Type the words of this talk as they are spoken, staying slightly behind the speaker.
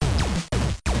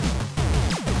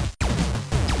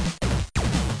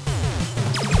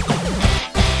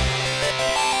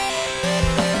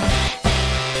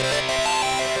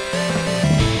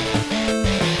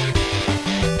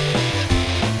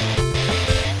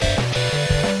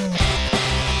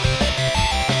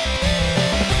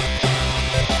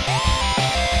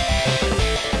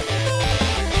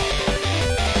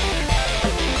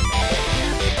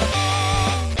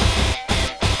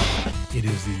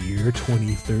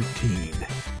2013.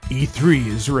 E3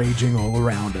 is raging all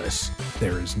around us.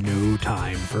 There is no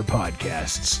time for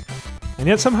podcasts. And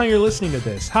yet somehow you're listening to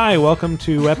this. Hi, welcome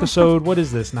to episode, what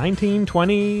is this, 19,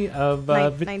 20 of...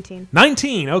 19.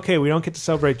 19! Okay, we don't get to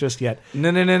celebrate just yet.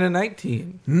 No,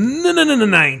 19. No,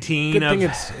 19. Good thing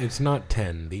it's not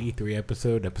 10. The E3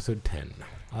 episode 10.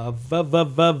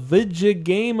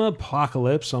 Vidjagame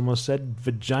Apocalypse. Almost said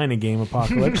Vagina Game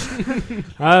Apocalypse.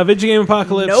 Vidjagame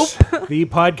Apocalypse. Nope. The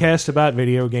podcast about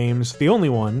video games. The only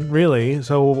one, really.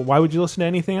 So why would you listen to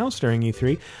anything else during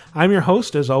E3? I'm your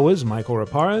host, as always, Michael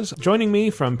Raparez. Joining me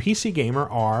from PC Gamer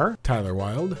are... Tyler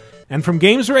Wilde. And from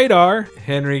Games Radar...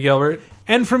 Henry Gilbert.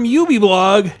 And from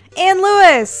Ubiblog... And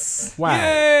Lewis. Wow.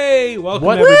 Yay! Welcome,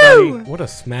 What, everybody. what a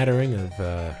smattering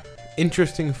of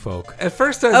interesting folk. At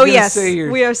first I was going to say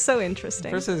you're... we are so interesting.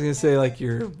 First I was going to say like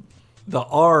the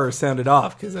R sounded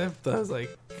off because I was like,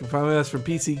 probably us from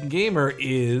PC Gamer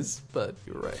is, but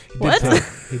you're right.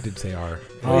 He did say R.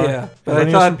 Oh, yeah. But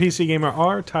Joining I us thought... from PC Gamer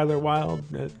are Tyler Wilde.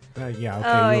 Yeah, okay, you're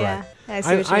right. I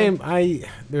see what you mean.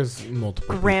 There's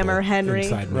multiple Grammar people Henry.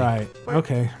 inside me. Right.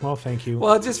 Okay. Well, thank you.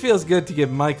 Well, it just feels good to get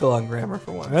Michael on grammar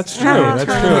for once. That's true. That's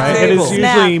That's right. true. It is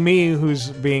Snap. usually me who's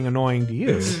being annoying to you,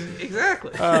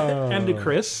 Exactly. and to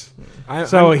Chris. I'm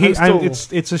So still, it's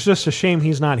just a shame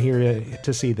he's not here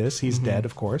to see this. He's dead,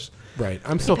 of course. right.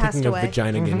 I'm still passed thinking of away.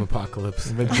 Vagina Game Apocalypse.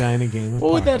 Vagina Game.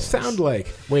 What would that sound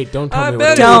like? Wait, don't tell I me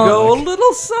bet what it it would would go a like.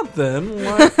 little something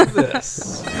like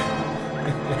this.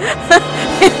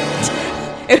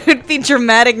 It would be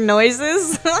dramatic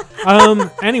noises.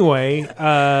 Anyway,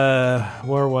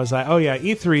 where was I? Oh yeah,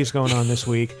 E3 is going on this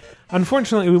week.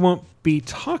 Unfortunately, we won't be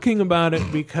talking about it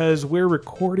because we're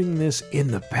recording this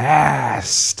in the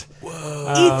past.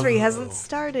 E3 hasn't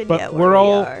started But yet. we're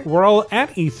all are. we're all at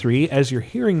E3 as you're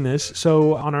hearing this.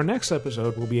 So on our next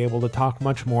episode, we'll be able to talk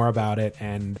much more about it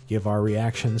and give our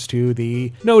reactions to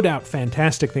the no doubt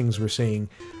fantastic things we're seeing.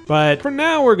 But for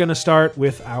now, we're going to start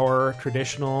with our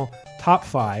traditional top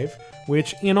 5,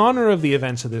 which in honor of the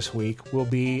events of this week will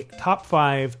be top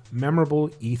 5 memorable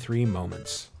E3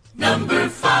 moments.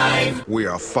 We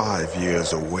are 5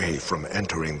 years away from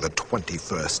entering the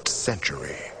 21st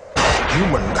century.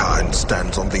 Humankind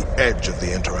stands on the edge of the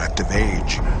interactive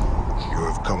age. You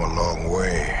have come a long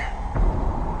way.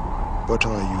 But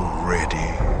are you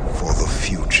ready for the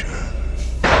future?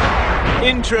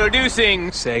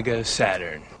 Introducing Sega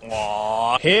Saturn.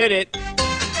 Aw, hit it.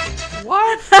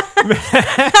 What?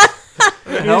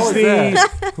 Is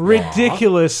the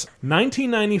ridiculous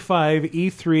 1995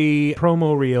 E3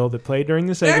 promo reel that played during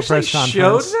the They Sega actually press conference.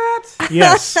 showed that?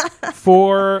 Yes,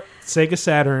 for Sega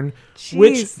Saturn,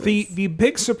 which Jesus. the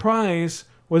big surprise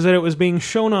was that it was being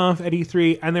shown off at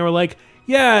E3, and they were like,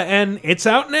 yeah, and it's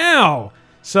out now.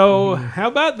 So how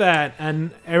about that?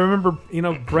 And I remember,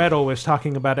 Brett always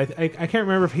talking about it. I can't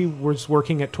remember if he was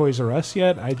working at Toys R Us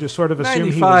yet. I just sort of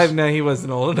assumed 95, he was... no, he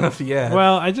wasn't old enough yet.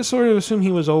 Well, I just sort of assumed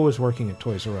he was always working at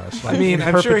Toys R Us. I mean,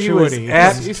 in I'm sure he was perpetuity.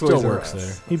 at He Toys still R works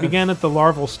Us. there. He began at the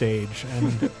larval stage,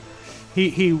 and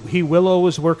he will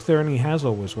always work there, and he has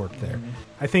always worked there.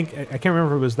 I think I can't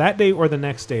remember if it was that day or the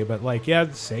next day, but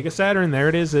Sega Saturn, there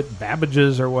it is at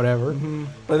Babbage's or whatever.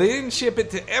 But they didn't ship it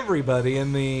to everybody,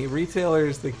 and the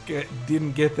retailers that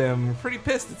didn't get them were pretty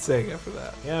pissed at Sega for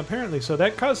that. Yeah, apparently. So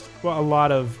that caused a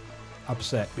lot of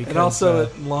upset because And also,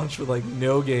 it launched with like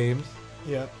no games.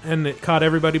 yeah, and it caught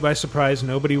everybody by surprise.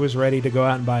 Nobody was ready to go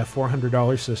out and buy a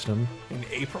 $400 system. In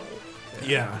April.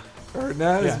 Yeah. Or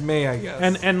not Yeah. as May, I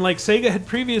guess. And like Sega had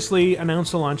previously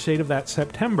announced the launch date of that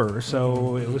September,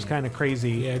 so it was kind of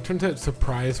crazy. Yeah, it turns out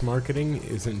surprise marketing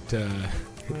isn't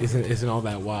all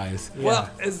that wise. Well,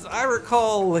 as I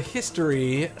recall the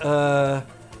history,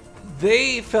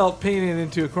 they felt painted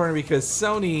into a corner because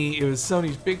it was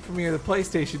Sony's big premiere of the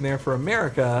PlayStation there for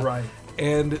America. Right.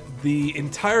 And the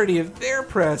entirety of their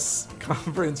press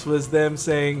conference was them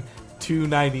saying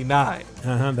 $299.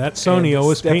 That Sony And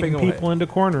always stepping painting away. people into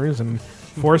corners and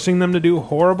forcing them to do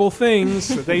horrible things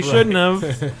that they shouldn't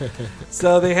have.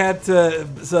 So they had to.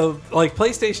 So like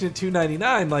PlayStation at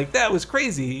 $299, like that was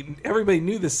crazy. Everybody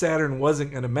knew the Saturn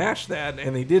wasn't going to match that,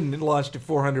 and they didn't. It launched at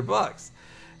 $400,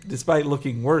 despite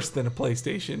looking worse than a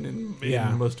PlayStation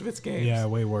in most of its games. Yeah,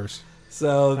 way worse.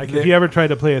 So Like if you ever tried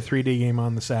to play a 3D game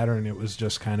on the Saturn, it was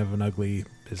just kind of an ugly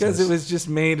business. because it was just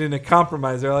made in a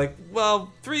compromise. They're like,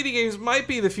 well, 3D games might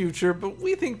be the future, but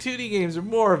we think 2D games are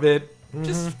more of it.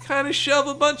 Just kind of shove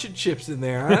a bunch of chips in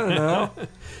there. I don't know.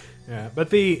 Yeah, but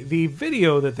the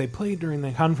video that they played during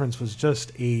the conference was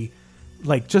just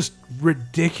just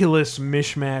ridiculous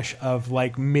mishmash of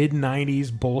like mid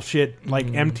 90s bullshit, like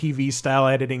MTV style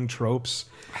editing tropes.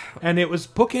 And it was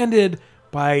bookended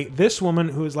by this woman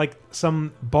who is like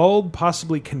some bald,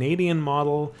 possibly Canadian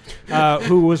model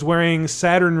who was wearing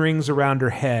Saturn rings around her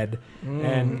head.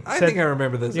 And I think I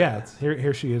remember this. Yeah,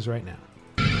 here she is right now.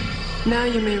 Now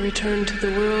you may return to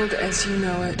the world as you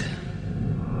know it.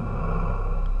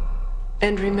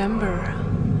 And remember,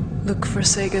 look for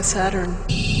Sega Saturn.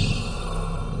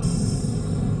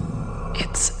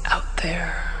 It's out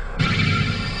there.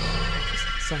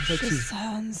 Sounds like she's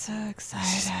Sounds so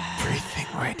excited. breathing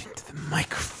right into the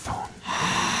microphone.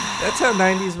 That's how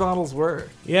 90s models were.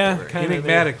 Yeah, They were kind of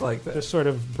enigmatic like that. just sort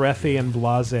of breathy and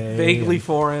blasé. Vaguely and,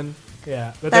 foreign.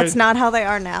 yeah. But That's not how they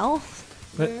are now.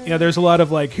 But yeah, there's a lot of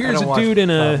like, here's don't a watch dude in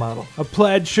Top a Model.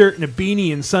 plaid shirt and a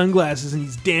beanie and sunglasses, and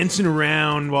he's dancing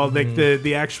around while like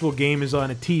the actual game is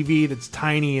on a TV that's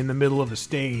tiny in the middle of a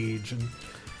stage, and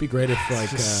Be great if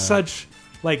like just such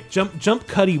like jump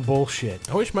cutty bullshit.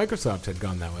 I wish Microsoft had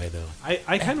gone that way though.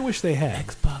 I kind of wish they had.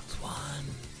 Xbox One,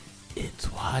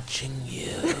 it's watching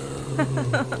you.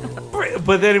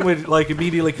 But then it would like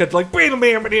immediately cut to like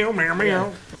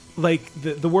meow. Like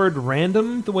the word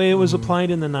random, the way it was applied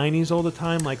in the 90s all the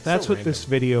time, like that's So what this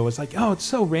video was like. Oh, it's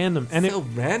so random, and So it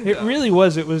random. really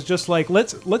was. It was just like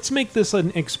let's make this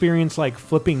an experience like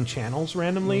flipping channels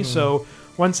randomly. So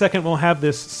 1 second we'll have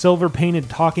this silver painted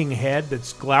talking head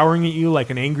that's glowering at you like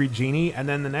an angry genie, and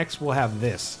then the next we'll have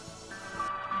this.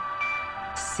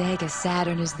 Sega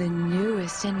Saturn is the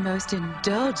newest and most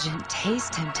indulgent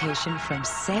taste temptation from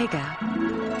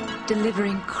Sega,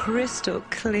 delivering crystal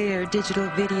clear digital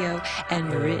video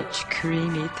and rich,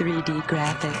 creamy 3D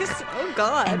graphics. Oh,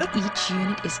 God. And each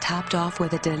unit is topped off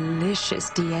with a delicious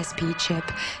DSP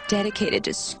chip dedicated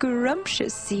to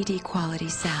scrumptious CD quality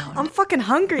sound. I'm fucking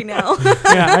hungry now.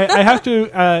 Yeah, I have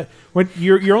to. When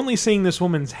you're only seeing this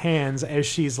woman's hands as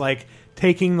she's like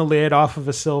taking the lid off of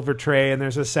a silver tray, and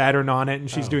there's a Saturn on it,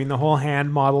 and she's doing the whole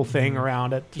hand model thing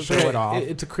around it to show it off.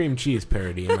 It's a cream cheese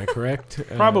parody, am I correct?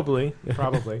 Probably.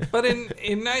 But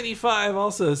in 95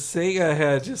 also, Sega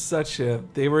had just such a...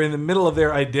 They were in the middle of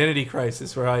their identity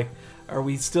crisis where like, are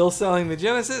we still selling the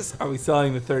Genesis? Are we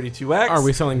selling the 32X? Are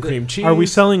we selling cream cheese? Are we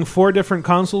selling 4 different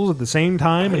consoles at the same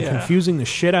time and Yeah. confusing the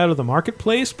shit out of the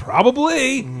marketplace?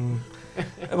 Probably.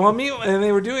 Well, and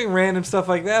they were doing random stuff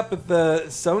like that, but the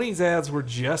Sony's ads were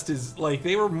just as like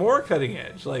they were more cutting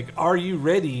edge. Like, "Are you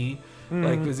ready?"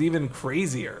 Like was even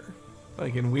crazier,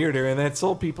 like and weirder, and that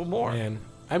sold people more. Man,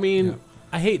 I mean,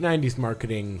 I hate 90s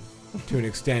marketing to an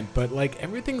extent, but like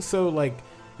everything's so like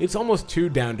it's almost too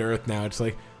down to earth now. It's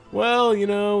like, well, you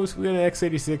know, we got an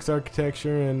x86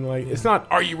 architecture, and like it's not.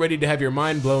 Are you ready to have your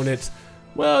mind blown? It's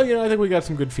well, you know, I think we got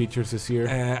some good features this year.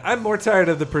 I'm more tired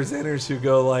of the presenters who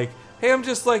go like, "Hey, I'm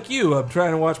just like you. I'm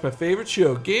trying to watch my favorite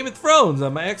show, Game of Thrones,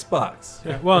 on my Xbox."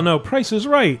 Yeah, well, no, Price is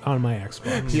Right on my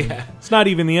Xbox. Yeah. It's not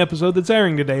even the episode that's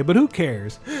airing today, but who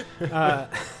cares? Yeah,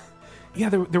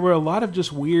 there were a lot of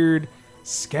just weird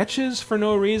sketches for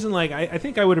no reason. Like, I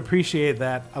think I would appreciate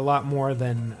that a lot more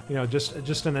than, you know,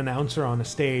 just an announcer on a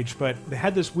stage. But they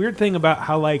had this weird thing about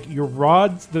how, like, your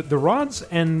rods, the rods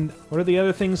and what are the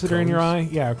other things that are in your eye?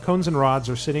 Yeah, cones and rods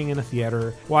are sitting in a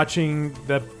theater watching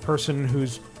the person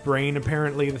whose brain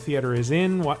apparently the theater is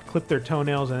in clip their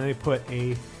toenails, and then they put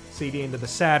a CD into the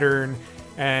Saturn,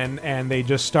 and they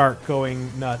just start going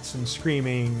nuts and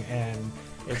screaming, and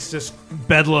it's just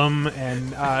bedlam,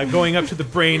 and going up to the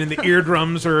brain, and the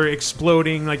eardrums are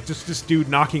exploding, like just this dude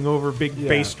knocking over big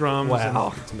bass drums.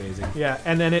 Wow. It's amazing. Yeah,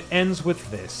 and then it ends with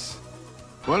this.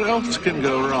 What else can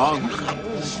go wrong?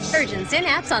 Urgent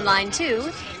Synapse on line 2.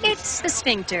 It's the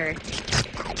sphincter.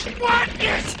 What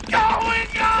is going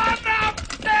on up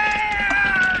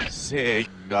there?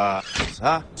 Sega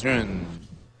Saturn.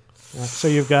 So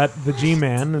you've got the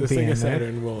G-Man at The the Sega end there.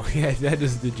 Saturn will, yeah, that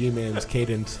is the G-Man's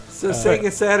cadence. So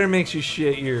Sega Saturn makes you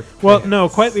shit your Well, pants. no,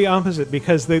 quite the opposite,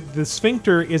 because the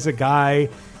sphincter is a guy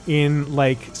in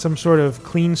like some sort of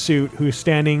clean suit who's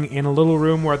standing in a little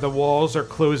room where the walls are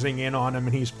closing in on him,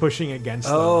 and he's pushing against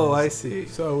them. Oh, I see.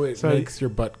 So it makes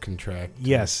your butt contract.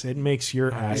 Yes, it makes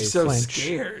your You're eyes so clench.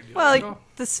 scared. Well,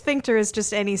 the sphincter is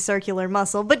just any circular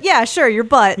muscle. But yeah, sure, your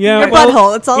butt. Yeah, your well,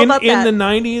 butthole. It's all in, about in that. the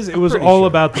 90s, it was pretty all sure.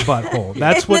 about the butthole.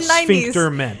 That's In what the 90s,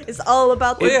 sphincter meant. It's all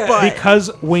about the Well, yeah. butt.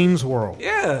 Because Wayne's World.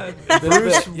 Yeah,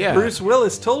 Yeah. Bruce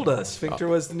Willis told us sphincter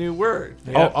was the new word.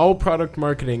 All product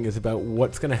marketing is about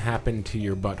what's going to happen to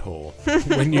your butthole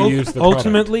when you use the product.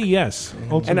 Ultimately, yes.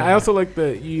 Ultimately. And I also like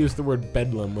you use the word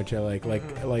bedlam, which I like.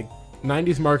 Like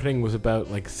 90s marketing was about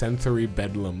like sensory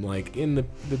bedlam. Like in the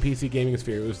PC gaming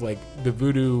sphere, it was like the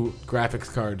Voodoo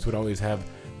graphics cards would always have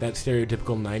that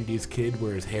stereotypical 90s kid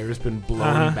where his hair's been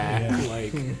blown back. Yeah.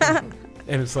 Like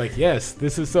And it's like, yes,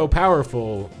 this is so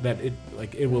powerful that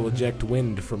it will eject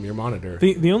wind from your monitor.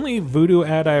 The only Voodoo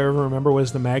ad I ever remember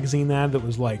was the magazine ad that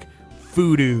was like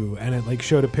Voodoo, and it like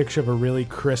showed a picture of a really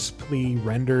crisply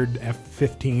rendered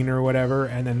F-15 or whatever,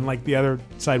 and then like the other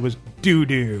side was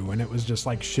doo-doo, and it was just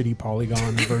like shitty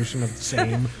polygon version of the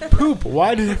same. Poop.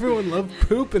 Why did everyone love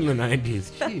poop in the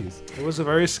 90s? Jeez. It was a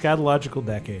very scatological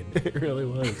decade. It really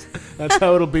was. That's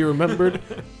how it'll be remembered.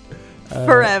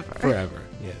 Forever. Forever,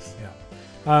 yes.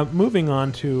 Moving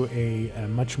on to a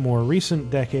much more recent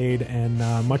decade and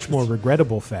much more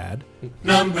regrettable fad.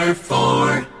 Number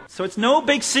 4. So it's no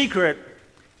big secret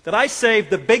that I saved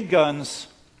the big guns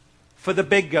for the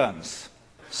big guns.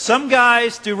 Some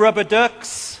guys do rubber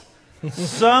ducks.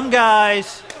 Some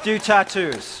guys do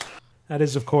tattoos. That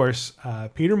is, of course,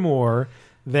 Peter Moore,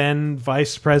 then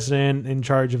vice president in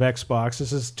charge of Xbox.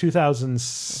 This is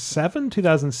 2007,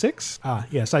 2006?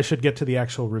 Yes, I should get to the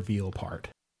actual reveal part.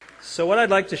 So what I'd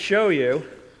like to show you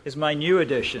is my new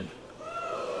edition.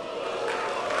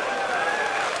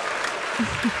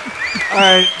 All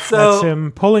right, so that's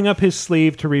him pulling up his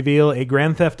sleeve to reveal a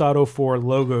Grand Theft Auto 4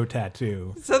 logo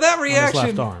tattoo. So that on his left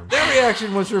reaction, arm. that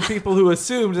reaction was for people who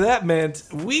assumed that meant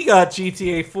we got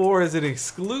GTA 4 as an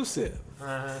exclusive.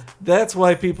 That's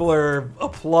why people are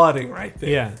applauding right there.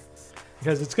 Yeah,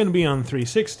 because it's going to be on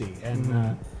 360,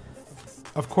 and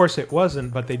of course it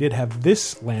wasn't, but they did have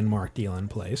this landmark deal in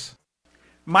place.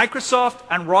 Microsoft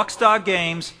and Rockstar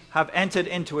Games have entered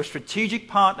into a strategic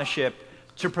partnership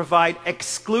to provide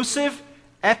exclusive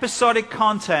episodic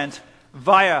content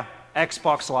via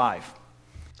Xbox Live.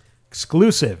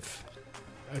 Exclusive.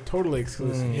 Totally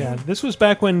exclusive. Yeah, this was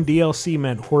back when DLC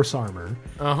meant horse armor,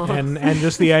 and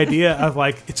just the idea of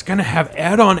like it's going to have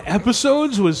add-on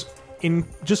episodes was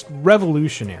just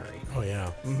revolutionary. Oh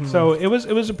yeah. So it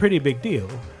was a pretty big deal,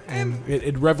 and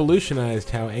it revolutionized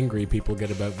how angry people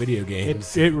get about video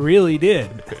games. It really did.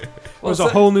 It was a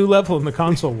whole new level in the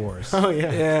console wars. Oh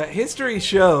yeah. Yeah, history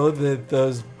showed that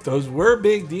those were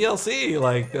big DLC.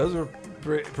 Like those were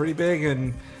pretty big,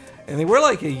 and they were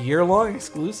like a year-long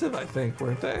exclusive, I think,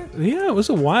 weren't they? Yeah, it was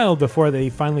a while before they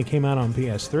finally came out on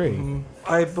PS3.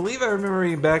 I believe I remember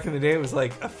reading back in the day it was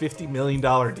like a $50 million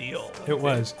deal. It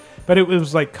was. But it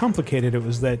was like complicated. It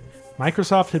was that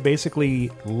Microsoft had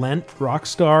basically lent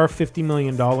Rockstar $50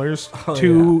 million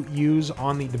to use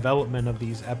on the development of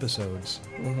these episodes.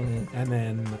 And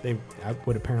then they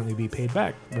would apparently be paid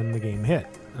back when the game hit.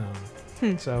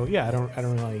 So yeah, I don't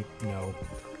really know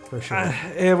for sure.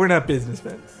 Yeah, we're not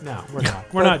businessmen. No, we're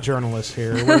not. We're not journalists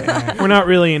here. We're not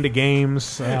really into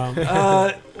games.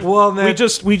 Well,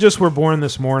 we just were born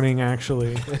this morning,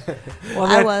 actually. Well,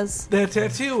 I was. That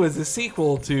tattoo was a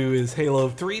sequel to his Halo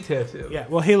 3 tattoo. Yeah,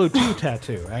 well, Halo 2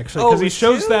 tattoo, actually, because he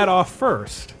shows that off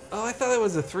first. Oh, I thought it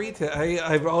was a 3 tattoo.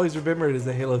 I've always remembered it as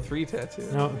a Halo 3 tattoo.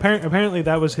 No, apparently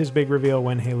that was his big reveal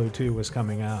when Halo 2 was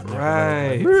coming out.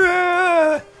 Right.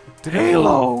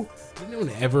 Halo! Did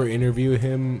anyone ever interview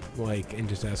him and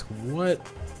just ask, what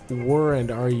were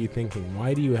and are you thinking?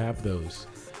 Why do you have those?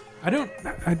 I don't.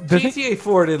 GTA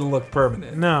 4 didn't look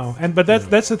permanent. No, but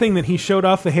that's the thing that he showed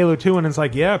off the Halo 2, and it's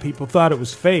like, yeah, people thought it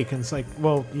was fake, and it's like,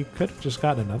 well, you could have just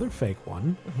got another fake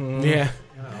one. Yeah,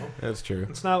 that's true.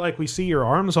 It's not like we see your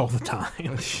arms all the time.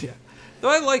 Yeah. Though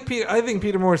I like Peter. I think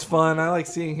Peter Moore's fun. I like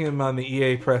seeing him on the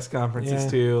EA press conferences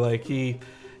too. Like he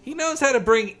knows how to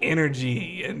bring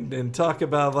energy and talk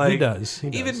about He does.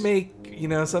 Even make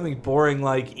something boring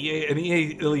like an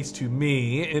EA, at least to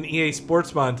me, an EA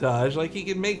sports montage. Like he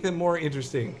can make them more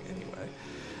interesting. Anyway,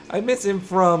 I miss him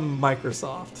from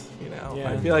Microsoft.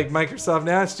 I feel like Microsoft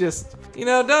now it's just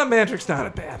Don Matrick's not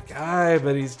a bad guy,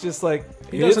 but he's just like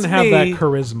he doesn't have that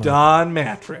charisma. Don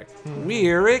Matrick,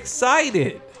 we're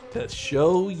excited to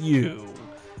show you.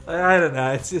 I don't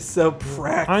know. It's just so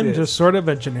practical. I'm just sort of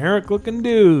a generic-looking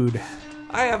dude.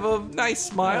 I have a nice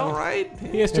smile, right?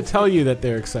 He has to tell you that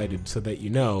they're excited so that you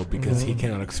know, because he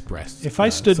cannot express. If I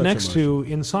stood next to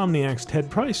Insomniac's Ted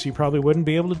Price, you probably wouldn't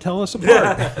be able to tell us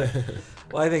apart.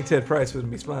 Well, I think Ted Price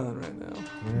wouldn't be smiling right now.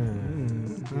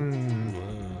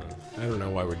 I don't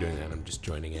know why we're doing that. I'm just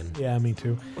joining in. Yeah, me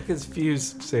too. Because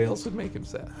Fuse sales would make him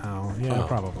sad. Oh, yeah,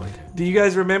 probably. Do you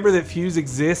guys remember that Fuse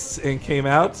exists and came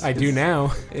out? I do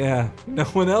now. Yeah, no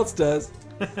one else does.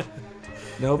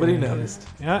 Nobody noticed.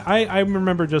 Yeah, I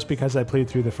remember just because I played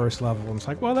through the first level and it's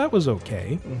like, well, that was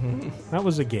okay. That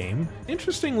was a game.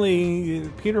 Interestingly,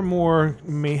 Peter Moore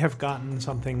may have gotten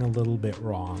something a little bit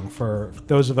wrong for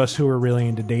those of us who are really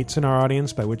into dates in our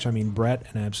audience, by which I mean Brett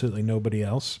and absolutely nobody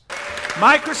else.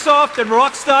 Microsoft and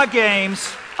Rockstar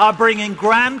Games are bringing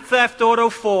Grand Theft Auto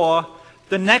 4,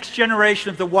 the next generation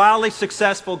of the wildly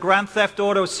successful Grand Theft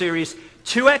Auto series,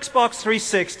 to Xbox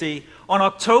 360 on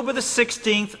October the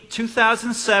 16th,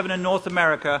 2007 in North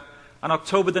America, and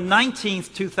October the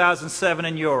 19th, 2007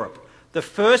 in Europe. The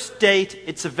first date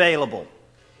it's available.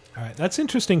 All right, that's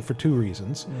interesting for two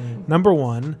reasons. Number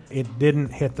one, it didn't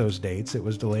hit those dates. It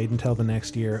was delayed until the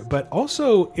next year. But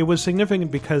also, it was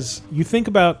significant because you think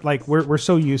about, like, we're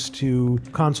so used to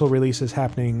console releases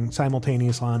happening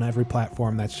simultaneously on every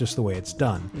platform. That's just the way it's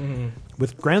done.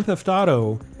 With Grand Theft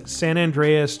Auto, San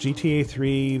Andreas, GTA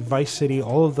 3, Vice City,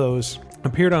 all of those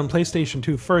appeared on PlayStation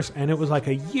 2 first, and it was like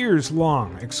a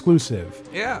years-long exclusive.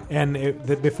 Yeah. And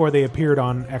before they appeared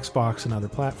on Xbox and other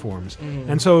platforms.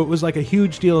 And so it was like a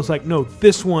huge deal. It's like, no,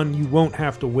 this one you won't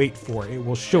have to wait for. It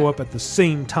will show up at the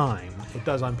same time it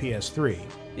does on PS3.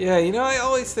 Yeah, you know, I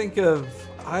always think of...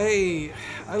 I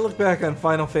look back on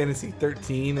Final Fantasy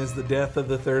 13 as the death of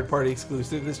the third-party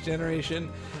exclusive this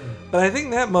generation. But I think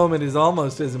that moment is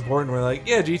almost as important. We're like,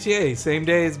 yeah, GTA, same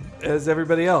day as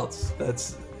everybody else.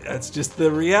 That's just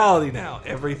the reality now.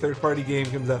 Every third-party game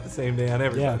comes out the same day on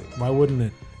everybody. Yeah, why wouldn't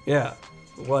it? Yeah.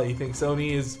 What, you think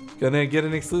Sony is going to get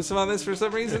an exclusive on this for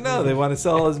some reason? No, they want to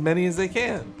sell as many as they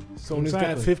can. Sony's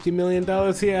got $50 million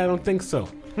here? I don't think so.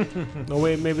 No,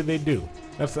 wait, maybe they do.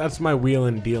 That's my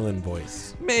wheelin' dealin'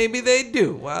 voice. Maybe they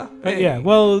do. Well, hey. Yeah,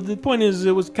 well, the point is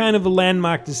it was kind of a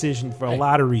landmark decision for a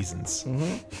lot of reasons.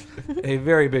 A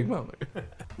very big moment.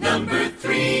 Number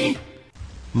 3.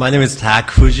 My name is Tak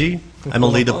Fuji. I'm a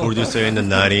lead producer in the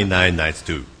 99 Nights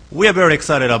 2. We are very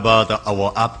excited about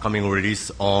our upcoming release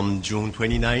on June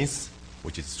 29th,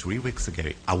 which is 3 weeks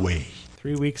away.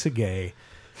 3 weeks away.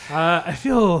 I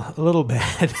feel a little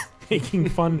bad making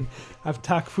fun of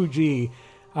Tak Fuji.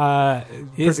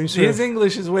 His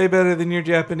English is way better than your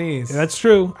Japanese. That's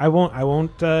true. I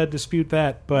won't dispute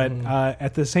that. But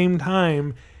at the same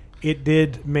time, it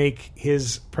did make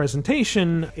his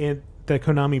presentation at the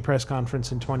Konami press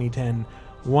conference in 2010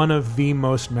 one of the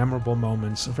most memorable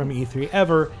moments from E3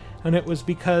 ever, and it was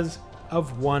because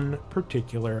of one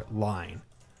particular line.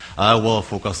 I will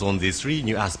focus on these 3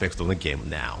 new aspects of the game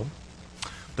now.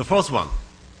 The first one,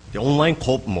 the online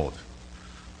co-op mode.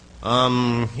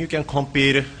 You can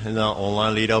compete in the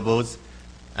online leaderboards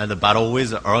and battle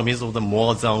with armies of the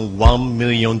more than 1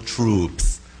 million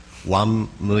troops. 1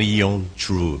 million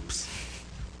troops.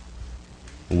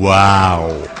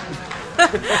 Wow.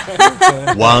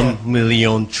 1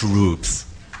 million troops.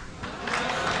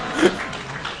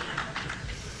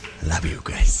 Love you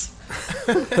guys.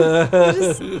 You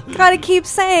just gotta keep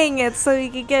saying it so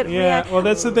you can get well,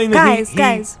 that's the thing.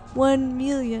 Guys, 1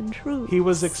 million troops. He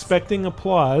was expecting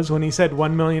applause when he said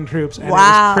 1 million troops, and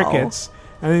wow. It was crickets.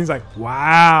 And then he's like,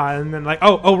 wow. And then like,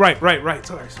 oh, right.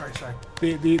 Sorry.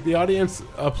 The audience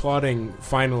applauding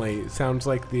finally sounds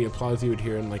like the applause you would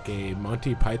hear in like a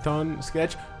Monty Python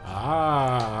sketch. An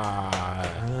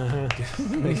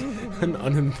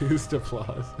unenthused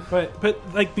applause. But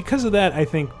like because of that, I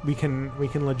think we can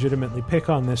legitimately pick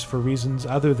on this for reasons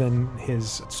other than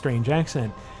his strange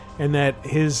accent, and that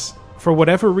for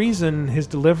whatever reason, his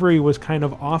delivery was kind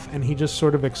of off, and he just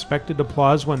sort of expected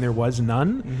applause when there was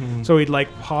none. So he'd like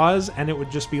pause, and it would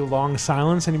just be long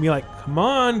silence, and he'd be like, "Come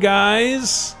on,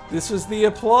 guys! This was the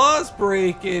applause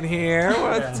break in here.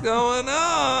 What's going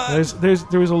on?"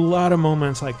 There was a lot of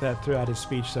moments like that throughout his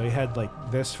speech. So he had like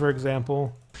this, for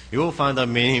example. You will find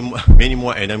many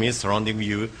more enemies surrounding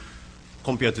you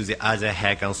compared to the other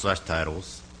hack and slash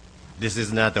titles. This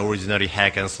is not originally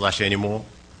hack and slash anymore.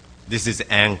 This is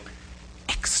an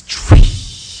extreme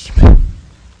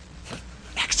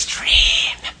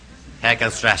hack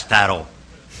and slash title.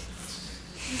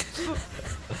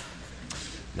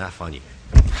 Not funny.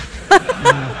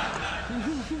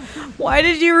 Why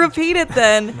did you repeat it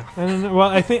then? I don't know. Well,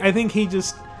 I think he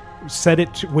just said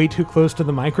it way too close to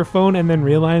the microphone and then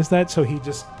realized that, so he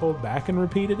just pulled back and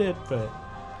repeated it. But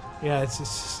yeah, it's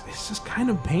just kind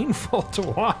of painful to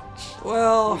watch.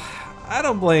 Well, I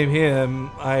don't blame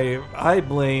him. I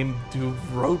blame who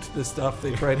wrote the stuff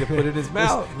they tried to put in his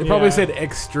mouth. They probably said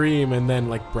extreme and then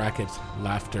like brackets,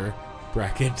 laughter,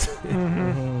 brackets.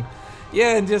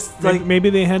 Yeah, and just like maybe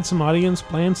they had some audience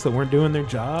plants that weren't doing their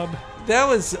job. That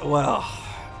was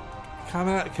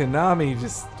Konami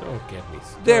just don't get me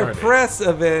started. Their press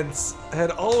events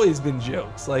had always been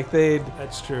jokes. Like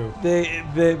that's true. They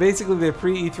basically their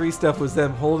pre-E3 stuff was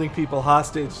them holding people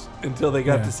hostage until they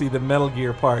got to see the Metal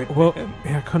Gear part. Well,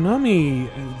 Konami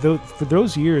for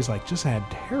those years like just had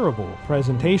terrible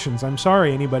presentations. I'm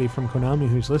sorry anybody from Konami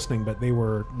who's listening, but they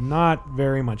were not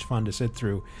very much fun to sit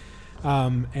through.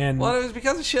 And it was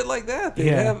because of shit like that.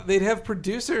 They'd have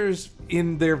producers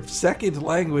in their second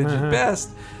language at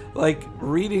best, like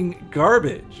reading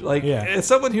garbage. Like as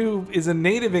someone who is a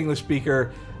native English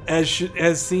speaker,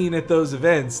 as seen at those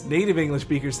events, native English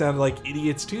speakers sounded like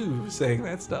idiots too saying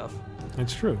that stuff.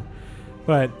 That's true.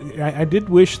 But I did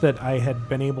wish that I had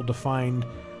been able to find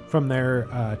from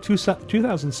their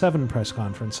 2007 press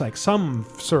conference, like some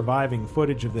surviving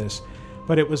footage of this,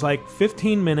 but it was like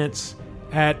 15 minutes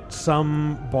at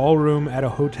some ballroom at a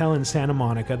hotel in Santa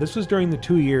Monica. This was during the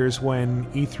 2 years when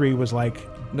E3 was like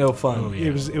no fun. Oh, yeah.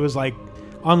 It was like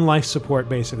on life support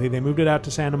basically. They moved it out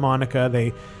to Santa Monica.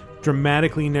 They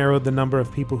dramatically narrowed the number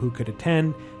of people who could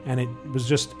attend, and it was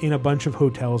just in a bunch of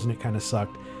hotels, and it kind of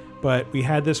sucked. But we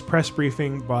had this press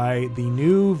briefing by the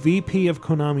new VP of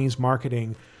Konami's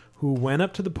marketing, who went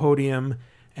up to the podium,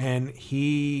 and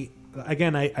he,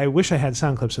 again, I wish I had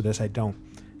sound clips of this, I don't.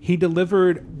 He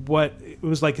delivered what, it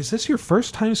was like, is this your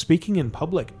first time speaking in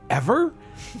public ever?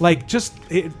 Like, just,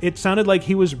 it sounded like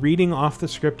he was reading off the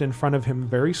script in front of him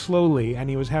very slowly, and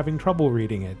he was having trouble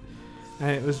reading it. And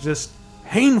it was just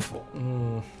painful.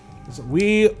 So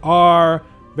we are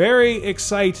very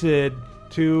excited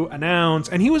to announce,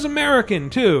 and he was American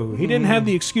too. He didn't have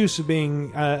the excuse of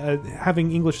being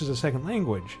having English as a second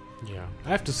language. Yeah, I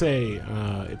have to say,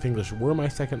 if English were my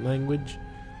second language,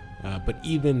 but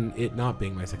even it not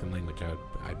being my second language,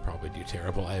 I'd probably do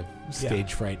terrible. I have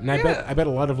stage fright, and I bet a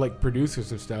lot of like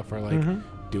producers and stuff are like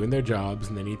doing their jobs,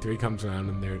 and then E3 comes around,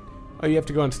 and they're, oh, you have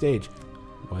to go on stage.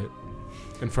 What?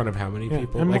 In front of how many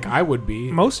people? And like I would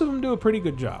be. Most of them do a pretty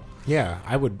good job. Yeah,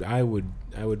 I would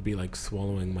be like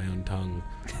swallowing my own tongue.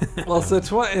 Well, so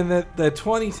the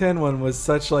 2010 one was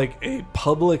such like a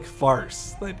public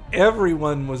farce that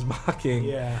everyone was mocking.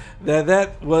 Yeah,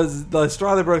 that was the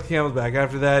straw that broke the camel's back.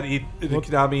 After that,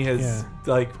 Konami has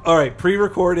like, all right,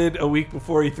 pre-recorded a week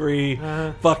before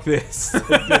E3. Fuck this.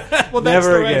 Well, that's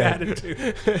never the right again.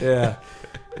 attitude. Yeah.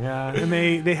 Yeah, and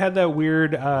they had that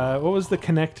weird, what was the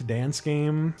Kinect dance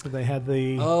game that they had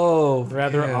the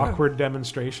rather awkward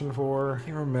demonstration for? I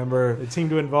can't remember. It seemed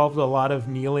to involve a lot of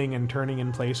kneeling and turning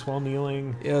in place while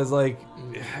kneeling. Yeah, it was like,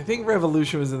 I think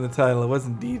Revolution was in the title. It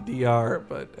wasn't DDR,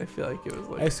 but I feel like it was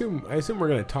like... I assume we're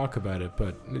going to talk about it,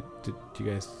 but did you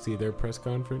guys see their press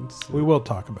conference? We will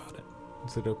talk about it.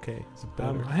 Is it okay? Is it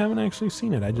better? I haven't actually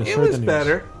seen it. I just it heard was the news.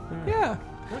 Better. Yeah.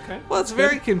 Okay. Well, it's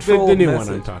very controlled. The new message.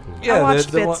 one I'm talking about. Yeah, I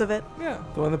watched bits of it. Yeah,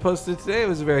 the one that posted today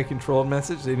was a very controlled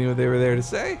message. They knew what they were there to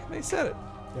say. They said it.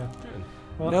 Yeah.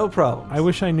 Well, no problem. I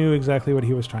wish I knew exactly what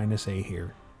he was trying to say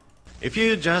here. If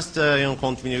you just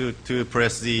continue to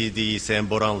press the same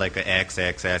button like X,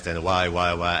 X, X, and Y,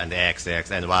 Y, Y, and X,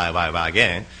 X, and Y, Y, Y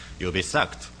again, you'll be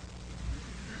sucked.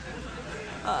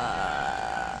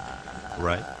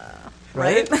 Right?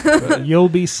 You'll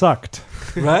be sucked.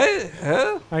 Right?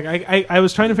 Huh? Like I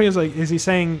was trying to figure, like, is he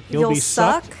saying you'll be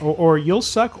sucked, or you'll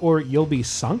suck, or you'll be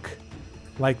sunk?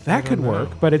 Like that could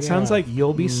work, but it sounds like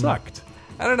you'll be sucked.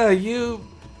 I don't know.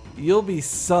 You'll be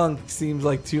sunk seems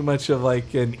like too much of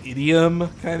like an idiom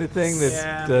kind of thing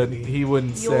that he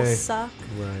wouldn't You'll say. Suck.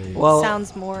 Right. Well,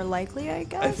 sounds more likely, I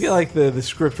guess. I feel like the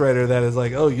script writer that is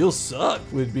like, oh, you'll suck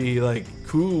would be like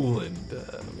cool and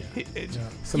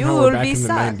somehow we're back in the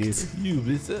sucked. 90s. You'll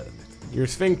be sucked. Your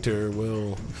sphincter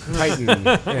will tighten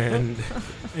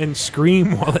and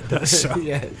scream while it does so.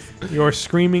 Yes. Your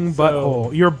screaming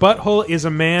butthole. Your butthole is a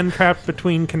man trapped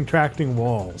between contracting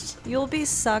walls. You'll be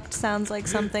sucked sounds like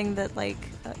something that like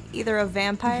either a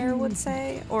vampire would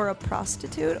say, or a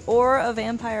prostitute, or a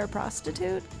vampire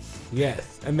prostitute.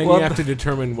 Yes, and then you have to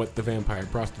determine what the vampire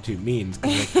prostitute means.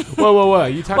 'Cause like, whoa!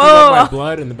 You talking about my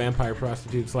blood? And the vampire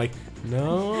prostitute's like,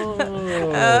 no.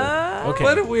 Okay.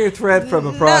 What a weird threat from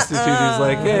a prostitute who's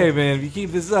like, hey man, if you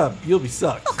keep this up, you'll be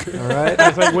sucked. All right? I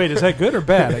was like, wait, is that good or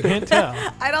bad? I can't tell.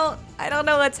 I don't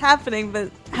know what's happening,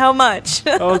 but how much?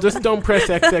 Oh, just don't press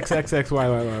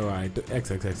XXXXYYYY.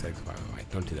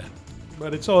 XXXXYYY. Don't do that.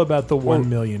 But it's all about the 1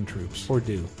 million troops. Or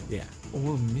do. Yeah.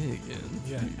 1 million.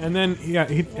 Yeah. And then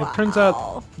it turns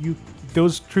out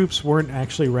those troops weren't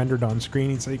actually rendered on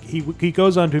screen. It's like he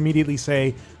goes on to immediately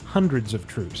say hundreds of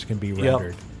troops can be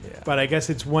rendered. Yeah. But I guess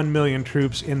it's 1 million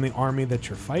troops in the army that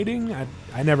you're fighting.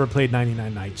 I never played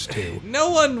 99 Nights 2.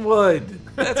 No one would.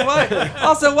 That's why.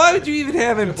 Also, why would you even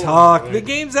have him talk? The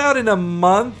game's out in a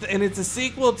month, and it's a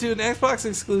sequel to an Xbox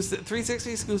exclusive,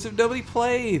 360 exclusive nobody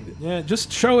played. Yeah,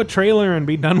 just show a trailer and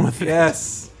be done with it.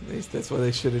 Yes. At least that's what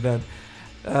they should have done.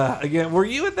 Again, were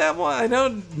you at that one? I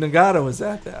know Nagata was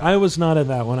at that. I was not at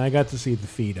that one. I got to see the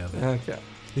feed of it. Okay.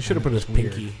 He should have put his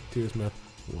pinky to his mouth.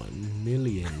 1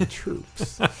 million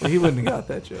troops. He wouldn't have got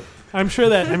that joke. I'm sure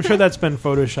that's been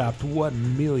photoshopped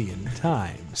 1 million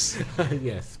times.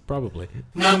 Yes, probably.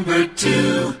 Number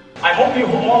 2. I hope you've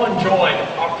all enjoyed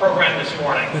our program this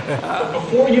morning. But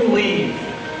before you leave,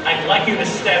 I'd like you to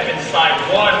step inside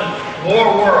one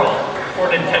more world. for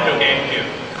Nintendo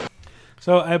GameCube.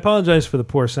 So I apologize for the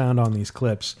poor sound on these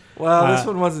clips. Well, this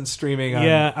one wasn't streaming.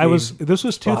 Yeah, this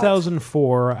was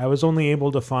 2004. I was only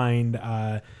able to find,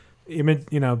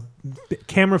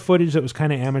 camera footage that was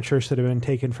kind of amateurish that had been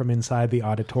taken from inside the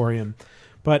auditorium.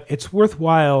 But it's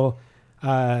worthwhile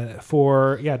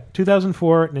for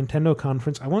 2004 Nintendo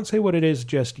conference. I won't say what it is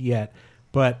just yet,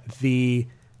 but the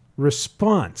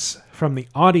response from the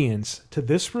audience to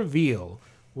this reveal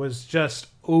was just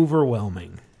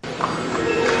overwhelming.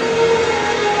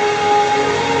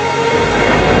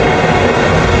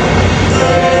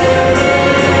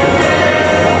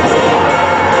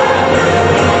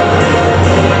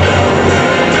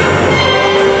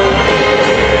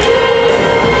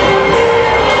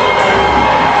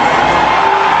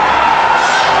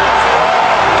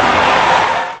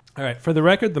 All right, for the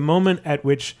record, the moment at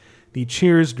which the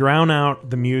cheers drown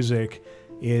out the music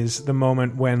is the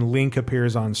moment when Link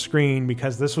appears on screen,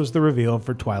 because this was the reveal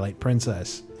for Twilight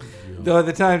Princess. Though at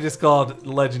the time just called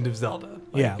Legend of Zelda.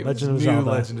 Legend of Zelda.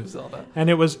 Legend of Zelda. And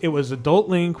it was adult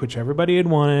Link, which everybody had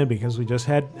wanted because we just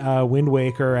had Wind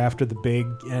Waker after the big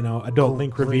adult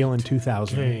Link reveal in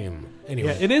 2000. Game.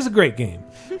 Anyway, yeah, it is a great game,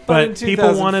 but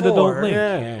people wanted adult Link.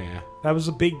 Yeah. That was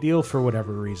a big deal for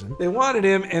whatever reason. They wanted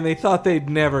him, and they thought they'd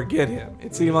never get him.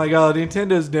 It seemed like,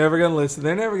 Nintendo's never going to listen.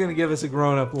 They're never going to give us a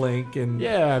grown-up Link. And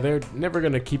yeah, they're never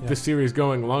going to keep the series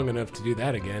going long enough to do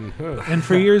that again. And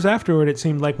for years afterward, it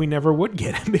seemed like we never would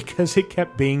get him because it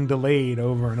kept being delayed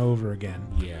over and over again.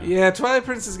 Yeah, Twilight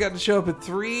Princess got to show up at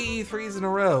 3 E3s in a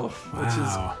row, which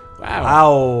is...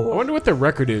 Wow. I wonder what the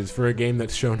record is for a game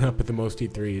that's shown up at the most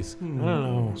E3s. I don't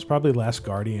know. It's probably Last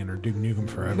Guardian or Duke Nukem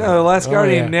Forever. No, Last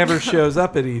Guardian never shows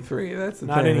up at E3. That's the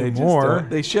Not thing. anymore.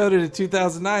 They showed it in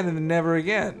 2009 and then never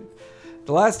again.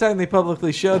 The last time they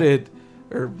publicly showed it,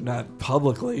 or not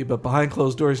publicly, but behind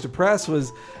closed doors to press,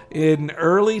 was in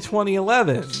early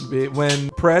 2011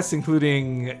 when press,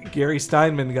 including Gary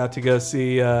Steinman, got to go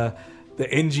see the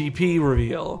NGP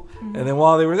reveal. Mm-hmm. And then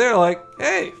while they were there, like,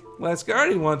 hey, Last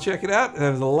Guardian, want to check it out? And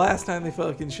that was the last time they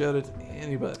fucking showed it to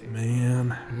anybody.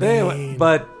 Man. Anyway,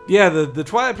 but yeah, the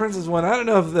Twilight Princess one, I don't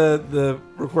know if the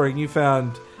recording you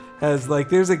found has, like,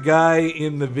 there's a guy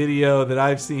in the video that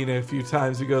I've seen a few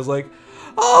times who goes like,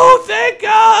 oh, thank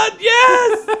God,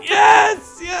 yes,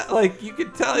 yes, yeah. Like, you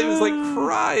could tell he was, like,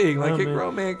 crying, like a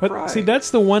grown man crying. See,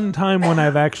 that's the one time when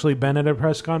I've actually been at a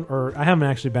press or I haven't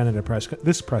actually been at a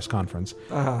this press conference.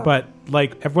 But,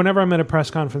 like, whenever I'm at a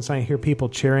press conference and I hear people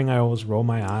cheering, I always roll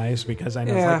my eyes because I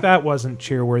know it's like, that wasn't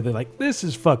cheerworthy. Like, this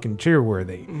is fucking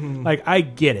cheerworthy. Mm-hmm. Like, I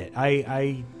get it.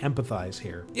 I empathize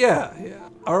here. Yeah.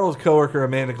 Our old coworker,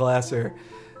 Amanda Glasser,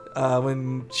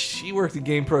 when she worked at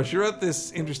GamePro, she wrote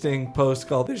this interesting post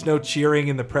called "There's No Cheering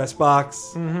in the Press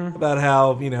Box" about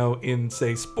how, in,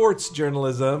 say, sports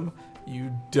journalism,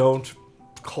 you don't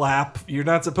clap. You're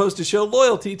not supposed to show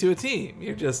loyalty to a team.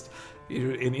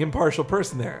 You're an impartial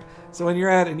person there. So when you're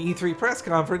at an E3 press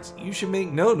conference, you should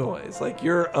make no noise. Like,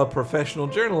 you're a professional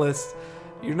journalist.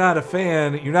 You're not a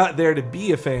fan. You're not there to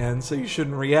be a fan, so you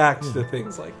shouldn't react to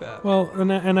things like that. Well,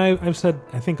 I've said,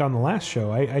 I think on the last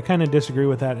show, I kind of disagree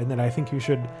with that, in that I think you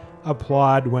should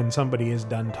applaud when somebody is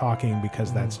done talking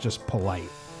because that's just polite.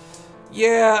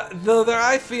 Yeah, though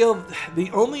I feel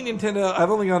the only Nintendo... I've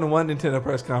only gone to one Nintendo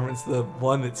press conference, the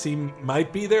one that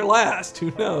might be their last. Who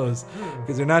knows?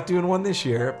 Because they're not doing one this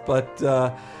year, but...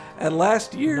 at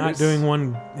last year's... Not doing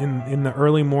one in the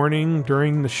early morning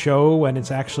during the show when it's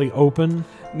actually open?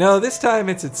 No, this time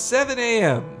it's at 7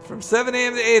 a.m. From 7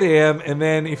 a.m. to 8 a.m. And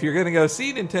then if you're going to go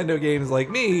see Nintendo games like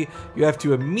me, you have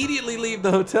to immediately leave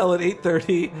the hotel at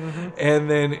 8:30 and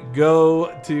then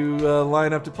go to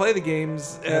line up to play the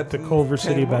games at the Culver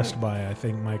City Best Buy, I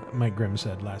think Mike Grimm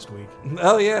said last week.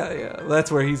 Oh, yeah. That's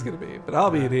where he's going to be. But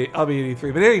I'll be at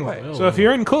E3. But anyway. So if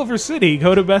you're in Culver City,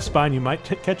 go to Best Buy and you might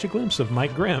catch a glimpse of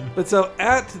Mike Grimm. But so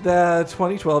at the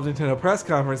 2012 Nintendo press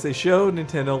conference, they showed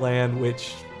Nintendo Land,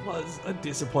 which was a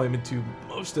disappointment to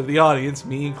most of the audience,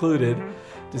 me included,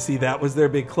 to see that was their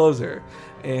big closer.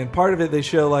 And part of it, they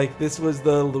show, like, this was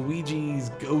the Luigi's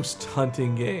ghost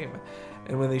hunting game.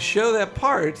 And when they show that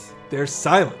part, there's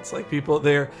silence. Like, people,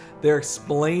 they're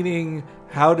explaining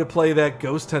how to play that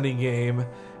ghost hunting game,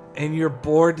 and you're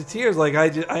bored to tears. Like, I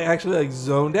actually, like,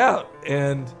 zoned out.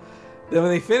 And then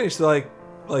when they finished, like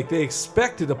they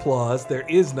expected applause, there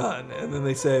is none. And then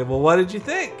they say, well, what did you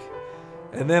think?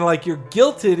 And then, like, you're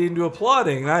guilted into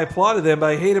applauding. And I applauded them,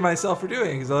 but I hated myself for doing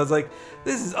it. Because I was like,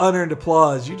 this is unearned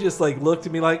applause. You just, like, looked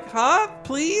at me like, huh?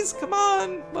 Please? Come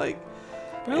on. Like,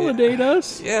 validate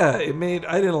us. Yeah, I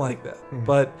didn't like that.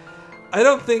 But I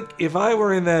don't think if I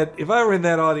were in that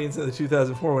audience in the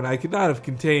 2004 one, I could not have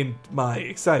contained my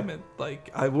excitement. Like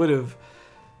I would have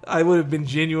been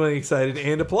genuinely excited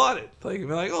and applauded. Like be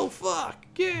like, oh fuck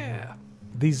yeah.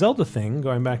 The Zelda thing,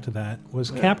 going back to that,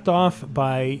 was capped off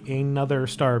by another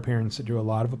star appearance that drew a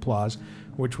lot of applause,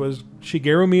 which was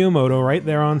Shigeru Miyamoto right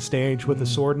there on stage with a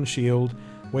sword and shield,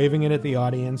 waving it at the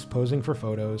audience, posing for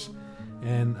photos.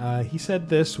 And he said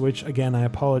this, which, again, I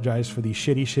apologize for the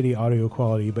shitty audio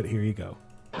quality, but here you go.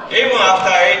 Even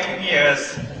after 18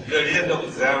 years, the Legend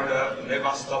of Zelda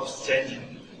never stops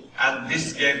changing, and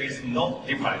this game is not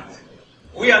different.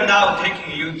 We are now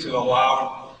taking you to a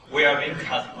world where Link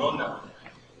has grown up,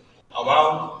 a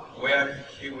world where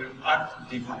he will act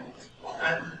different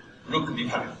and look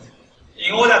different.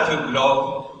 In order to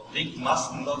grow, Link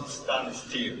must not stand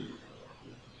still,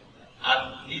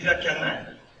 and neither can I.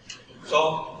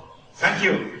 So, thank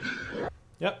you.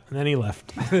 Yep, and then he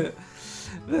left.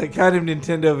 The kind of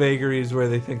Nintendo vagaries where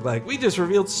they think like, we just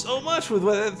revealed so much with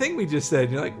that thing we just said.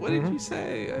 And you're like, what did you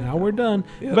say? Now we're done.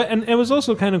 Yep. But and it was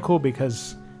also kind of cool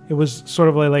because it was sort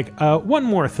of like one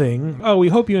more thing. Oh, we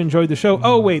hope you enjoyed the show.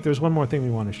 Oh, wait, there's one more thing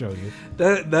we want to show you.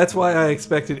 That's why I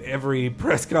expected every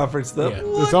press conference though. Yeah,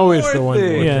 there's always the one more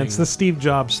thing. Yeah, it's the Steve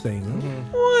Jobs thing.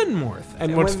 One more thing.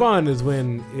 And what's fun is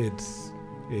when it's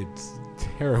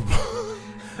terrible.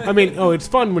 I mean, it's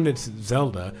fun when it's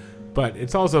Zelda, but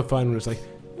it's also fun when it's like,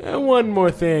 one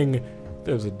more thing,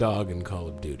 there's a dog in Call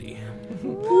of Duty.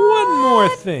 One more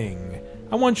thing.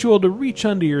 I want you all to reach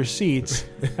under your seats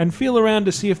and feel around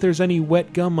to see if there's any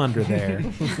wet gum under there.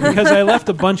 Because I left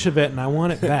a bunch of it and I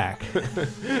want it back.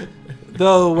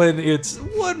 Though when it's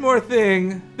one more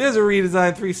thing, there's a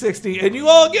redesigned 360 and you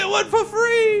all get one for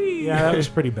free. Yeah, that was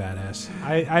pretty badass.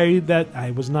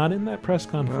 I was not in that press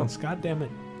conference. Well, God damn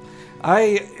it.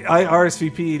 I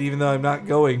RSVP'd even though I'm not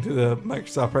going to the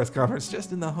Microsoft press conference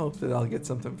just in the hope that I'll get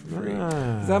something for free.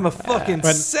 Because I'm a fucking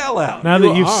sellout. Now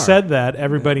that you've said that,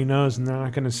 everybody knows and they're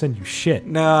not going to send you shit.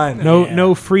 No, I know.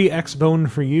 No free X-Bone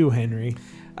for you, Henry.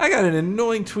 I got an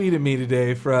annoying tweet of me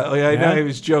today. I know he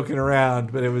was joking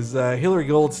around, but it was Hillary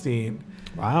Goldstein.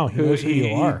 Wow, he knows who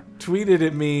you are. Tweeted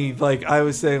at me like I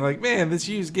was saying like, man, this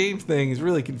used games thing is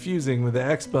really confusing with the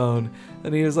X-Bone.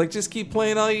 And he was like, just keep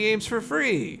playing all your games for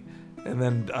free. And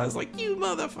then I was like, you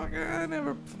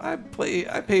motherfucker,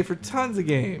 I pay for tons of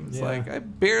games. Yeah. Like, that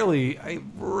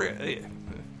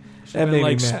made me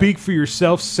mad. Speak for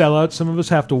yourself, sellout. Some of us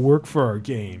have to work for our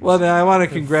games. Well, then I want to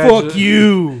congratulate... Fuck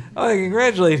you! I want to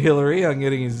congratulate Hillary on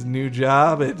getting his new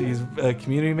job. He's a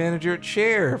community manager at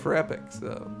Share for Epic.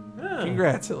 So,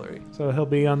 congrats, Hillary. So he'll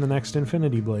be on the next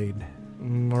Infinity Blade.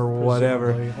 Or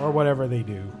whatever. Or whatever they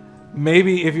do.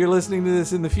 Maybe if you're listening to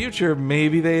this in the future,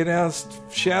 maybe they announced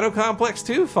Shadow Complex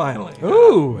 2 finally.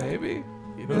 Ooh. Maybe.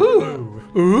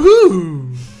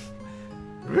 Ooh.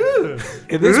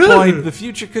 At this point, the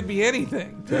future could be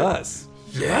anything to us.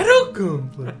 Shadow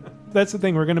Complex. That's the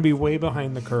thing. We're going to be way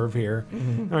behind the curve here.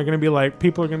 And we're going to be like,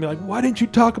 people are going to be like, why didn't you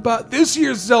talk about this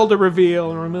year's Zelda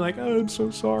reveal? And we're going to be like, oh, I'm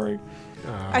so sorry.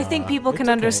 I think people can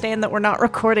understand that we're not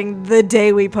recording the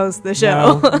day we post the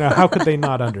show. No, how could they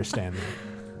not understand that?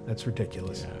 That's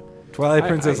ridiculous. Yeah. Twilight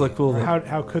Princess look cool.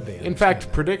 How could they? In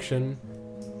fact, prediction: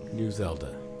 new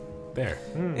Zelda. There.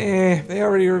 They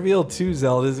already revealed 2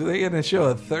 Zeldas. They're going to show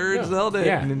a 3rd Zelda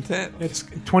at Nintendo. It's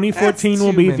 2014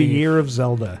 will be the year of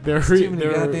Zelda. There's too many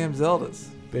goddamn Zeldas.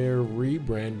 They're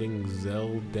rebranding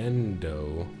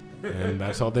Zeldendo, and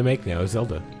that's all they make now is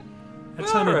Zelda. That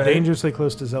sounded dangerously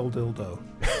close to Zeldildo.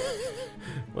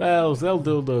 Well,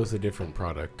 Zeldildo is a different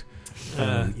product.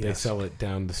 They Yes. sell it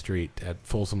down the street at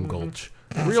Folsom Gulch.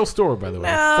 Real store, by the way.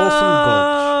 No, Folsom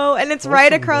Gulch. and it's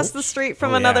right across the street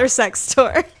from another sex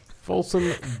store.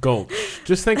 Folsom Gulch.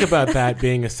 Just think about that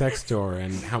being a sex store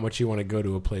and how much you want to go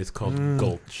to a place called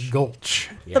Gulch. Gulch.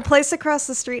 Yeah. The place across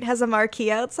the street has a marquee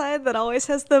outside that always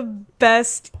has the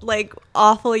best,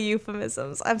 awful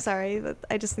euphemisms. I'm sorry, but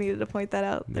I just needed to point that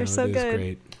out. They're so good.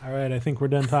 Great. All right, I think we're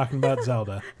done talking about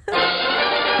Zelda.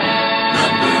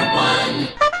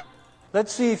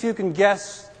 Let's see if you can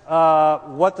guess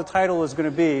what the title is going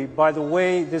to be by the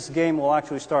way this game will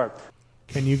actually start.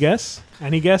 Can you guess?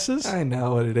 Any guesses? I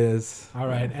know what it is. All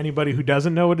right. Anybody who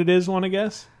doesn't know what it is want to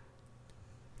guess?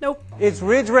 Nope. It's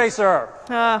Ridge Racer.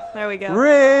 There we go.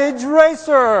 Ridge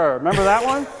Racer. Remember that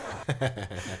one?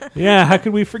 Yeah, how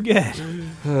could we forget?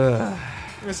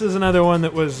 This is another one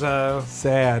that was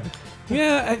sad.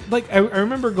 Yeah, I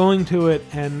remember going to it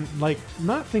and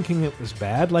not thinking it was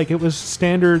bad. It was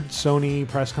standard Sony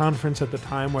press conference at the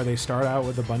time where they start out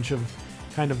with a bunch of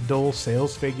kind of dull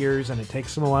sales figures and it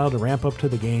takes them a while to ramp up to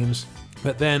the games.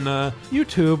 But then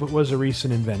YouTube was a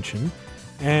recent invention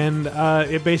And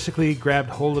it basically grabbed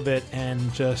hold of it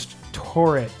and just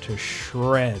tore it to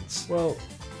shreds. Well,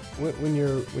 when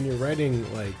you're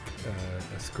writing like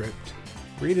a script,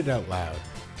 read it out loud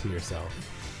to yourself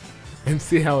and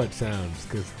see how it sounds,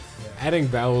 because adding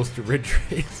vowels to Ridge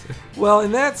Racer. Well,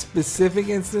 in that specific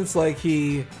instance, like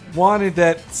he wanted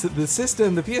the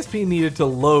PSP needed to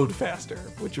load faster,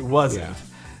 which it wasn't.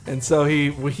 Yeah. And so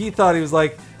he thought, he was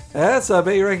like, so I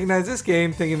bet you recognize this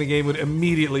game, thinking the game would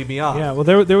immediately be on. Yeah, well,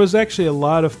 there was actually a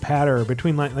lot of patter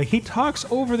between like he talks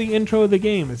over the intro of the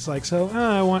game. It's like, so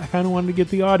I kind of wanted to get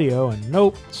the audio, and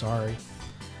nope, sorry.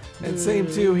 And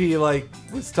same too, he like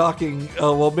was talking.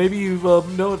 Oh, well, maybe you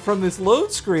know it from this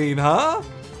load screen, huh?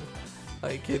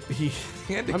 Like he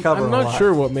had to cover. I'm not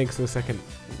sure what makes the second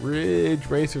Ridge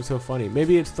Racer so funny.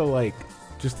 Maybe it's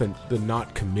just the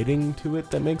not committing to it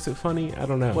that makes it funny. I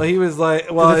don't know. Well, he was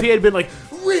like, well, if he had been like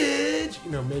Ridge,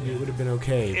 maybe it would have been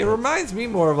okay. It reminds me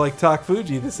more of like Tak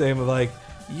Fuji, the same of like,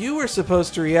 you were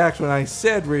supposed to react when I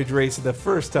said Ridge Racer the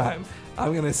first time.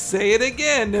 I'm gonna say it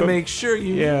again to make sure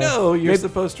you know you're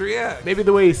supposed to react. Maybe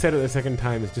the way he said it the second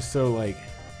time is just so like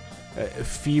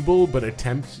feeble, but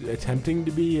attempting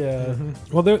to be.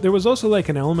 Well, there was also like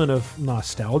an element of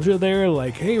nostalgia there.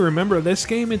 Like, hey, remember this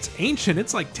game? It's ancient.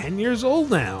 It's like 10 years old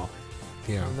now.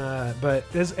 Yeah. But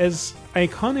as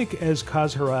iconic as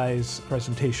Kaz Hirai's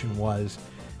presentation was,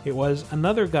 it was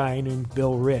another guy named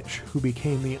Bill Rich who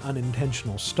became the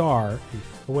unintentional star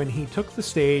when he took the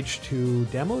stage to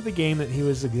demo the game that he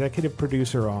was executive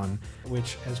producer on,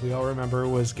 which, as we all remember,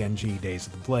 was Genji Days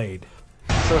of the Blade.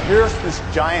 So here's this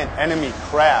giant enemy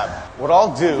crab. What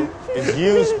I'll do is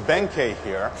use Benkei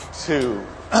here to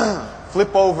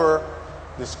flip over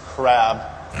this crab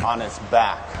on its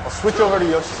back. I'll switch over to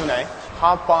Yoshitsune,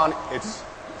 hop on its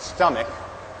stomach,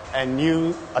 and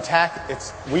you attack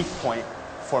its weak point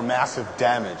for massive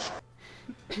damage.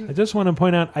 I just want to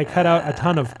point out, I cut out a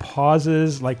ton of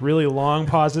pauses, like really long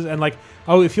pauses, and like,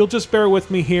 oh, if you'll just bear with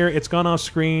me here, it's gone off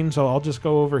screen, so I'll just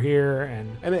go over here.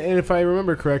 And if I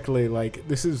remember correctly, like,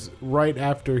 this is right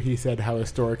after he said how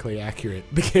historically accurate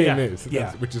the game is.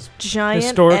 Yeah. Which is giant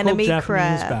historical enemy Japanese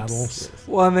crabs. battles.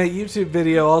 Well, and that YouTube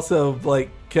video also like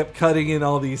kept cutting in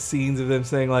all these scenes of them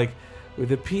saying like, with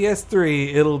the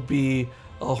PS3, it'll be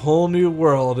a whole new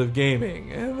world of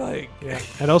gaming, and like,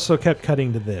 it also kept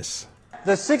cutting to this.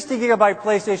 The 60 gigabyte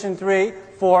PlayStation 3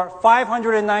 for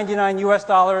 $599 US.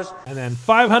 And then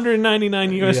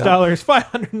 $599 US,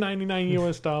 $599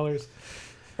 US.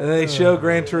 And they show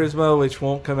Gran Turismo, which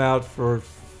won't come out for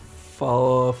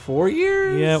 4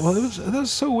 years. Yeah, well, that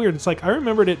was so weird. It's like I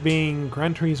remembered it being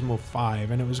Gran Turismo 5,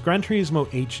 and it was Gran Turismo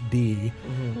HD,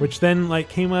 which then like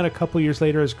came out a couple years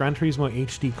later as Gran Turismo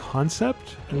HD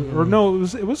Concept, or no,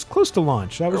 it was close to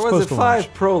launch. That was or was close it to 5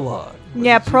 launch. Prologue?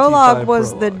 Yeah, Prologue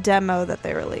was Prologue. the demo that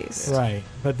they released. Right,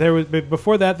 but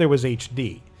before that there was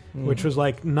HD, which was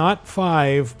like not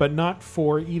 5, but not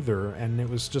 4 either, and it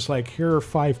was just like, here are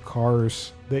 5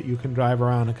 cars that you can drive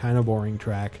around a kind of boring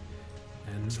track.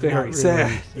 And it's very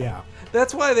sad. Yeah.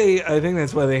 That's why I think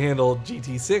that's why they handled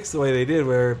GT6 the way they did,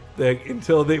 where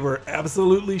until they were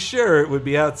absolutely sure it would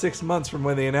be out 6 months from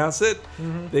when they announced it,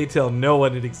 they tell no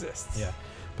one it exists. Yeah.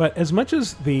 But as much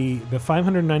as the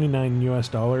 $599 US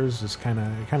is kind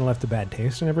of left a bad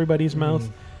taste in everybody's mouth,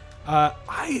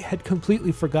 I had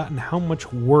completely forgotten how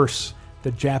much worse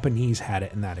the Japanese had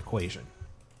it in that equation.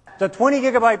 The 20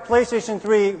 gigabyte PlayStation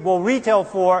 3 will retail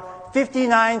for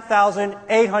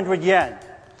 59,800 yen.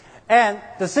 And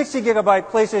the 60 gigabyte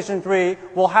PlayStation 3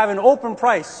 will have an open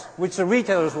price, which the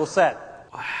retailers will set.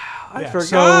 I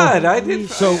forgot. I did.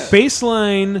 So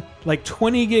baseline, like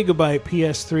 20 gigabyte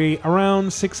PS3, around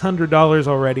 $600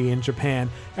 already in Japan.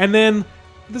 And then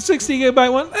the 60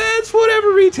 gigabyte one, it's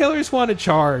whatever retailers want to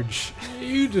charge.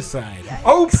 You decide.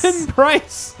 Open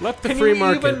price. Let the Can free you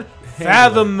market even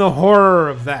fathom the horror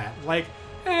of that? Like,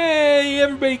 hey,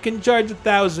 everybody can charge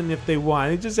 $1,000 if they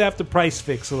want. They just have to price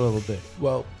fix a little bit.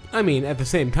 Well, I mean, at the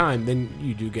same time, then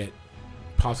you do get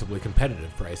possibly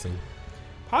competitive pricing.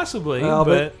 Possibly, Well,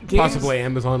 but games- Possibly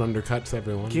Amazon undercuts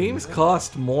everyone. Games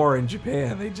cost more in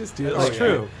Japan. They just do. That's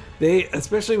true. They,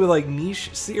 especially with like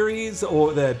niche series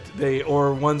or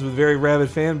ones with very rabid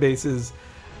fan bases.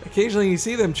 Occasionally, you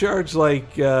see them charge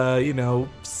like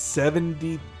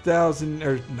 70,000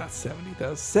 or not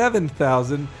 70,000,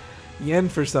 7,000 yen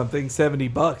for something,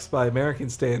 $70 by American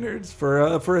standards for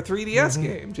a 3DS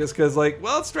game, just because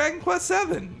it's Dragon Quest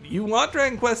 7. You want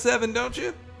Dragon Quest 7, don't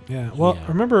you? Yeah, well, I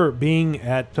remember being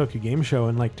at Tokyo Game Show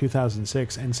in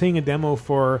 2006 and seeing a demo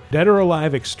for Dead or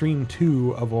Alive Extreme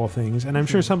 2 of all things, and I'm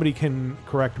sure somebody can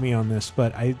correct me on this,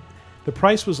 but the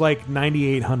price was like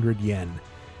 9,800 yen.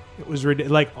 It was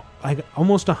like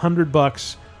almost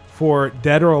 $100 for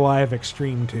Dead or Alive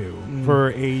Extreme 2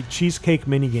 for a cheesecake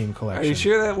minigame collection. Are you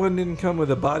sure that one didn't come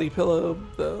with a body pillow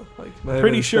though?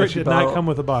 Pretty sure it did not come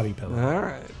with a body pillow. All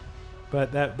right.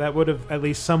 But that would have at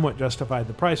least somewhat justified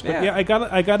the price. But yeah, I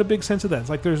got a big sense of that. It's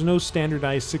like there's no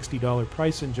standardized $60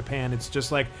 price in Japan. It's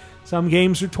just like some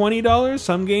games are $20,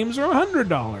 some games are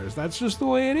 $100. That's just the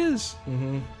way it is.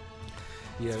 Mm-hmm.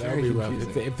 Yeah, that would be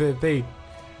rough. If they,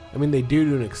 I mean, they do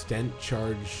to an extent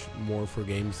charge more for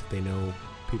games that they know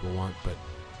people want, but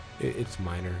it's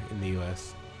minor in the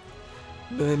U.S.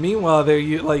 But meanwhile,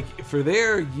 for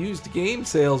their used game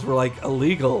sales were like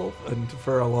illegal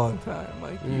for a long time.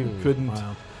 Like you couldn't.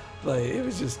 Wow. Like it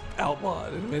was just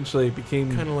outlawed, and eventually it became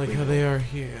kind of like legal. How they are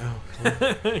here.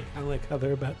 Kind of like how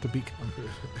they're about to become.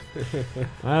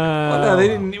 Well, no, they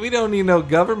didn't. We don't need no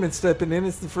government stepping in.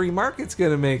 It's the free market's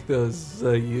going to make those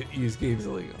used games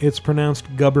illegal. It's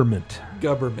pronounced government.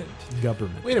 Government.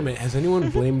 Wait a minute. Has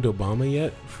anyone blamed Obama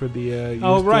yet for the? Used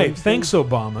oh right. games Thanks, thing?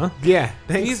 Obama. Yeah.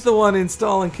 Thanks. He's the one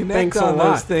installing Kinect on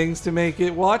those things to make it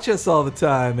watch us all the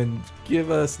time and give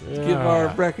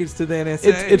our records to the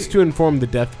NSA. It's to inform the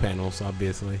death panels,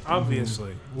 obviously.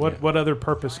 Obviously. What other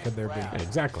purpose could there be?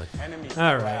 Exactly.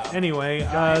 All right. Anyway,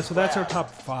 so that's our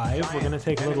top 5. We're going to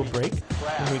take a little break.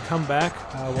 When we come back,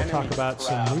 we'll talk about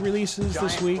some new releases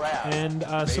this week and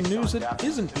some news that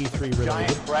isn't E3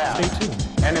 related. Stay tuned.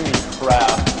 Enemy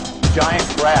crab. Giant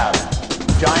crab.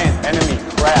 Giant enemy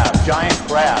crab. Giant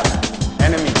crab.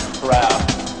 Enemy crab.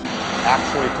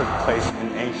 Actually took place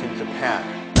in ancient Japan.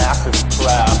 Massive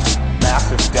crab,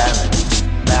 massive damage,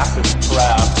 massive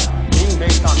crab. Being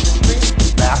based on history,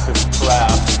 massive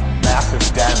crab, massive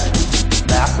damage,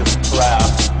 massive crab.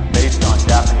 Based on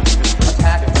Japanese history,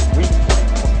 attack its weak point,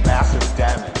 massive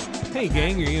damage. Hey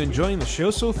gang, are you enjoying the show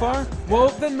so far? Well,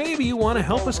 then maybe you want to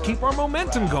help us keep our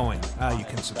momentum going. You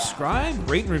can subscribe,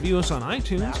 rate and review us on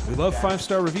iTunes. We love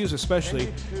 5-star reviews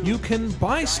especially. You can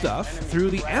buy stuff through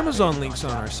the Amazon links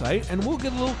on our site, and we'll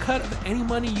get a little cut of any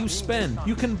money you spend.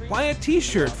 You can buy a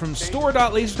t-shirt from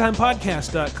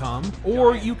store.lasertimepodcast.com,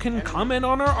 or you can comment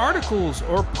on our articles,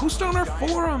 or post on our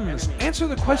forums, answer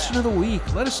the question of the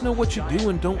week, let us know what you do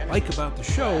and don't like about the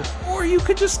show, or you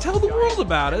could just tell the world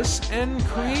about us and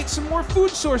create some more food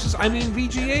sources,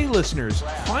 VGA listeners.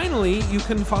 Finally, you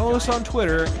can follow us on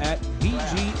Twitter at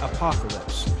VG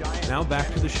Apocalypse. Now back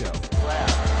to the show.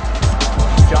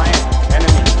 Giant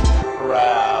enemy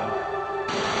crab.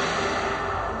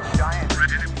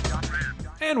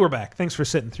 And we're back. Thanks for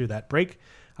sitting through that break.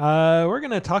 We're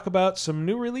going to talk about some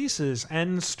new releases.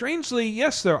 And strangely,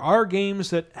 yes, there are games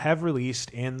that have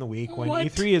released in the week when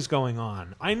E3 is going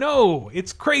on. I know,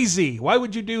 it's crazy. Why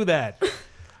would you do that?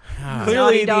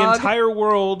 Clearly, the entire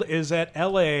world is at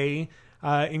LA,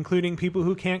 including people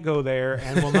who can't go there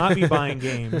and will not be buying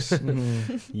games.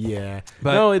 Mm-hmm. Yeah.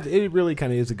 But no, it really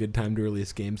kind of is a good time to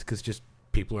release games because just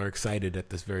people are excited at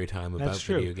this very time about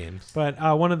video games. But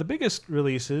one of the biggest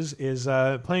releases is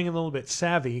Playing a Little Bit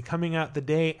Savvy, coming out the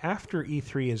day after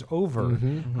E3 is over.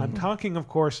 Mm-hmm. I'm talking, of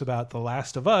course, about The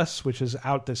Last of Us, which is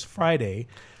out this Friday.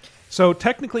 So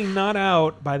technically not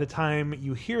out by the time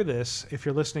you hear this, if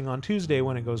you're listening on Tuesday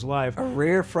when it goes live. A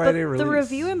rare Friday release. The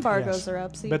review embargoes are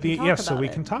up, so you can talk about so we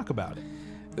it. can talk about it.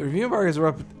 The review embargoes are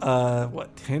up,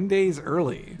 10 days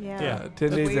early? Yeah.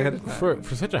 10 days ahead of time.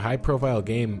 For such a high-profile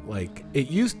game, like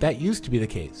that used to be the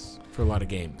case for a lot of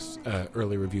games,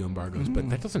 early review embargoes, but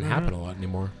that doesn't happen a lot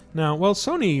anymore. No, well,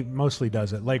 Sony mostly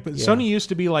does it. Sony used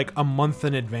to be like a month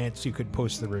in advance you could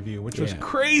post the review, which was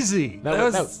crazy.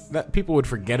 That people would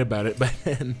forget about it by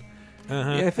then.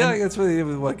 Yeah, I feel like that's what they did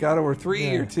with God of War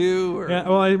 3 or 2. Or... Yeah,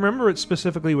 well, I remember it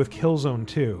specifically with Killzone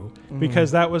 2,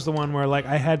 because that was the one where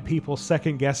I had people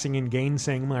second-guessing and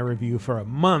gainsaying my review for a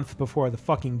month before the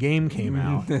fucking game came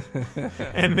out.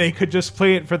 And they could just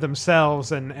play it for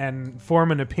themselves and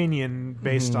form an opinion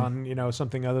based on,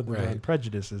 something other than their own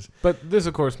prejudices. But this,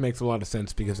 of course, makes a lot of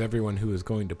sense because everyone who is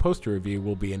going to post a review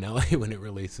will be in LA when it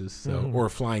releases, or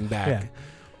flying back. Yeah.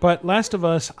 But Last of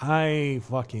Us, I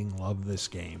fucking love this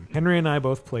game. Henry and I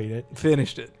both played it.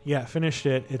 Finished it. Yeah, finished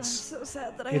it. I'm so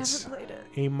sad that I haven't played it.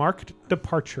 A marked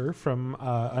departure from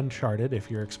Uncharted,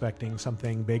 if you're expecting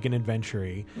something big and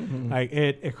adventure-y.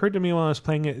 It occurred to me while I was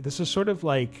playing it, this is sort of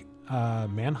like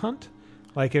Manhunt.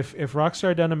 Like if Rockstar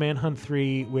had done a Manhunt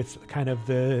 3 with kind of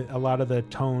a lot of the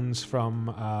tones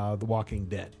from The Walking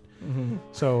Dead.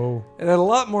 So it had a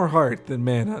lot more heart than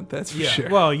Manhunt, that's for sure.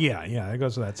 Well, yeah, it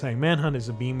goes without saying. Manhunt is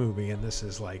a B movie, and this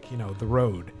is like The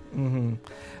Road.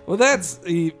 Well,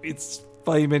 it's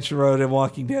funny you mentioned Road and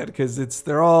Walking Dead because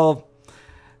they're all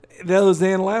those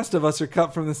and Last of Us are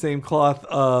cut from the same cloth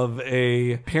of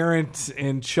a parent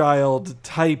and child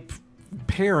type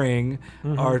pairing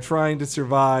are trying to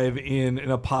survive in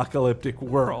an apocalyptic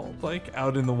world, like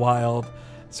out in the wild,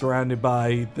 surrounded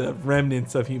by the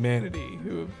remnants of humanity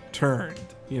who have turned,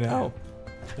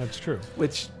 That's true.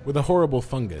 Which with a horrible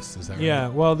fungus, is that right? Yeah,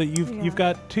 well, you've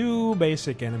got two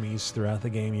basic enemies throughout the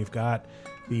game. You've got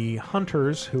the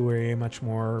hunters, who are a much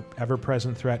more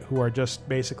ever-present threat, who are just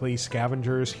basically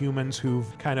scavengers, humans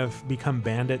who've kind of become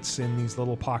bandits in these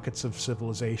little pockets of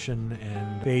civilization,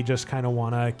 and they just kind of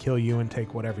want to kill you and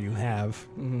take whatever you have.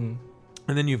 Mm-hmm.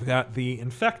 And then you've got the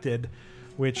infected,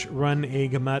 which run a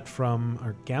gamut from...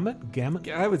 Or gamut?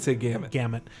 I would say gamut.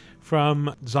 Gamut.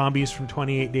 From zombies from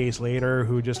 28 Days Later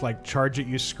who just like charge at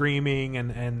you screaming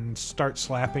and start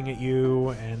slapping at you,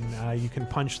 and you can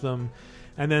punch them.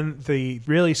 And then the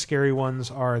really scary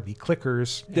ones are the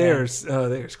clickers. There's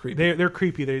creepy. They're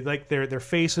creepy. They like their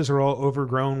faces are all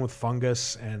overgrown with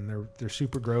fungus, and they're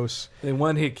super gross. They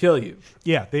one hit kill you.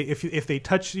 Yeah, if they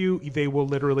touch you, they will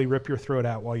literally rip your throat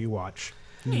out while you watch.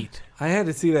 Neat. I had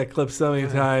to see that clip so many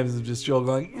times of just Joel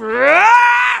going,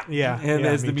 yeah, and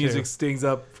as the me music too. stings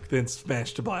up, then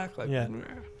smash to black. Like, yeah.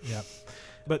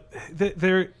 But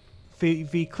the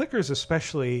clickers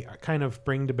especially kind of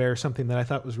bring to bear something that I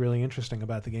thought was really interesting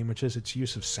about the game, which is its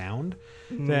use of sound.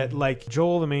 That, like,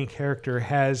 Joel, the main character,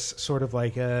 has sort of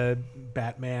like a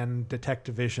Batman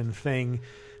detective vision thing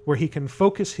where he can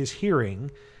focus his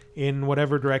hearing in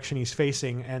whatever direction he's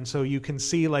facing, and so you can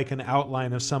see like an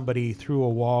outline of somebody through a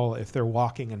wall if they're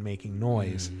walking and making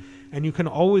noise. And you can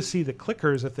always see the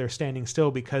clickers if they're standing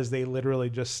still, because they literally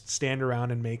just stand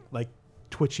around and make like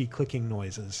twitchy clicking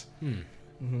noises.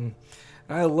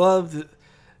 I loved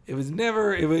it. Was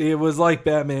never it was like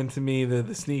Batman to me,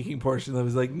 the sneaking portion that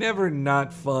was like never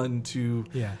not fun to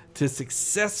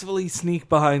successfully sneak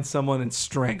behind someone and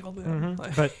strangle them.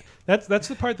 Like, but that's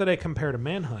the part that I compare to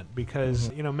Manhunt,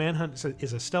 because Manhunt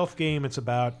is a stealth game. It's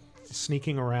about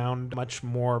sneaking around much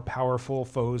more powerful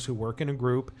foes who work in a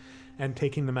group and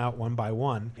taking them out one by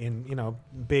one in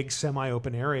big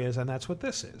semi-open areas, and that's what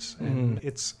this is. And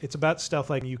it's about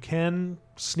stealth. Like, you can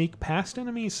sneak past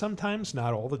enemies sometimes,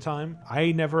 not all the time.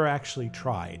 I never actually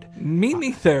tried. Me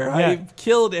neither. I've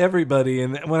killed everybody,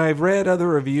 and when I've read other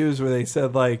reviews where they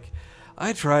said like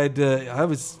I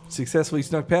was successfully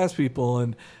snuck past people,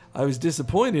 and I was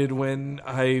disappointed when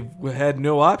I had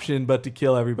no option but to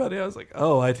kill everybody. I was like,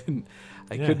 I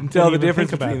couldn't tell the difference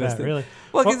between this thing. Really.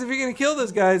 Well, because if you're going to kill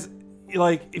those guys,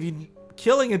 like, if you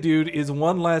killing a dude is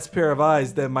one less pair of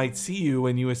eyes that might see you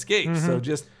when you escape. So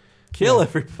just kill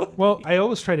everybody. Well, I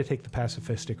always try to take the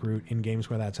pacifistic route in games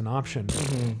where that's an option.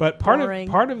 But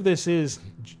part of this is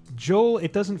Joel.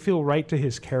 It doesn't feel right to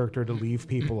his character to leave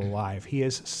people alive. He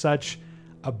is such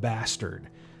a bastard.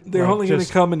 They're only going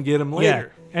to come and get him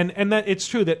later. Yeah. And that it's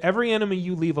true that every enemy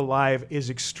you leave alive is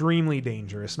extremely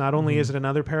dangerous. Not only is it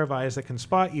another pair of eyes that can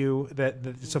spot you, that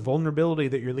it's a vulnerability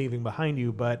that you're leaving behind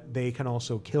you, but they can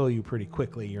also kill you pretty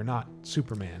quickly. You're not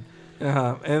Superman.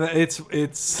 And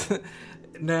it's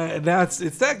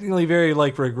technically very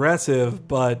like regressive,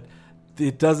 but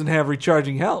it doesn't have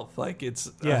recharging health. Like, it's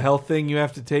a health thing. You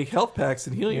have to take health packs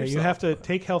and heal yourself. You have to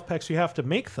take health packs. You have to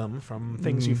make them from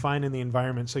things you find in the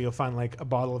environment. So you'll find like a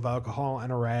bottle of alcohol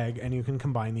and a rag, and you can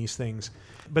combine these things.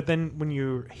 But then when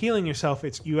you're healing yourself,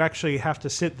 you actually have to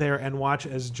sit there and watch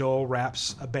as Joel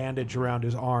wraps a bandage around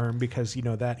his arm, because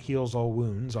that heals all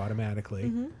wounds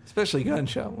automatically, especially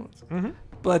gunshot wounds.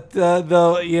 But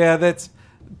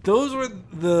those were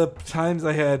the times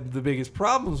I had the biggest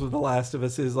problems with The Last of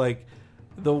Us. Is like,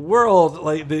 the world,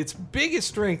 like, its biggest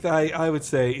strength, I would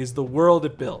say, is the world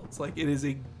it builds. Like, it is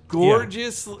a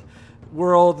gorgeous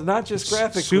world, not just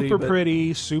graphically, super but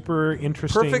pretty, super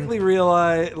interesting, perfectly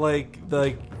realized. Like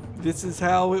this is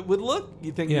how it would look.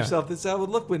 You think to yourself, this is how it would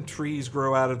look when trees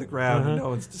grow out of the ground and no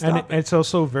one's to stop it. It's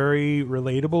also very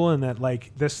relatable in that,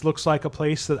 like, this looks like a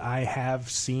place that I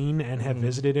have seen and have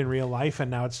visited in real life,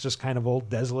 and now it's just kind of old,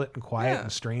 desolate, and quiet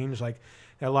and strange. Like,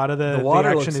 a lot of the water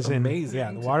action looks is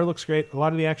amazing. the water looks great. A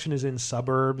lot of the action is in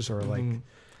suburbs or like,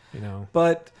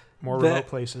 but more remote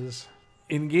places.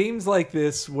 In games like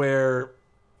this, where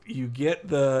you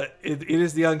get it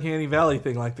is the uncanny valley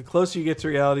thing. Like, the closer you get to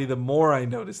reality, the more I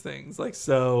notice things. Like,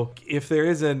 so if there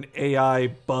is an AI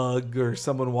bug or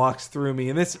someone walks through me,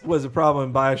 and this was a problem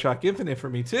in BioShock Infinite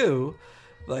for me too.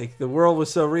 Like, the world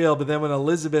was so real, but then when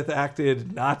Elizabeth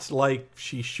acted not like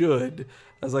she should,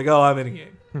 I was like, I'm in a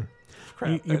game.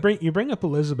 You bring up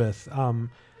Elizabeth.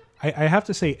 I have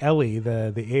to say, Ellie,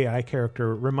 the AI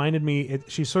character, reminded me.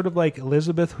 She's sort of like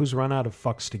Elizabeth, who's run out of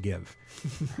fucks to give.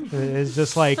 It's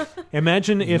just like,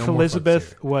 imagine if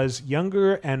Elizabeth was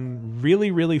younger and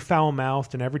really, really foul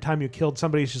mouthed, and every time you killed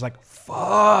somebody, she's like,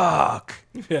 "Fuck."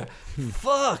 Yeah,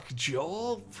 fuck,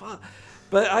 Joel. Fuck.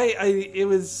 But it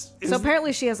was So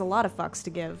apparently she has a lot of fucks to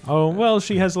give. Oh well,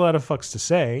 she has a lot of fucks to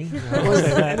say.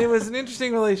 And it was an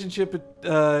interesting relationship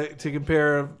to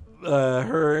compare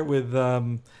her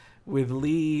with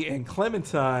Lee and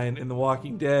Clementine in The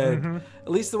Walking Dead. Mm-hmm.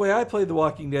 At least the way I played The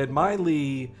Walking Dead, my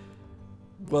Lee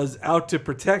was out to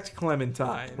protect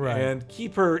Clementine and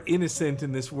keep her innocent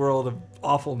in this world of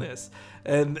awfulness.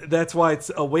 And that's why it's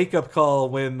a wake-up call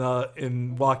when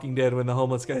in Walking Dead when the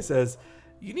homeless guy says,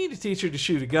 you need to teach her to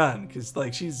shoot a gun because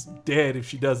like she's dead if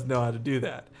she doesn't know how to do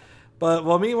that. But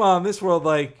meanwhile in this world,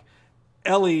 like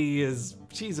Ellie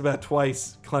she's about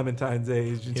twice Clementine's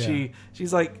age, and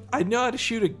she's like, I know how to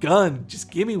shoot a gun. Just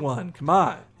give me one. Come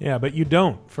on. Yeah, but you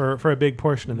don't for a big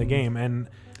portion of the game, and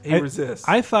he resists.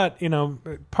 I thought,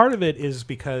 part of it is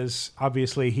because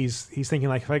obviously he's thinking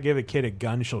like, if I give a kid a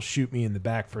gun, she'll shoot me in the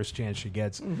back first chance she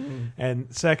gets. Mm-hmm.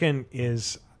 And second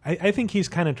is, I think he's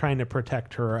kind of trying to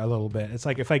protect her a little bit. It's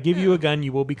like, if I give you a gun,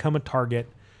 you will become a target.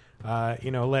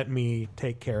 Let me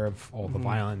take care of all the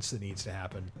violence that needs to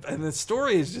happen. And the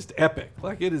story is just epic.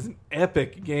 Like, it is an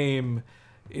epic game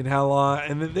in how long.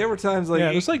 And there were times like...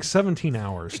 Yeah, it was like 17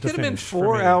 hours It to could have been finish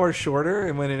 4 hours shorter,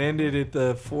 and when it ended at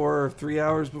the 4 or 3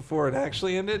 hours before it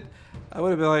actually ended, I would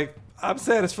have been like, I'm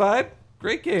satisfied.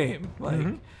 Great game.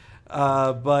 Like,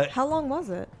 but... How long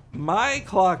was it? My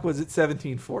clock was at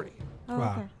 1740. Oh,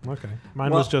 wow. Okay.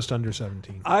 Mine was just under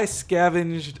 17. I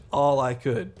scavenged all I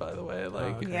could, by the way.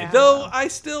 Like, yeah. Though I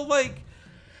still I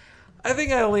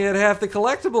think I only had half the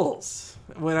collectibles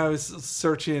when I was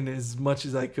searching as much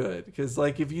as I could. Because,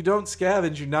 like, if you don't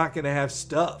scavenge, you're not going to have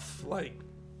stuff. Like,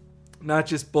 not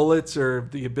just bullets or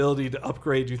the ability to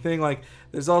upgrade your thing. Like,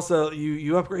 there's also,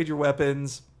 you upgrade your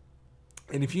weapons.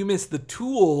 And if you miss the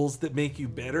tools that make you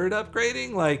better at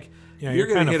upgrading, like, you're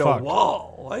going to hit a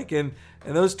wall. Like, and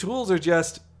those tools are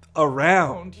just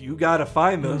around. You got to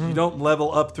find those. You don't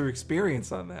level up through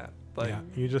experience on that. Like,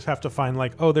 you just have to find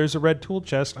like, oh, there's a red tool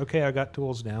chest. Okay, I got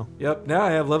tools now. Yep, now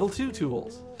I have level 2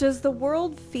 tools. Does the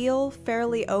world feel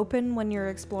fairly open when you're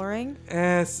exploring?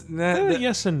 Yes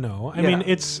and no. I mean,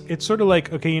 it's sort of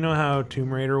like, okay, you know how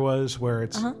Tomb Raider was, where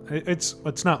it's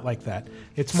not like that.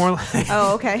 It's more like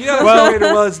oh, okay. Tomb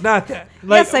Raider was not that.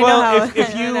 Like, yes, I know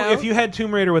how. If you had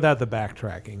Tomb Raider without the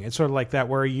backtracking, it's sort of like that,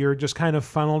 where you're just kind of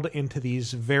funneled into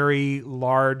these very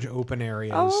large open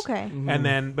areas. Oh, okay. And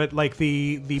then, but like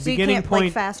the so beginning you can't, point,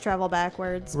 like, fast travel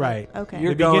backwards. right? Okay.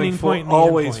 You're the going beginning point, and the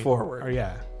always end point. forward. Oh,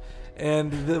 yeah.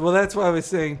 And that's why I was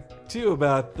saying too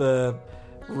about the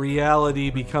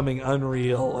reality becoming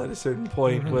unreal at a certain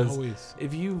point was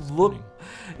if you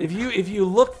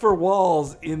look for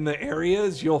walls in the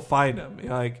areas, you'll find them.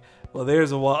 You're like, well,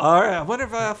 there's a wall. All right, I wonder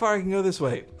how far I can go this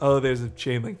way. Oh, there's a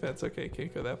chain link fence. Okay,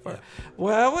 can't go that far. Yeah.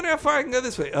 Well, I wonder how far I can go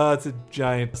this way. Oh, it's a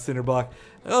giant cinder block.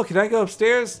 Oh, can I go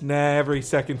upstairs? Nah, every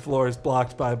second floor is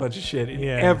blocked by a bunch of shit in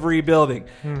every building.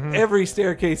 Every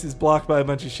staircase is blocked by a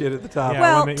bunch of shit at the top. Yeah,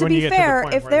 well, to be fair,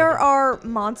 if there are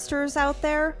monsters out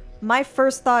there, my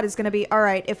first thought is going to be, all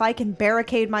right, if I can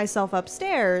barricade myself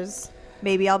upstairs,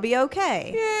 maybe I'll be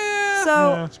okay. Yeah.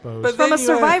 So, I suppose. But from a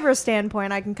survivor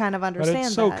standpoint, I can kind of understand that. But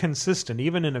it's so consistent,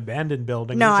 even in abandoned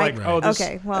buildings. No, it's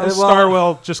like, this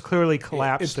stairwell just clearly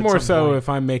collapsed. It's more so if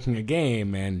I'm making a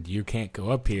game and you can't go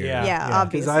up here. Yeah,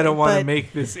 obviously. Because I don't want to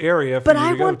make this area for But you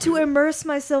I to want go to immerse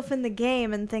myself in the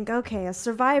game and think, okay, a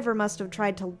survivor must have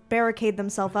tried to barricade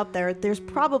themselves up there. There's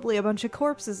probably a bunch of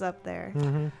corpses up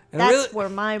there. That's where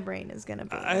my brain is going to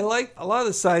be. I like a lot of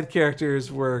the side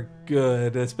characters were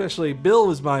good, especially Bill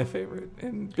was my favorite,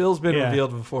 and Bill's been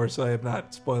revealed before, so I am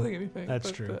not spoiling anything.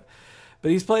 That's true.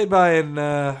 But he's played by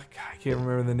I can't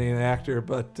remember the name of the actor,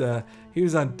 but he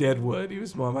was on Deadwood. He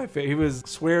was one of my favorite. He was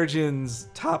Swearengen's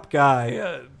top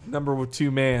guy, number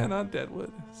 2 man on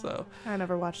Deadwood. So I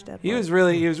never watched Deadwood. He was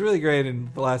really great in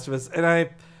The Last of Us, and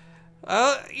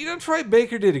Troy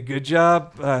Baker did a good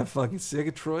job. I'm fucking sick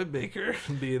of Troy Baker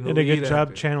being the lead. Did a good job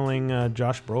actor. channeling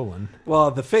Josh Brolin. Well,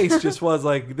 the face just was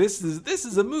like, this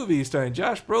is a movie starring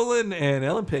Josh Brolin and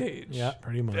Ellen Page. Yeah,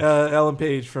 pretty much. Ellen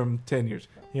Page from 10 years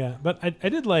ago. Yeah, but I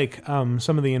did like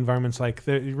some of the environments. Like,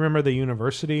 you remember the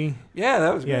university? Yeah,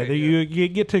 that was great. You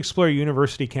get to explore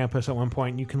university campus at one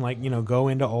point. And you can go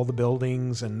into all the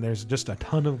buildings, and there's just a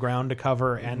ton of ground to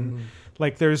cover, and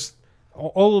there's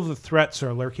all of the threats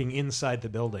are lurking inside the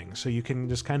building, so you can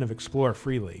just kind of explore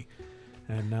freely.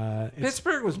 And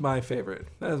Pittsburgh was my favorite.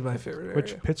 That was my favorite area.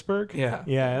 Which Pittsburgh? Yeah,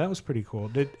 yeah, that was pretty cool.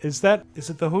 Is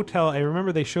it the hotel? I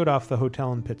remember they showed off the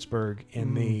hotel in Pittsburgh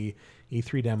in the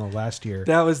E3 demo last year.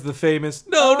 That was the famous.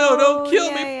 No, don't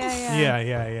kill me.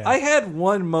 Yeah. I had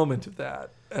one moment of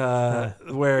that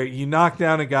where you knock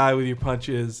down a guy with your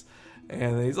punches,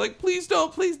 and he's like, "Please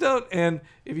don't, please don't." And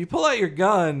if you pull out your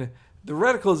gun, the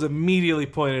reticle is immediately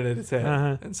pointed at his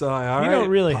head, and so you don't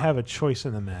really have a choice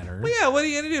in the matter. Well, yeah, what are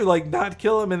you gonna do? Like, not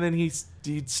kill him, and then he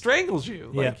strangles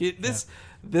you. Like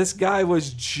this guy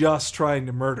was just trying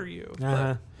to murder you.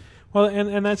 Well,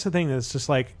 and that's the thing. That's just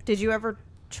like, did you ever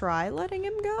try letting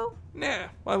him go? Nah,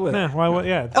 why would? Nah, why would?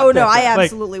 Yeah. Oh no, I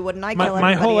absolutely wouldn't. I kill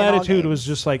my whole attitude all was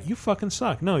just like, you fucking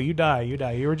suck. No, you die.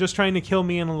 You were just trying to kill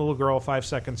me and a little girl 5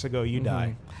 seconds ago. You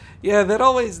die. Yeah,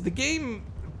 the game.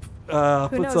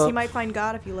 Who knows? He might find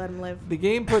God if you let him live. The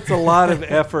game puts a lot of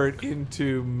effort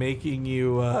into making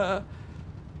you,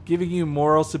 giving you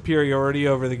moral superiority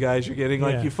over the guys you're getting.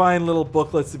 Like, you find little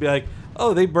booklets to be like,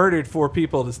 oh, they murdered 4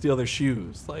 people to steal their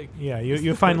shoes. Like, yeah,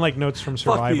 you find like notes from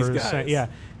survivors. Fuck these guys. Yeah,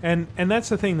 and that's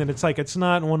the thing, that it's like, it's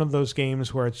not one of those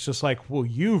games where it's just like, well,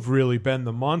 you've really been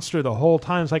the monster the whole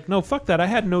time. It's like, no, fuck that. I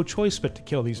had no choice but to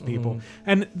kill these people.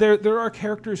 And there are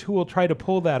characters who will try to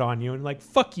pull that on you and like,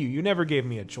 fuck you. You never gave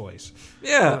me a choice.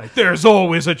 Yeah, like, there's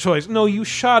always a choice. No, you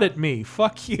shot at me.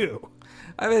 Fuck you.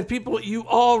 I've had people, you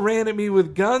all ran at me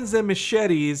with guns and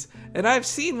machetes, and I've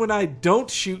seen when I don't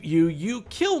shoot you, you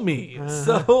kill me.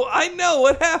 So I know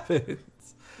what happens.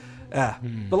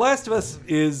 The Last of Us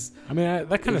is... I mean,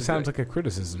 that kind of sounds like a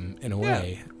criticism in a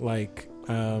way. Like,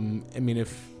 I mean,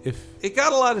 if it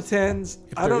got a lot of 10s,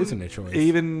 if there isn't a choice.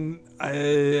 Even,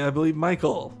 I believe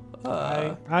Michael.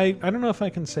 I don't know if I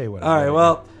can say what. All right,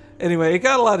 well, anyway, it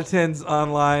got a lot of 10s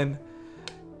online.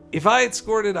 If I had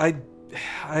scored it,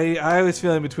 I was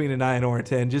feeling between a 9 or a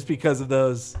 10 just because of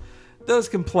those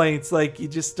complaints. Like, you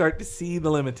just start to see the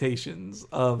limitations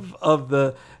of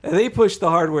the, and they push the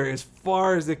hardware as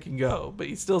far as it can go, but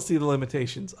you still see the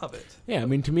limitations of it. Yeah, I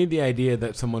mean, to me, the idea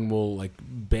that someone will like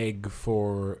beg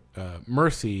for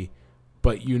mercy,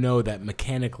 but you know that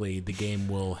mechanically the game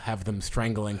will have them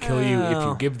strangle and kill you if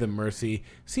you give them mercy,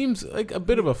 seems like a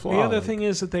bit of a flaw. The other thing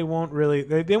is that they won't really,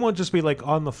 they won't just be like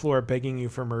on the floor begging you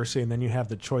for mercy and then you have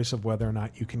the choice of whether or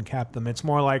not you can cap them. It's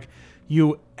more like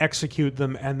you execute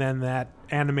them and then that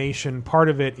animation, part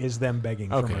of it is them begging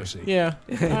for mercy. Yeah.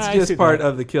 It's just part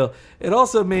of the kill. It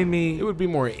also made me... It would be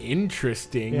more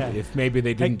interesting if maybe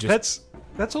they didn't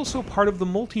That's also part of the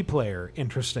multiplayer,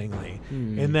 interestingly,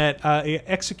 in that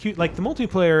execute, like the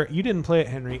multiplayer, you didn't play it,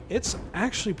 Henry. It's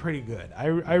actually pretty good. I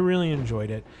really enjoyed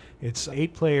it. It's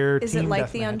 8-player. Is it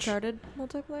like the Uncharted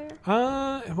multiplayer?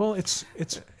 Well,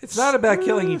 it's not about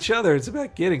killing each other. It's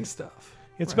about getting stuff.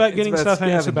 It's about getting stuff, and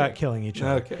it's about killing each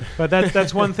other. Okay, but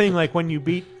that's one thing. Like when you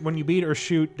beat or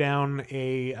shoot down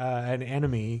an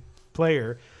enemy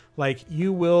player. Like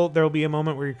there'll be a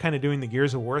moment where you're kind of doing the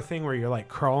Gears of War thing where you're like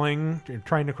crawling, you're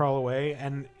trying to crawl away,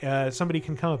 and somebody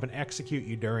can come up and execute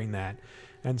you during that.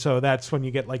 And so that's when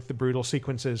you get like the brutal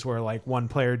sequences where like one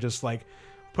player just like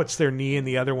puts their knee in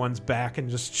the other one's back and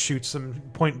just shoots them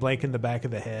point blank in the back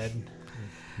of the head.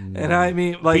 And I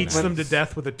mean, like, beats them to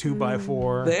death with a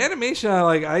 2x4. The animation,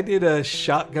 I did a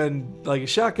shotgun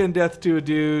death to a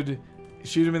dude,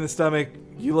 shoot him in the stomach.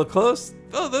 You look close.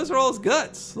 Oh, those are all his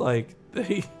guts. Like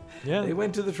they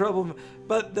went to the trouble.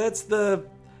 But that's the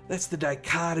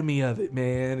dichotomy of it,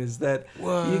 man. Is that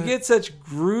you get such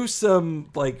gruesome,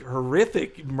 like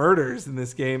horrific murders in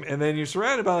this game, and then you're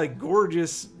surrounded by like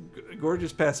gorgeous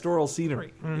pastoral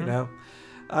scenery. Mm-hmm. You know.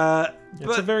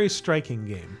 It's a very striking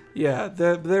game. Yeah,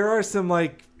 there are some,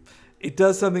 like, it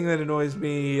does something that annoys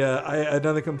me.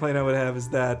 Another complaint I would have is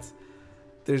that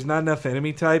there's not enough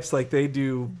enemy types. Like, they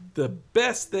do the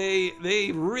best.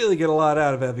 They really get a lot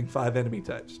out of having 5 enemy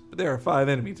types. But there are 5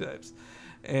 enemy types.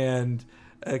 And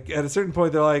at a certain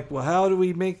point, they're like, well, how do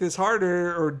we make this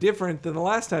harder or different than the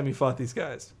last time you fought these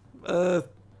guys?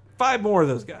 5 more of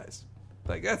those guys.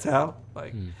 Like, that's how.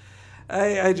 Like...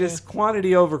 I just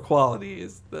quantity over quality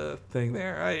is the thing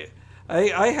there.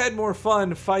 I had more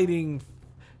fun fighting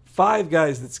 5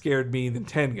 guys that scared me than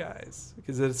 10 guys,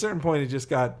 because at a certain point it just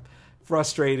got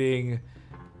frustrating,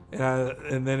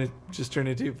 and then it just turned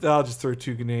into, I'll just throw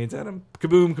 2 grenades at him.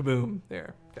 Kaboom, kaboom.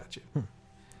 There, got you.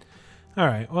 All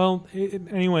right. Well,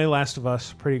 anyway, Last of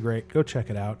Us, pretty great. Go check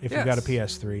it out if you've got a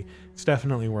PS3. It's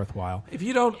definitely worthwhile. If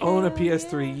you don't own a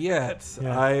PS3 yet,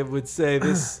 I would say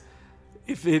this.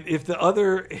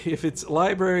 if its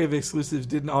library of exclusives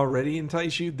didn't already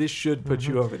entice you, this should put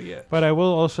you over the edge. But I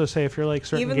will also say, if you're like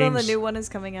certain Even games, though the new one is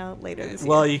coming out later this year.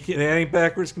 Well, it ain't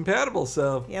backwards compatible,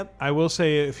 so. Yep. I will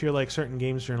say, if you're like certain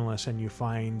games journalists and you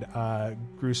find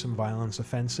gruesome violence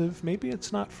offensive, maybe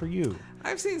it's not for you.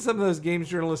 I've seen some of those games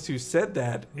journalists who said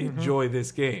that enjoy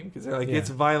this game because they're like, it's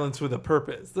violence with a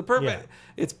purpose.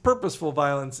 It's purposeful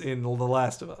violence in The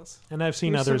Last of Us. And I've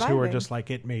seen others who are just like,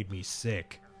 it made me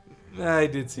sick. I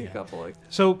did see a couple like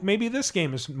that. So maybe this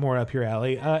game is more up your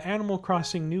alley. Animal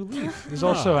Crossing New Leaf is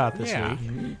also out this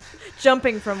week.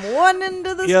 Jumping from one end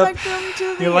of the spectrum to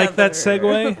the other. You like that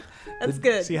segue? That's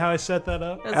good. See how I set that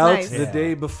up? That's out nice. the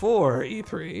day before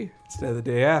E3 instead of the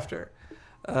day after.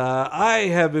 I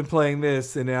have been playing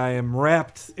this and I am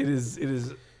wrapped. It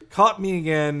is caught me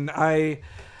again.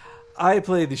 I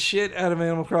played the shit out of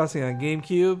Animal Crossing on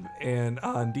GameCube and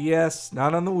on DS,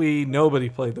 not on the Wii. Nobody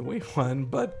played the Wii one,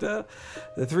 but the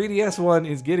 3DS one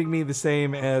is getting me the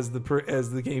same as the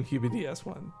GameCube and DS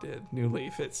one did. New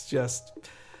Leaf. It's just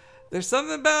there's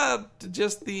something about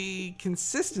just the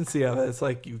consistency of it. It's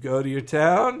like you go to your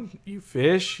town, you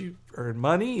fish, you earn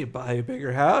money, you buy a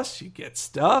bigger house, you get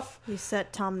stuff. You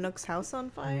set Tom Nook's house on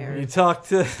fire. You talk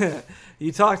to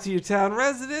your town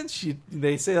residents.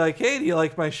 They say like, "Hey, do you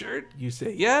like my shirt?" You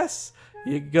say yes.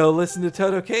 You go listen to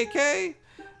Toto KK.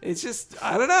 It's just,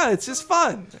 I don't know. It's just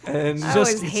fun, and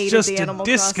it's just a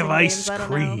disc of ice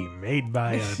cream made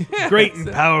by a great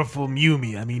and powerful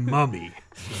mummy.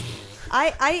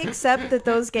 I accept that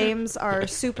those games are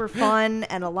super fun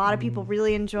and a lot of people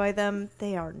really enjoy them.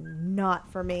 They are not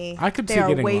for me. I could they see are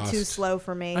getting way lost. too slow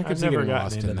for me. I could see getting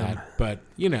lost in that, but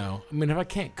if I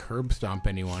can't curb stomp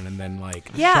anyone and then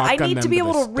I need them to be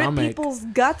able to rip stomach, people's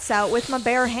guts out with my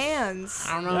bare hands.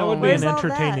 I don't know. That would be Where's an all that?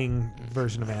 entertaining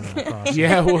version of Animal Crossing.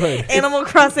 Yeah, it would. Animal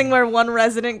Crossing where one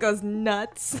resident goes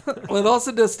nuts. Well, it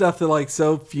also does stuff that like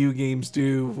so few games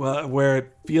do, where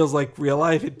it feels like real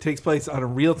life. It takes place on a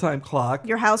real-time clock.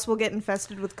 Your house will get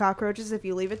infested with cockroaches if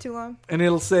you leave it too long. And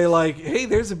it'll say like, "Hey,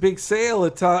 there's a big sale,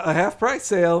 a half-price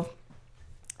sale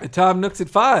at Tom Nook's at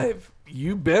 5.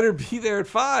 You better be there at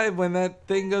 5 when that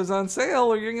thing goes on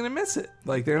sale or you're going to miss it."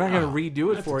 Like, they're not going to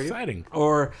redo it for exciting. you.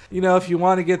 Or, if you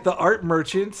want to get the art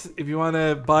merchant, if you want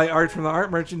to buy art from the art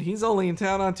merchant, he's only in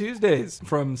town on Tuesdays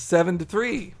from 7 to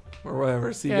 3. Or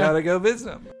whatever, so you gotta go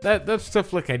visit him. That's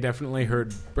stuff I definitely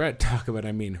heard Brett talk about.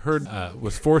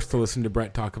 Was forced to listen to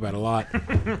Brett talk about a lot,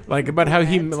 about how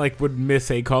he would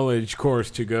miss a college course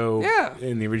to go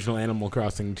in the original Animal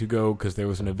Crossing to go because there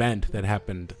was an event that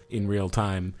happened in real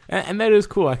time, and that is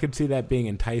cool. I could see that being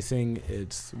enticing.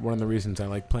 It's one of the reasons I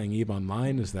like playing EVE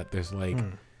Online is that there's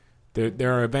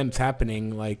there are events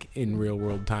happening in real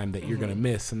world time that you're gonna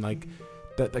miss, and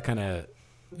the kind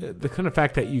of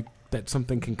fact that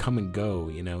something can come and go,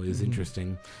 is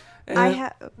interesting. I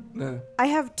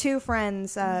have two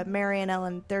friends, Mary and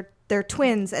Ellen. They're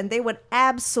twins, and they would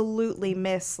absolutely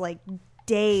miss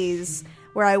days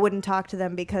where I wouldn't talk to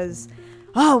them because,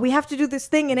 we have to do this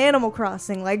thing in Animal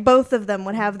Crossing. Both of them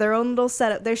would have their own little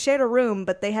setup. They shared a room,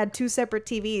 but they had two separate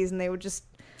TVs, and they would just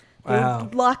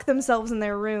would lock themselves in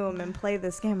their room and play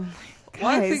this game.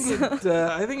 Well,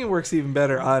 I think it works even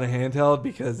better on a handheld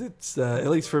because it's at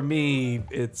least for me,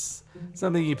 it's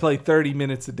something you play 30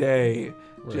 minutes a day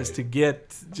just to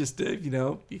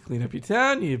you clean up your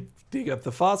town, you dig up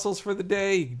the fossils for the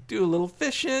day, you do a little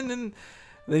fishing, and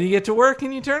then you get to work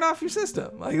and you turn off your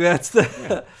system.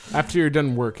 After you're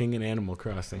done working in Animal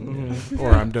Crossing,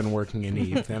 or I'm done working in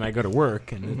EVE, then I go to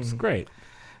work and it's great.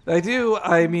 I do.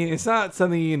 I mean, it's not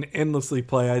something you can endlessly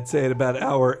play. I'd say at about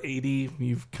hour 80,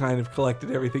 you've kind of collected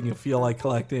everything you feel like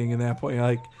collecting. And at that point, you're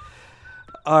like,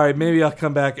 all right, maybe I'll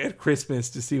come back at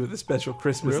Christmas to see what the special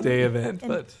Christmas Day event.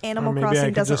 But Animal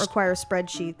Crossing doesn't require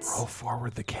spreadsheets. Roll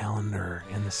forward the calendar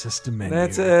in the system menu.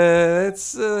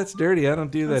 That's dirty. I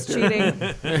don't do that. That's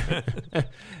cheating.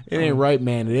 It ain't right,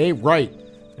 man. It ain't right.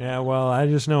 Yeah, well, I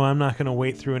just know I'm not going to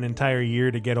wait through an entire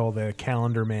year to get all the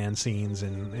Calendar Man scenes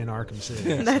in Arkham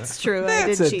City. That's true. I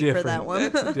did cheat for that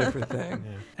one. That's a different thing.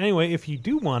 Yeah. Anyway, if you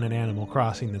do want an Animal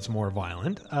Crossing that's more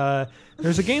violent,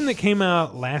 there's a game that came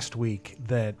out last week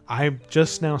that I've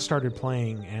just now started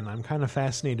playing, and I'm kind of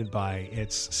fascinated by.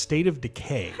 It's State of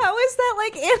Decay. How is that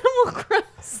like Animal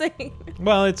Crossing?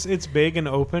 Well, it's big and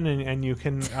open, and you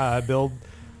can build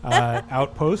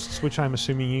outposts, which I'm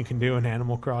assuming you can do in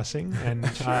Animal Crossing, and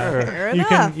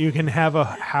you can have a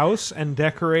house and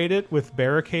decorate it with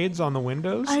barricades on the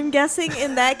windows. I'm guessing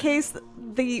in that case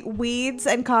the weeds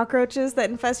and cockroaches that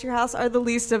infest your house are the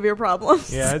least of your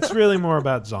problems. Yeah, it's really more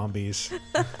about zombies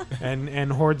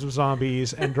and hordes of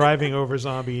zombies and driving over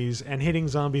zombies and hitting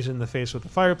zombies in the face with a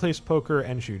fireplace poker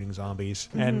and shooting zombies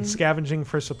and scavenging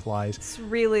for supplies. It's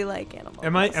really like Animal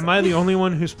Am I the only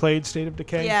one who's played State of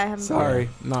Decay? Yeah, I haven't. Sorry,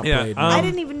 not played. I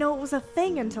didn't even know it was a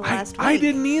thing until last week. I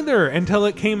didn't either until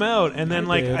it came out, and then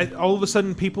all of a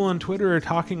sudden people on Twitter are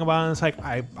talking about it, and it's like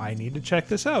I need to check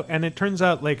this out. And it turns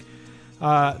out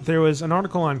there was an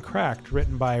article on Cracked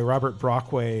written by Robert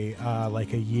Brockway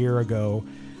like a year ago,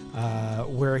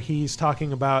 where he's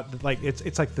talking about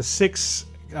it's like the 6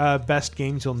 best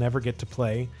games you'll never get to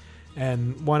play.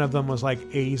 And one of them was like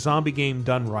a zombie game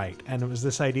done right. And it was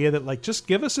this idea that just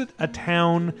give us a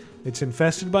town that's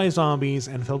infested by zombies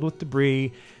and filled with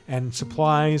debris and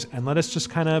supplies, and let us just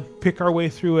kind of pick our way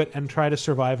through it and try to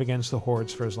survive against the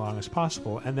hordes for as long as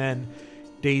possible. And then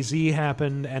DayZ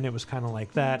happened, and it was kind of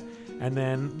like that. And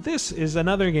then this is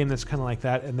another game that's kind of like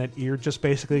that, and that you're just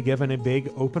basically given a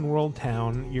big open world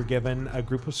town. You're given a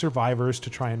group of survivors to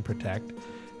try and protect.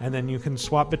 And then you can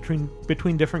swap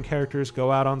between different characters,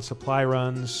 go out on supply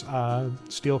runs,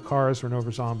 steal cars, run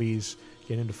over zombies,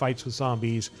 get into fights with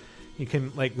zombies. You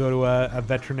can go to a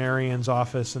veterinarian's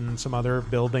office and some other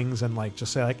buildings and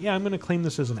just say yeah, I'm going to claim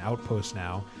this as an outpost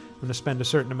now. I'm going to spend a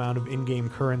certain amount of in-game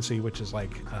currency, which is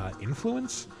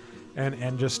influence,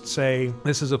 and just say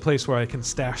this is a place where I can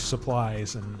stash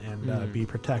supplies and be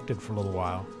protected for a little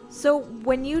while. So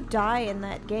when you die in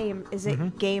that game, is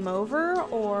it game over,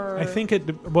 or? I think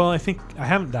I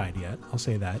haven't died yet. I'll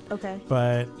say that. Okay.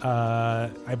 But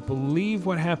I believe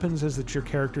what happens is that your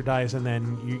character dies, and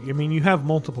then you have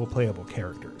multiple playable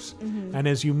characters, and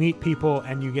as you meet people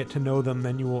and you get to know them,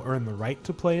 then you will earn the right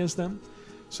to play as them.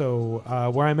 So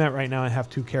where I'm at right now, I have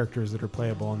 2 characters that are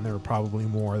playable, and there are probably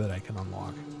more that I can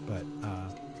unlock. But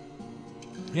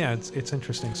yeah, it's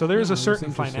interesting. So there's a certain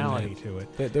finality to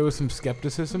it. There was some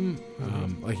skepticism,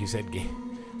 like you said.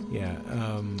 Yeah,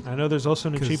 I know there's also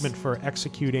an achievement for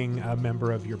executing a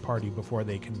member of your party before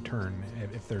they can turn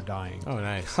if they're dying. Oh,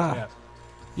 nice. Yeah.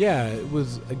 Yeah, it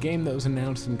was a game that was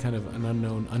announced in kind of an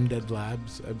unknown Undead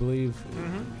Labs, I believe.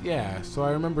 Yeah, so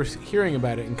I remember hearing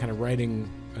about it and kind of writing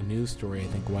a news story, I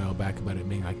think, a while back about it,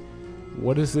 being like,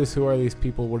 what is this? Who are these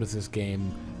people? What is this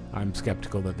game? I'm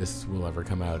skeptical that this will ever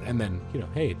come out. And then,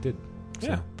 hey, it did. So.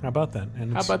 Yeah, how about that?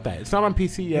 And how about that? It's not on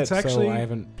PC yet, it's actually, so I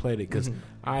haven't played it because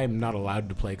I'm not allowed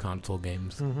to play console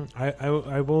games.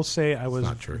 I will say I was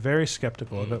very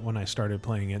skeptical of it when I started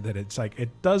playing it, that it's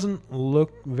it doesn't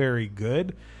look very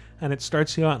good, and it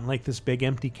starts you out in this big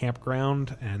empty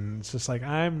campground, and it's just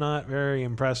I'm not very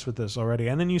impressed with this already.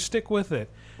 And then you stick with it,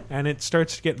 and it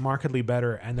starts to get markedly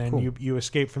better, and then you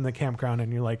escape from the campground,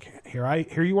 and you're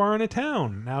here you are in a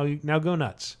town. Now go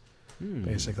nuts,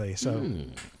 basically. So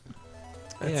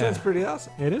that sounds pretty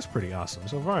awesome. It is pretty awesome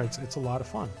so far. It's a lot of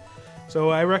fun.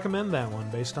 So I recommend that one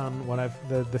based on what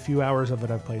the few hours of it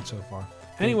I've played so far.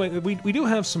 Anyway, we do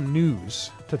have some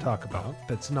news to talk about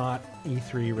that's not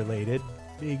E3 related.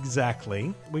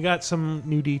 Exactly. We got some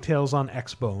new details on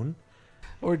Xbone.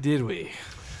 Or did we?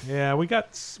 Yeah, we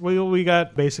got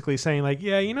basically saying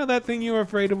that thing you were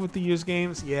afraid of with the used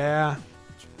games? Yeah.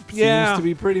 Seems to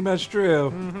be pretty much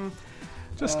true.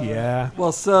 Yeah.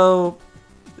 Well, so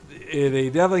they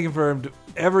definitely confirmed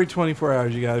every 24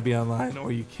 hours you got to be online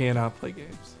or you cannot play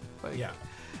games. Yeah.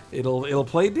 It'll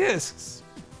play discs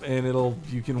and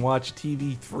you can watch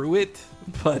TV through it.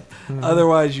 But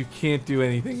otherwise, you can't do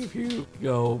anything if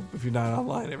you're not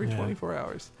online every 24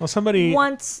 hours. Well, somebody you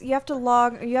have to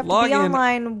be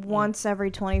online once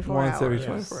every 24 hours. Once every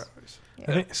 24 hours. Yeah.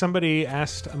 I think somebody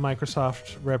asked a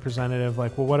Microsoft representative, well,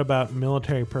 what about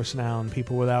military personnel and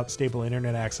people without stable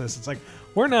internet access? It's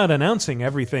we're not announcing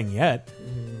everything yet.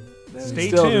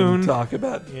 Stay tuned. Talk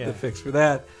about the fix for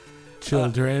that.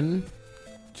 Children,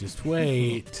 just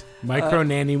wait. Micro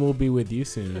Nanny will be with you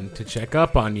soon to check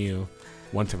up on you.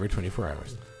 Once every 24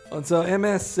 hours. And so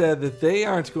MS said that they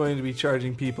aren't going to be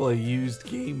charging people a used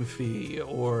game fee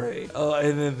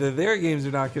and their games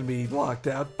are not going to be locked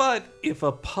out. But if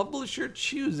a publisher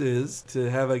chooses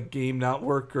to have a game not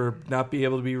work or not be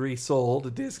able to be resold, a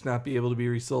disc not be able to be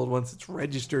resold once it's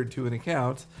registered to an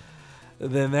account,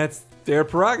 then that's their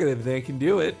prerogative. They can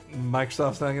do it.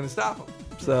 Microsoft's not going to stop them.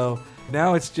 So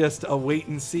now it's just a wait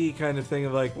and see kind of thing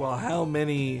of how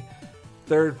many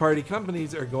third-party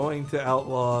companies are going to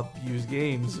outlaw used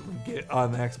games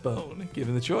on the Xbone,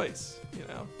 given the choice.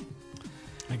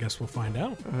 I guess we'll find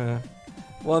out.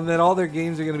 Well, and then all their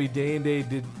games are going to be day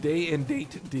and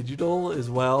date digital as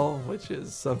well, which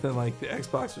is something like the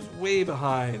Xbox was way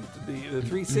behind. The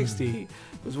 360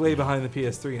 was way behind the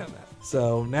PS3 on that.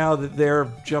 So now that they're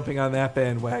jumping on that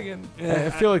bandwagon, I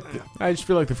just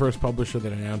feel like the first publisher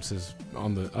that announces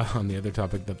on the other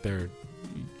topic that they're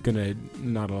gonna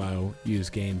not allow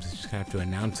used games is just gonna have to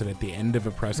announce it at the end of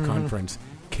a press conference,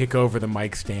 kick over the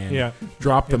mic stand,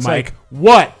 drop the mic. Like,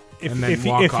 what?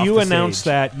 If you announce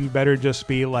that, you better just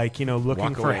be like,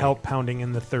 looking for help pounding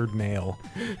in the third mail.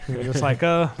 It's like,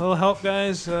 a little help,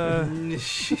 guys.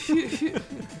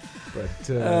 But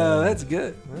that's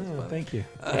good. Thank you.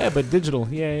 But digital,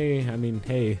 yay! I mean,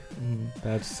 hey,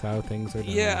 that's how things are done.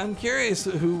 Yeah, I'm curious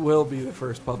who will be the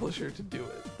first publisher to do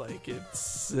it. Like,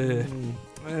 it's I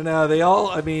don't know. They all.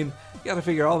 I mean, you got to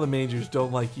figure all the majors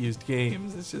don't like used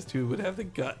games. It's just who would have the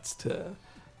guts to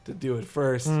do it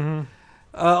first.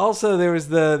 Also, there was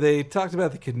they talked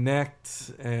about the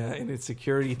Kinect and its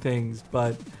security things,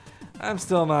 but I'm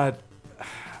still not.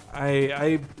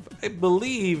 I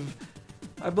believe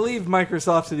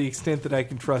Microsoft to the extent that I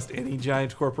can trust any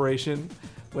giant corporation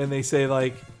when they say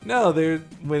like, no,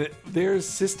 there's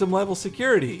system level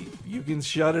security. You can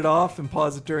shut it off and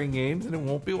pause it during games, and it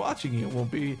won't be watching you. It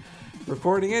won't be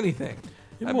recording anything.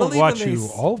 It won't watch you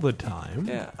all the time.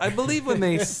 Yeah, I believe when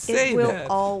they say it will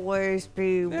that. always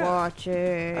be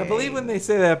watching. I believe when they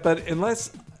say that, but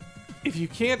if you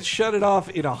can't shut it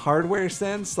off in a hardware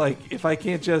sense, like if I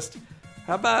can't just,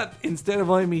 how about instead of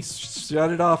letting me shut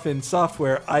it off in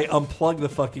software, I unplug the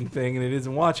fucking thing and it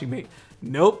isn't watching me?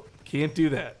 Nope, can't do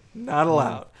that. Not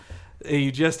allowed.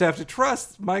 You just have to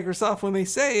trust Microsoft when they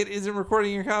say it isn't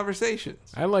recording your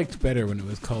conversations. I liked better when it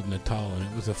was called Natal, and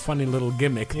it was a funny little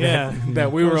gimmick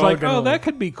that we were all like, gonna that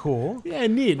could be cool. Yeah,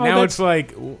 neat. Now it's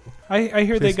like... I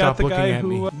hear they got the guy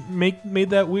who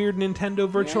made that weird Nintendo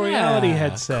virtual reality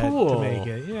headset to make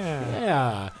it.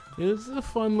 Yeah. It was a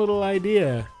fun little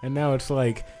idea. And now it's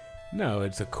like, no,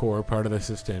 it's a core part of the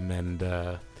system,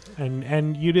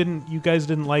 and you guys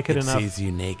didn't like it enough. It sees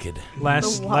you naked.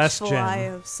 Last gen. Eye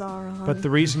of Sauron. But the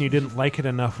reason you didn't like it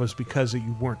enough was because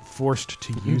you weren't forced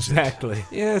to use it. Exactly.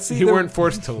 Yeah, see, you weren't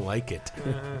forced to like it.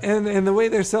 And the way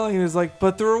they're selling it is like,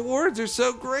 but the rewards are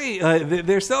so great.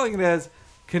 They're selling it as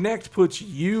Kinect puts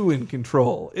you in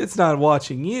control. It's not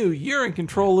watching you. You're in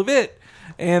control of it.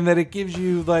 And that it gives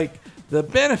you like the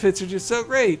benefits are just so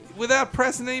great. Without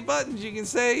pressing any buttons, you can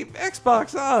say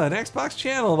Xbox on, Xbox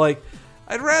channel. Like,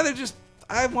 I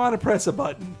want to press a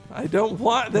button. I don't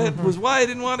want, that was why I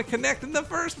didn't want to connect in the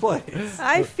first place.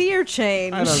 I fear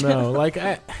change. I don't know. Like,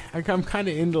 I'm kind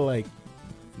of into, like,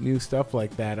 new stuff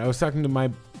like that. I was talking to my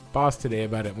boss today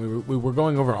about it. And we were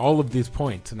going over all of these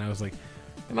points, and I was like,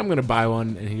 and I'm going to buy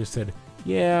one. And he just said,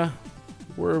 yeah,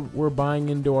 we're buying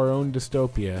into our own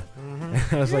dystopia.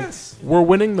 And I was like, we're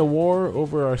winning the war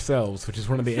over ourselves, which is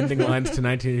one of the ending lines to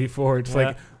 1984. It's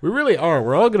like, we really are.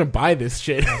 We're all going to buy this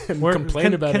shit and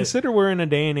complain about it. Consider we're in a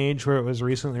day and age where it was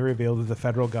recently revealed that the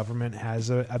federal government has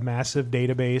a massive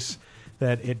database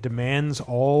that it demands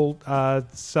all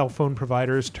cell phone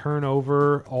providers turn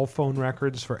over all phone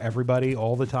records for everybody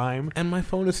all the time. And my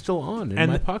phone is still on in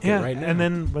my pocket right now. And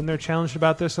then when they're challenged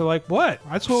about this, they're like, what?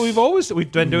 That's what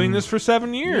we've been doing this for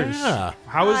 7 years. Yeah.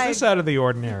 How is this out of the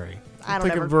ordinary? I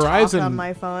don't ever talk on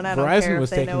my phone. I don't care if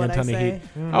they know what I say.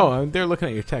 Oh, they're looking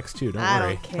at your text too. Don't worry.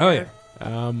 I don't care. Oh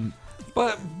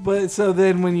yeah. But so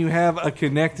then when you have a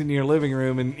Kinect in your living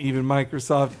room, and even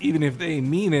Microsoft, even if they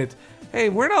mean it, hey,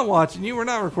 we're not watching you, we're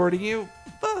not recording you.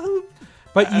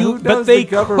 But they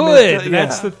could.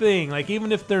 That's the thing. Like,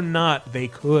 even if they're not, they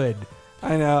could.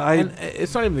 I know. And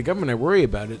it's not even the government I worry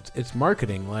about. It's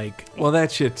marketing. Like, well,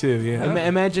 that shit too. Yeah.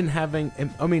 Imagine having.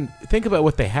 I mean, think about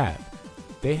what they have.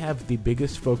 They have the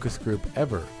biggest focus group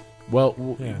ever. Well,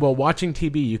 watching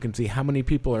TV, you can see how many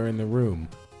people are in the room.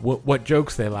 What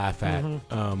jokes they laugh at,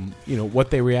 what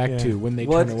they react to when they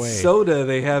turn away. What soda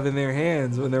they have in their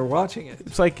hands when they're watching it.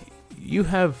 It's like you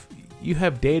have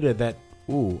data that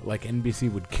like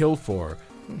NBC would kill for,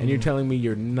 and you're telling me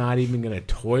you're not even going to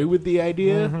toy with the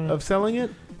idea of selling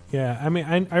it? Yeah, I mean,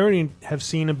 I already have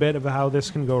seen a bit of how this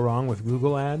can go wrong with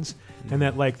Google ads, and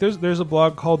that like there's a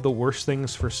blog called The Worst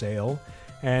Things for Sale.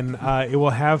 And it will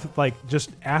have like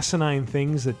just asinine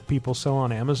things that people sell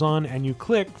on Amazon, and you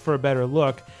click for a better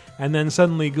look, and then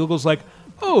suddenly Google's like,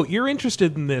 oh, you're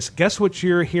interested in this. Guess what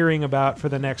you're hearing about for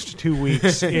the next 2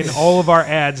 weeks in all of our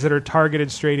ads that are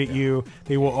targeted straight at you.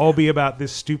 They will all be about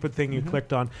this stupid thing you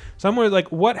clicked on. Somewhere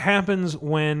like, what happens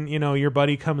when, your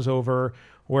buddy comes over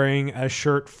wearing a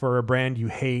shirt for a brand you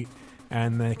hate,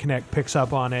 and the Kinect picks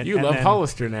up on it. You love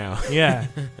Hollister now. Yeah.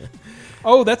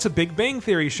 Oh, that's a Big Bang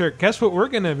Theory shirt. Guess what we're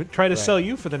going to try to sell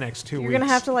you for the next 2 weeks? You're going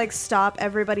to have to like stop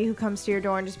everybody who comes to your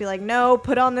door and just be like, no,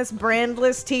 put on this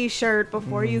brandless t-shirt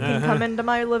before you can come into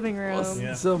my living room.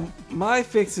 Well, so my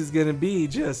fix is going to be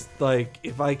just like,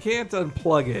 if I can't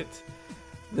unplug it,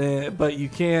 then, but you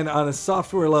can on a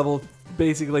software level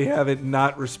basically have it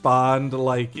not respond,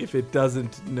 like if it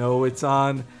doesn't know it's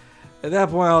on. At that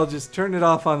point, I'll just turn it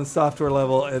off on the software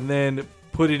level and then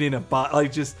put it in a box,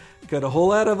 like just cut a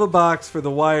hole out of a box for the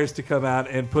wires to come out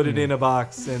and put it in a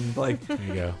box, and like there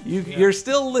you go. You're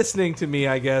still listening to me,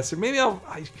 I guess, or maybe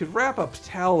I could wrap a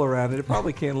towel around it. It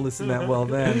probably can't listen that well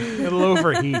then. It'll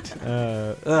overheat.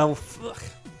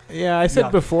 Yeah, I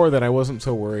said before that I wasn't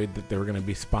so worried that they were going to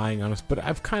be spying on us, but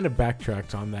I've kind of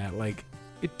backtracked on that. Like,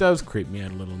 it does creep me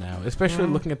out a little now, especially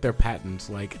looking at their patents.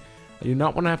 Like, I do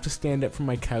not want to have to stand up from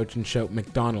my couch and shout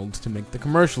McDonald's to make the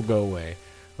commercial go away.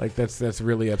 Like, that's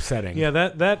really upsetting. Yeah,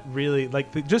 that really,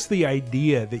 like, just the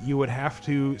idea that you would have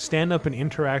to stand up and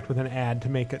interact with an ad to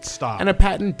make it stop. And a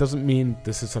patent doesn't mean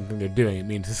this is something they're doing. It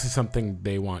means this is something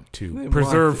they want to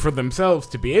preserve for themselves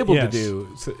to be able to do,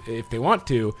 so if they want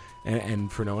to,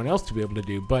 and for no one else to be able to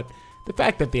do. But the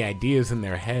fact that the idea is in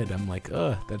their head, I'm like,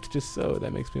 that's just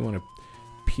that makes me want to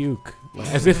puke.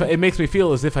 As if it makes me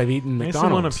feel as if I've eaten McDonald's. Makes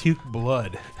me want to puke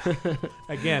blood.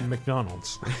 Again,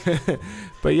 McDonald's.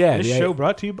 But yeah, this show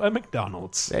brought to you by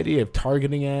McDonald's. The idea of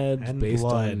targeting ads and based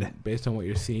blood. on what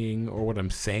you're seeing or what I'm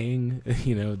saying,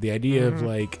 the idea of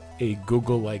like a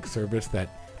Google-like service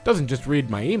that doesn't just read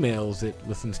my emails, it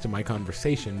listens to my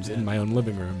conversations in my own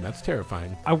living room. That's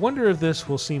terrifying. I wonder if this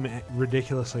will seem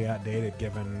ridiculously outdated,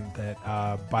 given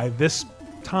that by this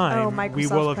time we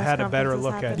will have had a better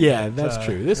look at. Yeah, that's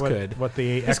true. This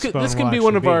can be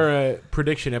one of our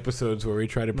prediction episodes where we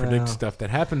try to predict stuff that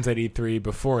happens at E3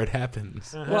 before it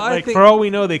happens. Well, like, for all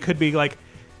we know, they could be like,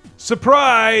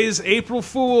 surprise, April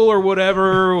Fool or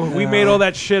whatever. We made all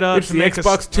that shit up it's to the make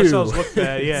Xbox 2. ourselves look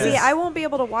bad. Yeah. See, I won't be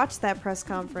able to watch that press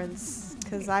conference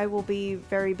because I will be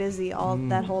very busy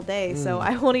that whole day. So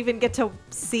I won't even get to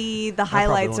see the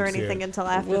highlights or anything until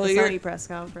after the Sony press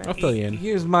conference. I'll fill you in.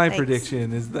 Here's my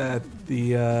prediction: is that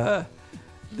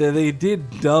they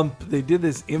did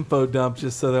this info dump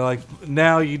just so they're like,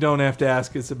 now you don't have to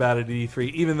ask us about it at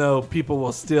E3, even though people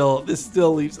will this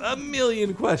still leaves a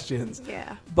million questions.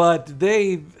 Yeah. But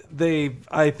I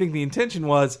think the intention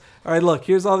was, all right, look,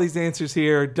 here's all these answers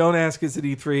here. Don't ask us at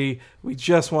E3. We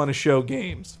just want to show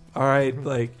games. All right,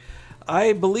 like,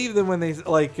 I believe them when they,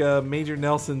 like, Major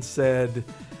Nelson said,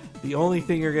 the only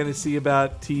thing you're going to see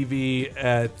about TV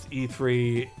at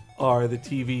E3 are the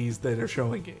TVs that are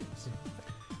showing games.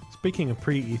 Speaking of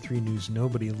pre-E3 news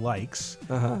nobody likes,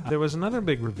 there was another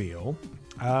big reveal.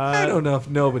 I don't know if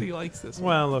nobody likes this one.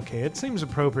 Well, okay, it seems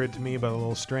appropriate to me, but a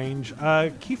little strange.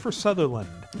 Kiefer Sutherland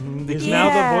is now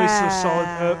the voice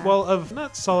of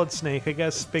not Solid Snake, I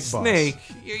guess, Big Boss. Snake.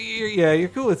 You're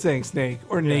cool with saying Snake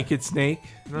or Naked Snake.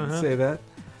 You can say that.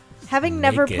 Having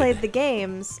never played the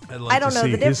games, I don't know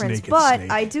the difference, but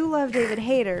I do love David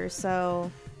Hayter,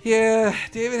 so... Yeah,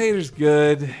 David Hayter's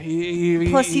good.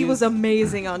 Plus, he was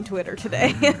amazing on Twitter today.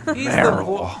 He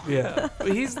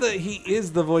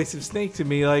is the voice of Snake to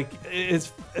me. Like,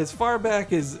 as far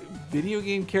back as video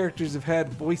game characters have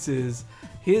had voices,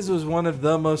 his was one of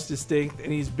the most distinct,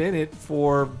 and he's been it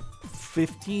for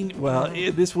 15. Well,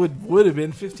 this would have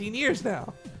been 15 years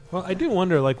now. Well, I do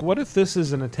wonder, like, what if this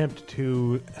is an attempt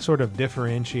to sort of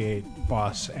differentiate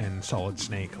Boss and Solid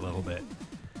Snake a little bit?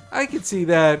 I could see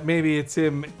that. Maybe it's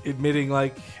him admitting,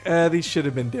 like, these should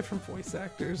have been different voice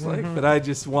actors. Like, but I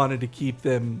just wanted to keep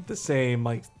them the same,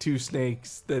 like two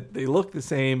snakes that they look the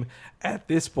same at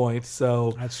this point.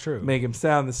 So that's true. Make them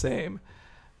sound the same.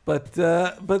 But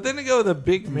then to go with a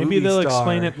big maybe movie they'll star,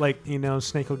 explain it like,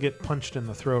 Snake will get punched in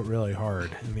the throat really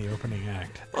hard in the opening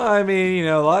act. Well, I mean,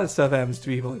 a lot of stuff happens to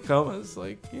people in comas.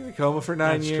 Like, you're in a coma for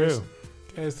 9 years. True.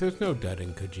 Guys, there's no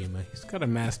doubting Kojima. He's got a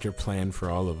master plan for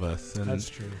all of us. And that's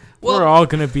true. We're all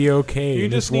going to be okay. You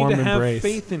in just his warm need to embrace. have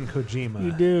faith in Kojima.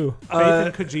 You do. Faith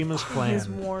in Kojima's plan. His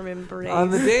warm embrace.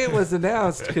 On the day it was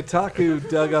announced, Kotaku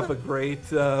dug up a great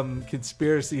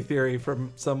conspiracy theory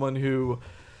from someone who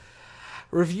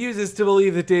refuses to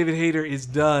believe that David Hayter is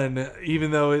done,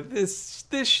 even though this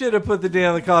should have put the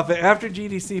nail in the coffin. After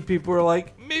GDC, people were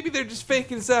like, maybe they're just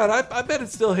faking this out. I bet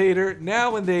it's still Hayter.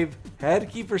 Now when they've had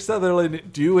Kiefer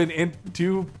Sutherland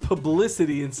do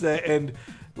publicity and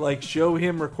like show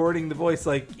him recording the voice,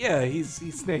 like, yeah, he's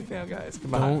Snake now, guys.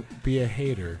 Come on. Don't be a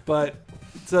hater. But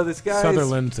so this guy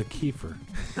Sutherland's a Kiefer.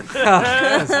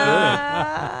 That's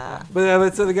good.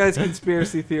 But so the guy's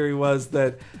conspiracy theory was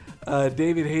that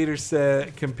David Hayter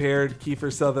compared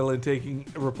Kiefer Sutherland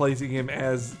replacing him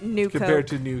as New compared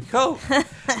Coke. to New Coke.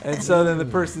 And so then the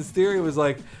person's theory was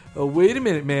like, oh, wait a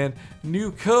minute, man.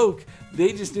 New Coke,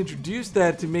 they just introduced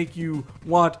that to make you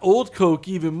want old Coke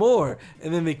even more.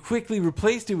 And then they quickly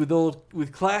replaced it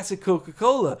with classic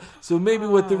Coca-Cola. So maybe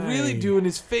what they're really doing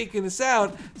is faking us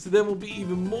out. So then we'll be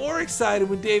even more excited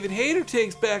when David Hayter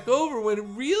takes back over when it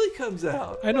really comes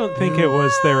out. I don't think it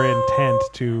was their intent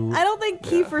to. I don't think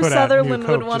Kiefer put out Sutherland New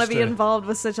would Coke want to just be involved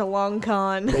with such a long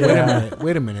con.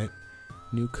 Wait a minute.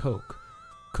 New Coke.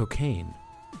 Cocaine.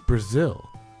 Brazil.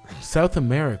 South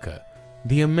America.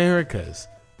 The Americas.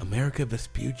 America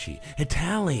Vespucci.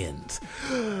 Italians.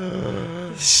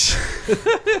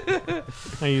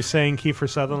 Are you saying Kiefer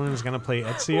Sutherland is going to play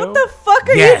Ezio? What the fuck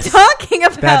are you talking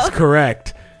about? That's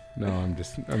correct. No, I'm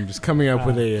just coming up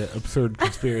with a absurd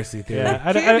conspiracy theory.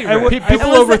 Yeah,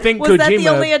 people overthink Kojima. Was that the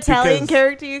only Italian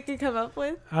character you could come up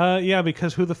with? Yeah,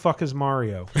 because who the fuck is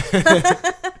Mario?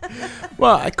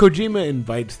 Well, Kojima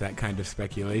invites that kind of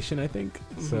speculation, I think.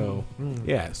 So,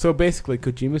 yeah. So basically,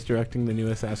 Kojima's directing the new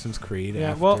Assassin's Creed.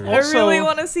 Yeah, after well, I really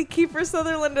want to see Kiefer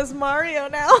Sutherland as Mario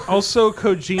now. Also,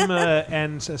 Kojima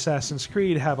and Assassin's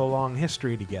Creed have a long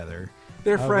history together.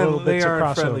 They're friendly. They are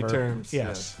on crossover. friendly terms.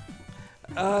 Yes.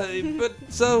 But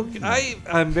so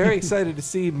I'm very excited to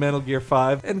see Metal Gear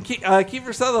 5, and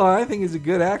Kiefer Sutherland I think is a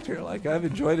good actor. Like, I've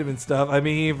enjoyed him and stuff. I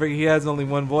mean, he has only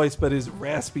one voice, but his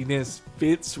raspiness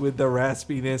fits with the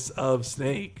raspiness of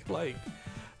Snake. Like,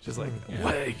 just like,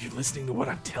 what are you listening to? What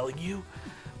I'm telling you?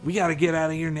 We got to get out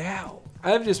of here now.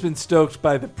 I've just been stoked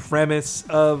by the premise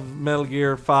of Metal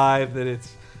Gear 5 that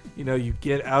it's, you know, you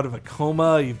get out of a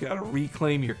coma, you've got to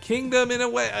reclaim your kingdom in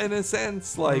a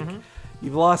sense, like.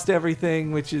 You've lost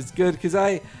everything, which is good, because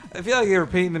I feel like they were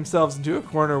painting themselves into a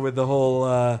corner with the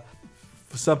whole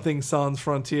something sans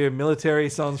frontier, military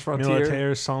sans frontier.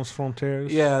 Militaire sans frontières.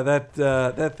 Yeah,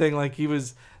 that thing, like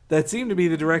that seemed to be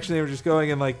the direction they were just going,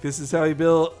 and like this is how you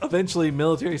build. Eventually,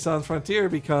 military sans frontier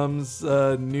becomes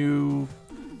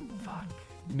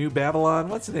New Babylon.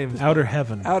 What's the name of this? Outer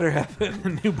Heaven. Outer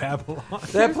Heaven. New Babylon.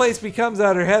 That place becomes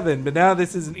Outer Heaven, but now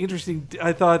this is an interesting.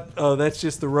 I thought, oh, that's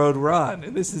just the road we're on,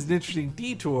 and this is an interesting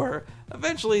detour.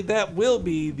 Eventually, that will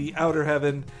be the Outer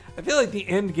Heaven. I feel like the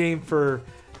end game for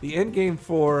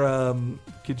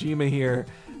Kojima here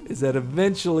is that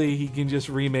eventually he can just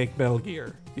remake Metal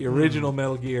Gear. The original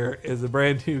Metal Gear is a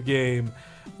brand new game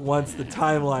once the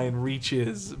timeline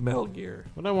reaches Metal Gear.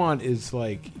 What I want is,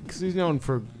 like, because he's known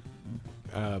for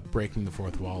breaking the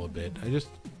fourth wall a bit. I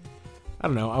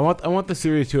don't know. I want the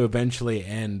series to eventually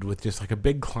end with just like a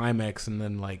big climax, and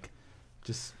then like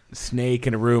just Snake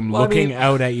in a room looking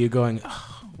out at you, going,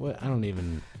 oh, "What? I don't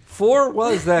even." 4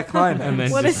 was that climax. And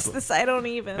then what is this? I don't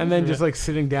even. And then just like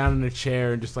sitting down in a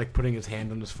chair and just like putting his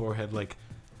hand on his forehead, like,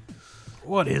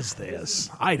 what is this?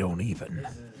 I don't even.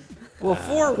 Well,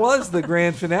 4 was the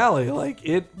grand finale. Like,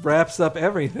 it wraps up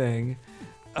everything.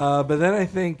 But then I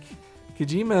think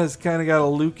Kojima's kind of got a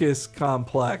Lucas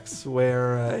complex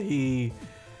where he's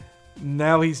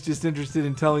just interested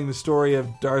in telling the story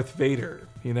of Darth Vader,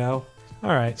 you know? All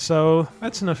right, so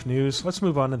that's enough news. Let's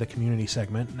move on to the community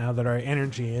segment now that our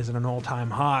energy is at an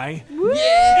all-time high. Woo!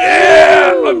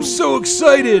 Yeah! I'm so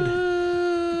excited!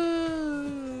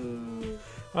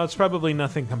 Well, it's probably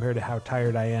nothing compared to how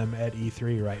tired I am at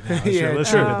E3 right now as you're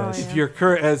listening to this. If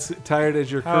you're as tired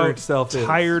as your current self is.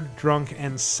 Tired, drunk,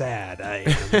 and sad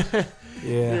I am.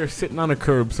 Yeah. You're sitting on a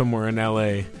curb somewhere in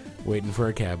LA waiting for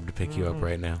a cab to pick you up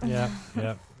right now.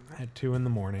 Yep. At 2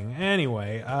 a.m.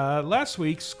 Anyway, last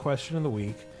week's question of the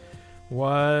week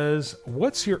was,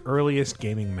 what's your earliest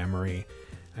gaming memory?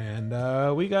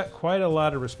 And we got quite a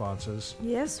lot of responses.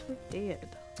 Yes, we did.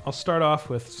 I'll start off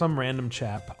with some random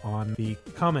chap on the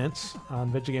comments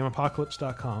on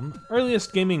VidjagameApocalypse.com.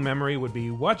 Earliest gaming memory would be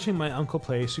watching my uncle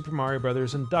play Super Mario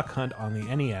Bros. And Duck Hunt on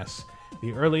the NES.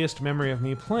 The earliest memory of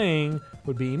me playing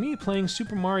would be me playing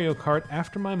Super Mario Kart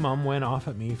after my mom went off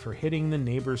at me for hitting the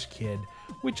neighbor's kid,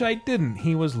 which I didn't.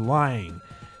 He was lying.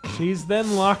 She's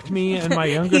then locked me and my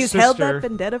younger sister... He's held that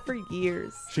vendetta for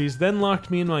years. She's then locked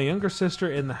me and my younger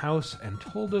sister in the house and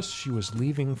told us she was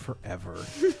leaving forever.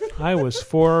 I was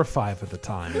 4 or 5 at the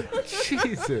time.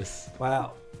 Jesus.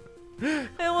 Wow.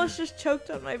 I almost just choked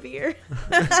on my beer.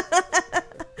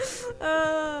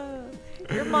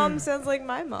 Your mom sounds like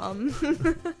my mom.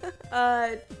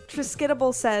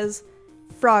 Triskidable says,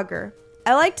 Frogger.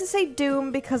 I like to say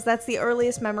Doom because that's the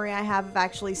earliest memory I have of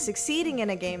actually succeeding in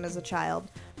a game as a child,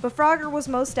 but Frogger was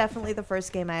most definitely the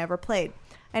first game I ever played.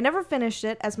 I never finished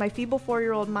it as my feeble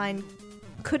 4-year-old mind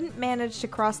couldn't manage to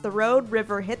cross the road,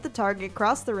 river, hit the target,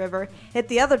 cross the river, hit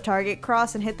the other target,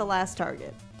 cross, and hit the last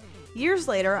target. Years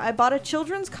later, I bought a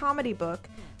children's comedy book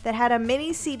that had a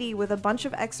mini CD with a bunch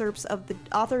of excerpts of the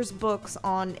author's books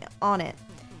on it.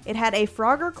 It had a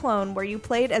Frogger clone where you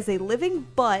played as a living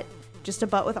butt, just a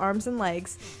butt with arms and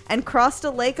legs, and crossed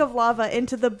a lake of lava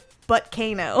into the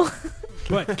butt-cano.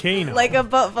 Butt-cano. Like a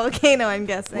butt volcano, I'm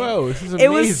guessing. Whoa, this is It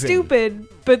was amazing. stupid,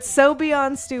 but so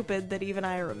beyond stupid that even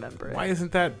I remember it. Why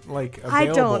isn't that available I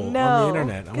don't know. on the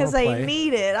internet? Because I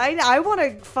need it. I want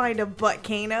to find a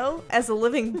butt-cano as a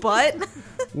living butt.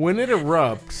 When it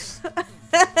erupts.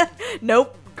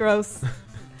 Nope. Gross.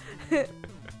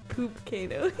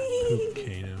 Poop-cano.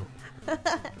 Poop-cano.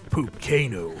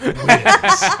 Poop-cano wins.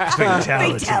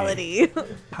 Fatality.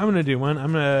 I'm gonna do one.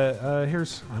 I'm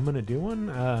gonna do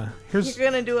one. Here's. You're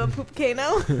gonna do a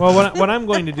poop-cano? Well, what I'm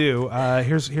going to do.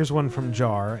 Here's one from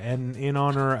Jar, and in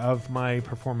honor of my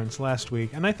performance last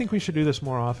week, and I think we should do this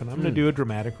more often. I'm gonna do a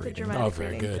dramatic reading.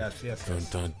 Very good. Yes. Dun,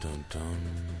 dun, dun, dun.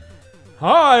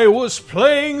 I was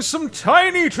playing some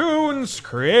Tiny Toons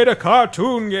Create a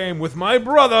Cartoon game with my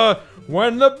brother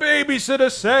when the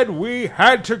babysitter said we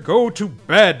had to go to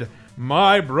bed.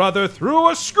 My brother threw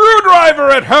a screwdriver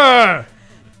at her.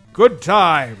 Good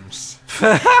times. You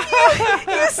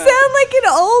sound like an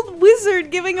old wizard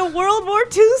giving a World War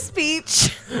II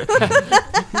speech.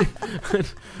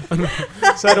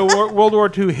 Is that a World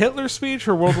War II Hitler speech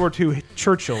or World War II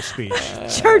Churchill speech?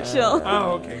 Churchill.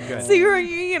 Oh, okay, good. So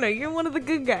you're one of the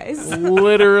good guys.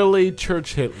 Literally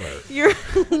Church Hitler. You're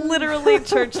literally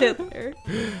Church Hitler.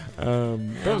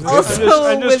 I'm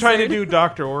just trying to do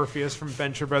Dr. Orpheus from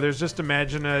Venture Brothers. Just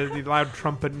imagine a loud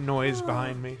trumpet noise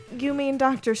behind me. You mean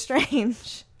Doctor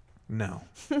Strange? No.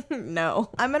 No.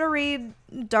 I'm going to read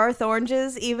Darth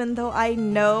Orange's, even though I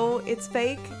know it's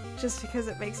fake, just because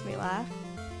it makes me laugh.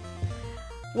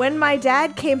 When my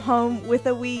dad came home with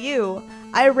a Wii U,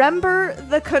 I remember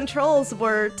the controls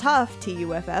were tough,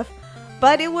 TUFF,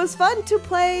 but it was fun to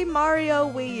play Mario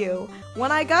Wii U.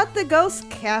 When I got the Ghost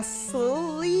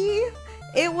Castle,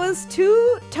 it was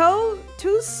too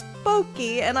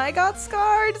spooky and I got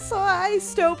scarred, so I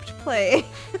stopped playing.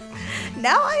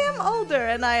 Now I am older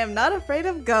and I am not afraid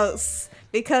of ghosts,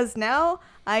 because now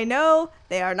I know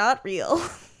they are not real.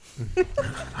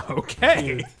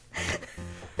 Okay.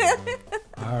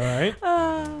 All right.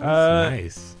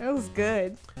 Nice. That was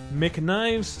good.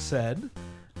 McKnives said,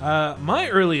 my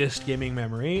earliest gaming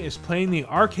memory is playing the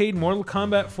arcade Mortal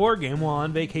Kombat 4 game while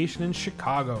on vacation in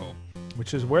Chicago,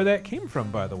 which is where that came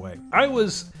from, by the way. I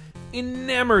was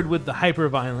enamored with the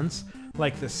hyper-violence,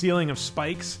 like the ceiling of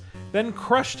spikes, then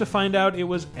crushed to find out it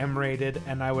was M-rated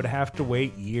and I would have to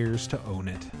wait years to own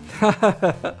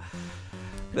it.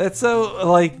 That's so,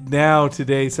 like, now,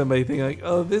 today, somebody think, like,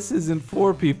 oh, this isn't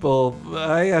for people.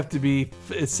 I have to be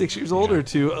 6 years older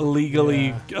to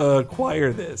illegally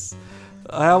acquire this.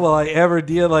 How will I ever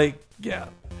deal,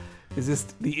 is this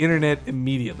the internet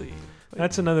immediately?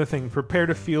 That's another thing. Prepare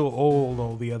to feel old,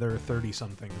 all the other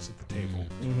 30-somethings at the table.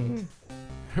 Mm-hmm.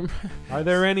 Are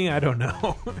there any? I don't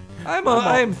know.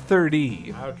 I'm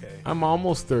 30. Okay. I'm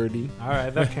almost 30. All right,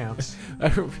 that counts.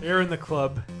 You're in the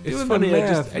club. It's Doing funny. the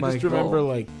math, I just Michael.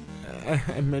 remember,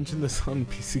 I mentioned this on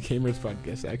PC Gamers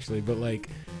podcast actually, but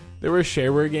there were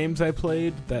shareware games I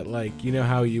played that you know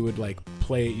how you would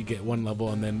play it, you get one level,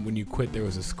 and then when you quit, there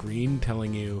was a screen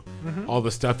telling you all the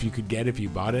stuff you could get if you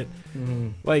bought it.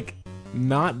 Mm-hmm.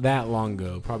 Not that long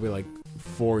ago, probably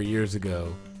 4 years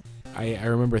ago. I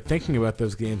remember thinking about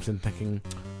those games and thinking,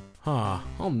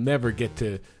 I'll never get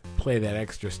to play that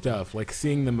extra stuff.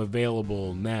 Seeing them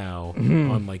available now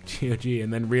on GOG,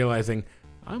 and then realizing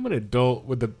I'm an adult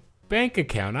with a bank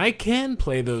account. I can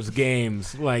play those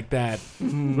games like that.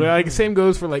 But, same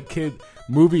goes for kid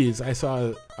movies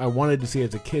I wanted to see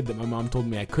as a kid that my mom told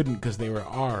me I couldn't because they were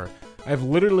R. I've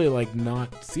literally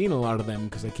not seen a lot of them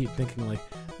because I keep thinking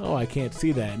oh, I can't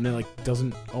see that, and it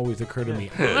doesn't always occur to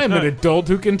me. I'm an adult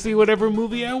who can see whatever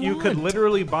movie I want. You could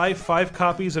literally buy 5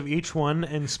 copies of each one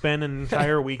and spend an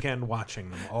entire weekend watching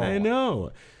them all. I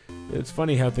know. It's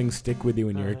funny how things stick with you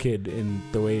when you're a kid in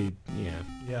the way,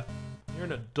 Yeah. You're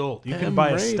an adult. You can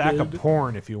buy a stack of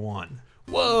porn if you want.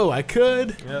 Whoa, I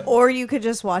could. Yeah. Or you could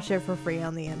just watch it for free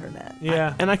on the internet.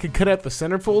 Yeah. And I could cut out the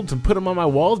centerfolds and put them on my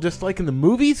wall just like in the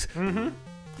movies. Mm-hmm.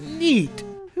 Neat.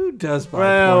 Who does buy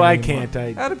Well, porn I anymore?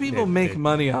 can't. How do people make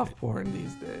money off porn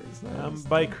these days?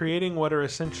 By creating what are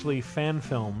essentially fan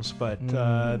films, but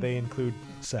they include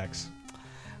sex.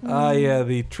 Yeah,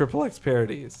 the XXX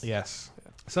parodies. Yes.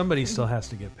 Somebody still has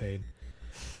to get paid.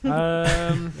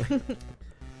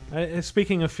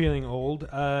 Speaking of feeling old,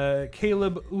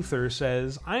 Caleb Uther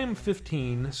says, I am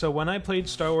 15, so when I played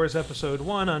Star Wars Episode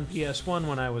 1 on PS1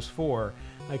 when I was 4,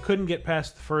 I couldn't get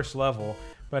past the first level,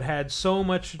 but had so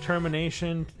much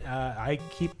determination. I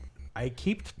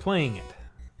kept playing it.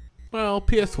 Well,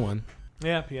 PS1.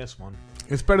 Yeah, PS1.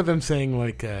 It's better than saying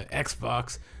like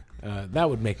Xbox. That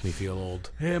would make me feel old.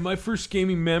 Yeah, my first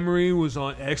gaming memory was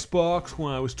on Xbox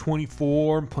when I was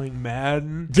 24 and playing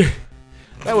Madden.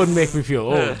 That wouldn't make me feel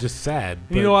old, just sad.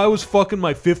 You know, I was fucking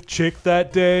my 5th chick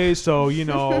that day, so, you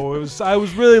know, I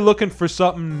was really looking for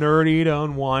something nerdy to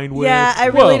unwind with. Yeah, I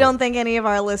really don't think any of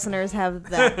our listeners have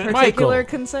that particular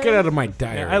concern. Get out of my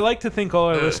diary. Yeah, I like to think all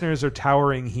our listeners are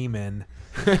towering he-men.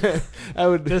 I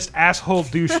would just asshole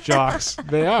douche jocks.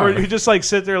 They are. Or you just like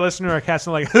sit there listening to our cast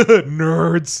and like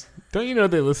nerds. Don't you know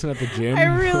they listen at the gym? I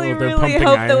really, really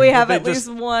hope that we have at least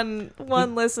one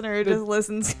listener who just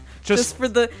listens just for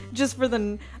the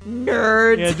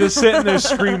nerds. Yeah, just sitting there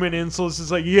screaming insults.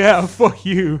 It's like, yeah, fuck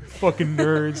you, fucking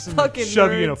nerds. Fucking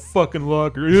shove nerds. you in a fucking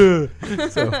locker.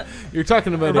 So you're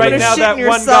talking about right now. That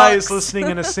one socks. guy is listening,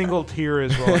 and a single tear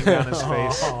is rolling down his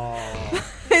face.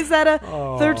 Is that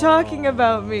they're talking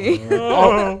about me.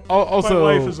 Also,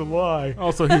 my life is a lie.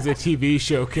 Also, he's a TV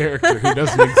show character who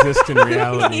doesn't exist in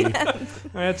reality. Yes.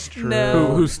 That's true.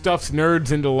 No. Who stuffs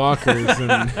nerds into lockers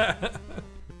and...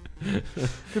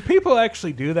 Do people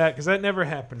actually do that? Because that never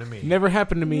happened to me. Never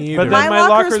happened to me either. But then my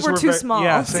lockers were too small.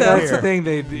 Yeah, so that's the thing.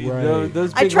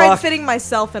 Those big I tried fitting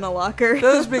myself in a locker.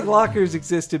 Those big lockers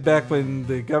existed back when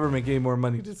the government gave more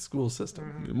money to the school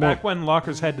system. Back when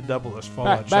lockers had to double as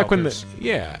fallout back when shelters.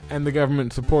 and the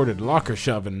government supported locker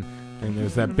shoving, and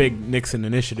there's that big Nixon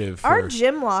initiative. Our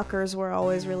gym lockers were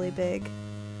always really big.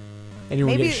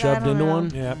 Anyone Maybe, get shoved into one?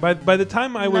 Yeah, by the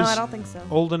time I was I don't think so.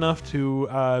 old enough to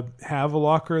have a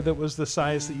locker that was the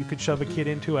size that you could shove a kid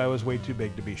into, I was way too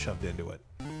big to be shoved into it.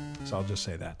 So I'll just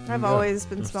say that. I've always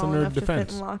been That's small the nerd enough defense.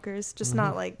 to fit in lockers, just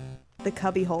not like the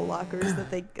cubbyhole lockers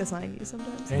that they assign you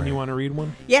sometimes. And you want to read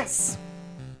one? Yes.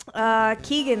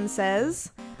 Keegan says,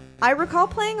 I recall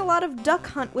playing a lot of Duck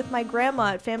Hunt with my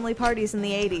grandma at family parties in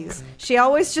the 80s. She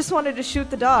always just wanted to shoot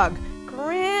the dog.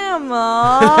 Grandma!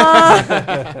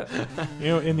 You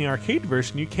know, in the arcade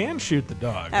version, you can shoot the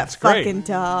dog. That That's great. fucking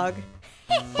dog.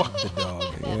 Fuck the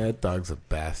dog. Yeah, that dog's a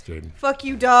bastard. Fuck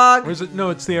you, dog. Or is it? No,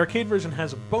 it's the arcade version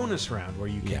has a bonus round where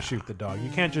you can shoot the dog. You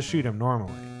can't just shoot him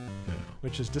normally,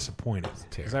 which is disappointing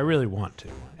because I really want to.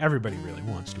 Everybody really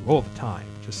wants to all the time.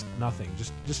 Just nothing.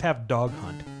 Just have Dog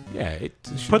Hunt. Yeah, it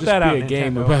should Put just that be out, a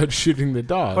game Nintendo. about shooting the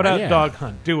dog. Put out Yeah. Dog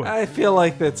Hunt. Do it. I feel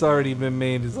like that's already been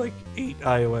made as like 8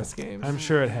 iOS games. I'm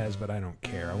sure it has, but I don't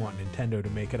care. I want Nintendo to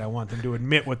make it. I want them to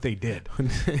admit what they did.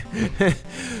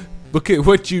 Look at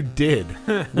what you did.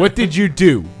 What did you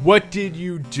do? What did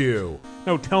you do?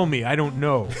 No, tell me. I don't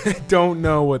know. Don't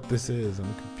know what this is.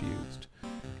 I'm confused.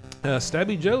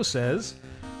 Stabby Joe says,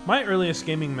 my earliest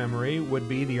gaming memory would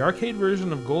be the arcade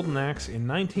version of Golden Axe in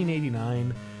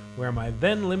 1989, where my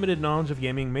then limited knowledge of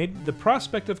gaming made the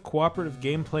prospect of cooperative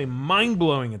gameplay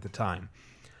mind-blowing at the time.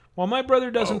 While my brother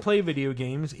doesn't play video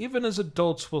games, even as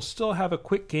adults we'll still have a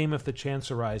quick game if the chance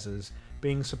arises,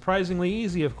 being surprisingly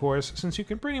easy, of course, since you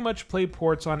can pretty much play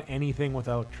ports on anything with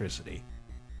electricity.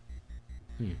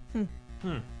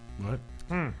 What?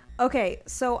 Okay,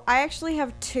 so I actually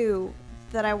have two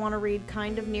that I want to read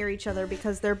kind of near each other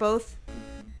because they're both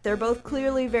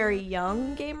clearly very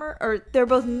young gamer, or they're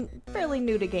both fairly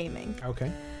new to gaming.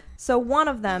 Okay. So one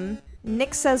of them,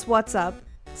 Nick Says What's Up,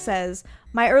 says,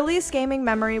 my earliest gaming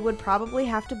memory would probably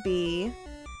have to be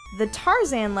the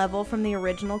Tarzan level from the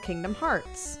original Kingdom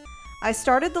Hearts. I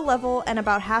started the level, and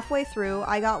about halfway through,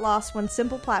 I got lost when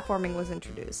simple platforming was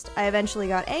introduced. I eventually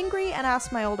got angry and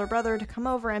asked my older brother to come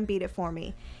over and beat it for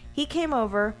me. He came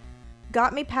over,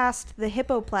 got me past the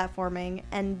hippo platforming,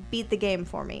 and beat the game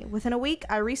for me. Within a week,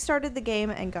 I restarted the game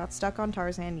and got stuck on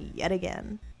Tarzan yet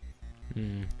again.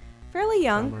 Fairly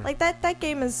young. Bummer. Like, that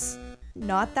game is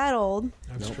not that old.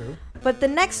 That's true. But the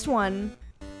next one,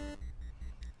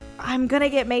 I'm gonna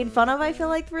get made fun of, I feel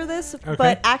like, for this. Okay.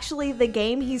 But actually, the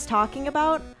game he's talking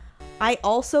about, I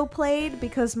also played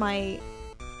because my,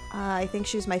 I think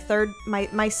she's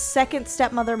my second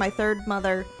stepmother, my third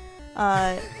mother.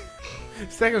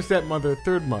 Second stepmother,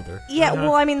 third mother. Yeah,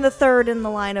 well, I mean the third in the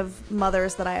line of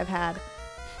mothers that I have had.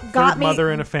 Third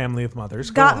mother in a family of mothers.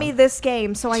 Go Got on. me this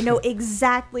game, so I know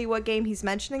exactly what game he's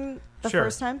mentioning the Sure.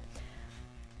 first time.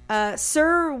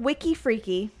 Sir Wiki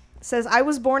Freaky says, I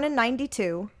was born in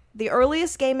 92. The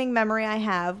earliest gaming memory I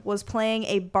have was playing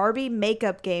a Barbie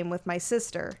makeup game with my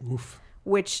sister. Oof.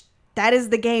 Which, that is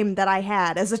the game that I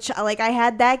had as a child. Like, I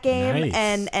had that game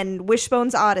Nice. and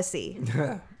Wishbone's Odyssey.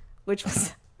 Which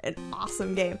was an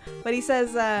awesome game. But he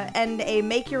says, and a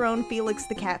make your own Felix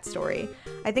the Cat story.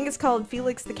 I think it's called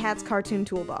Felix the Cat's Cartoon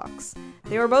Toolbox.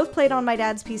 They were both played on my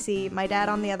dad's PC. My dad,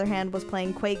 on the other hand, was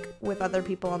playing Quake with other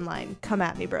people online. Come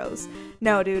at me, bros.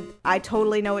 No, dude, I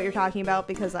totally know what you're talking about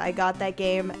because I got that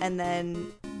game, and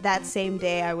then that same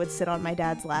day I would sit on my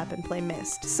dad's lap and play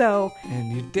Myst. So,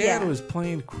 and your dad was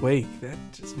playing Quake. That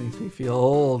just makes me feel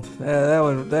old.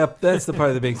 That's the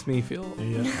part that makes me feel old.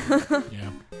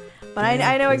 Yeah. But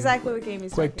I know exactly what game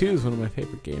he's Quake talking 2 is one of my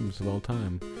favorite games of all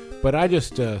time. But I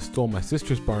just stole my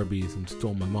sister's Barbies and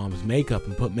stole my mom's makeup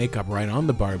and put makeup right on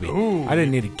the Barbie. Ooh. I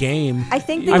didn't need a game. I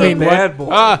think the game... bad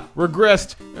boy.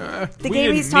 Regressed. The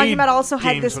game he's talking about also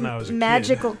had this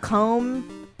magical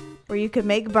comb where you could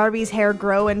make Barbie's hair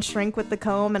grow and shrink with the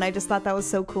comb, and I just thought that was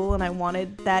so cool, and I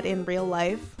wanted that in real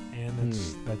life. And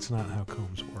that's not how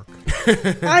combs work.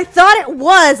 I thought it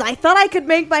was. I thought I could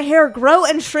make my hair grow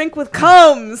and shrink with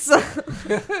combs.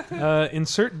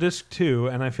 Insert disc 2,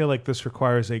 and I feel like this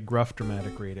requires a gruff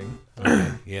dramatic reading.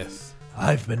 Yes.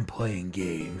 I've been playing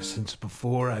games since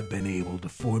before I've been able to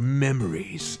form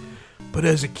memories. But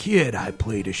as a kid, I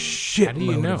played a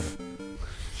shitload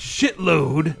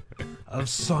of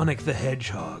Sonic the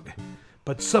Hedgehog.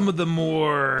 But some of the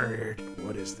more,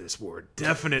 what is this word,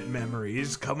 definite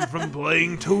memories come from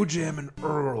playing Toe Jam and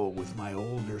Earl with my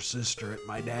older sister at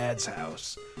my dad's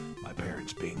house, my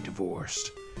parents being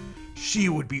divorced. She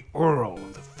would be Earl,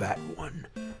 the fat one,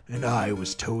 and I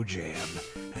was Toe Jam,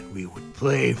 and we would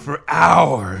play for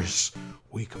hours.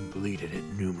 We completed it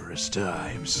numerous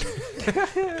times. When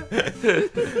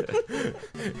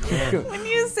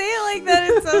you say it like that,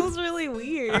 it sounds really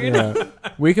weird. Yeah.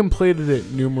 We completed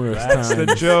it numerous times. That's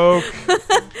the joke.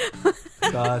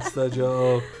 That's the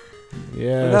joke.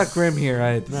 Yeah. We're not grim here. I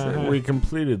had to say. We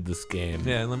completed this game.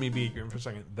 Yeah, let me be grim for a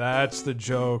second. That's the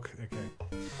joke. Okay.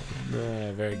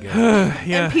 Very good.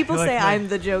 And people say I'm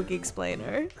the joke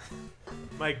explainer.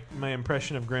 My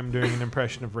impression of Grim doing an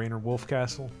impression of Rainer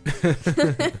Wolfcastle.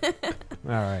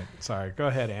 All right. Sorry. Go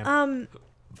ahead, Anne.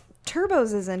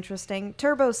 Turbo's is interesting.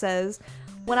 Turbo says,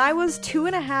 when I was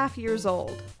 2.5 years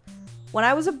old, when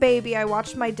I was a baby, I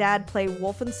watched my dad play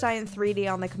Wolfenstein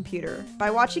 3D on the computer. By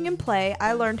watching him play,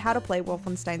 I learned how to play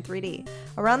Wolfenstein 3D.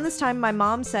 Around this time, my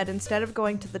mom said instead of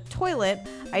going to the toilet,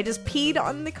 I just peed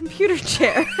on the computer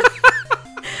chair.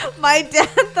 My dad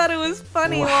thought it was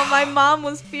funny while my mom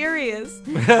was furious.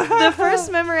 The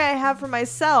first memory I have for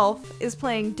myself is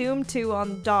playing Doom 2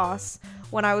 on DOS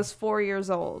when I was 4 years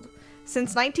old.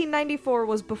 Since 1994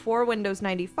 was before Windows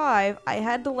 95, I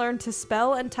had to learn to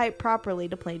spell and type properly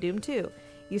to play Doom 2.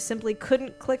 You simply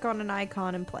couldn't click on an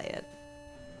icon and play it.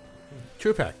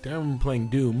 True fact. I remember playing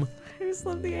Doom. I just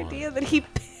love the idea that he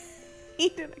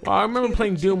peed in a Well, I remember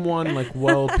playing Doom 1 like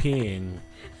while peeing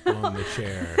on the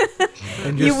chair.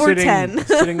 And just You were 10.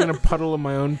 sitting in a puddle of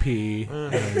my own pee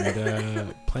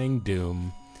and playing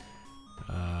Doom.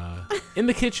 In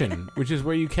the kitchen, which is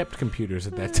where you kept computers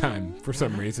at that time for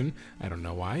some reason. I don't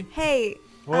know why. Hey.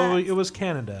 Well, it was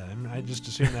Canada. I just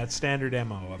assumed that's standard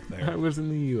MO up there. I was in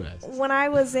the U.S. When I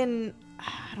was in,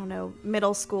 I don't know,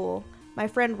 middle school, my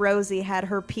friend Rosie had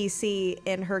her PC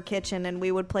in her kitchen, and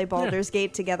we would play Baldur's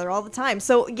Gate together all the time.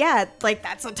 So, yeah, like,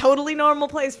 that's a totally normal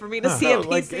place for me to see a PC.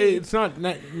 Like, it's not...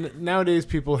 Nowadays,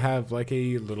 people have, like,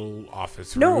 a little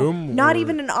office No, room. not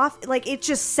even an office. Like, it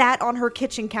just sat on her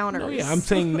kitchen counter. No, yeah, I'm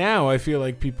saying now, I feel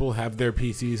like people have their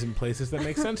PCs in places that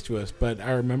make sense to us. But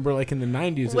I remember, like, in the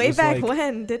 90s, Way it was back like...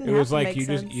 when, didn't it was have to like make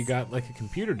sense. you got, like, a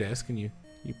computer desk, and you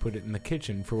put it in the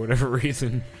kitchen for whatever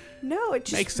reason. No, it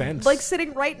just makes sense. Like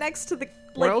sitting right next to the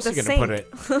Where else the are you sink. gonna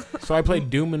put it? So I played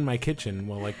Doom in my kitchen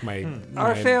while like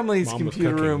Our family's mom was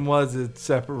computer cooking. room was a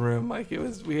separate room. Like it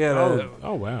was, we had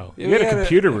Oh wow! You had a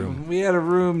computer room. We had a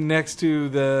room next to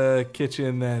the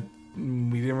kitchen that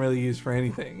we didn't really use for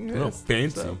anything. Oh,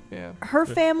 fancy! So, yeah. Her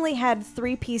family had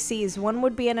 3 PCs. One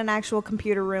would be in an actual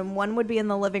computer room. One would be in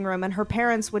the living room, and her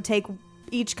parents would take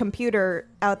each computer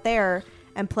out there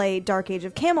and play Dark Age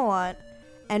of Camelot.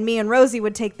 And me and Rosie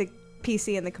would take the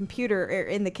PC and the computer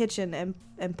in the kitchen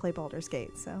and play Baldur's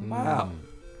Gate. So wow,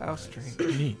 how strange.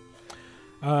 Neat.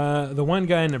 The one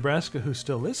guy in Nebraska who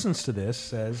still listens to this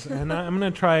says, and I'm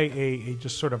going to try a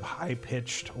just sort of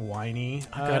high-pitched, whiny.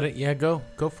 I got it. Yeah, go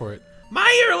for it.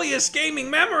 My earliest gaming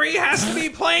memory has to be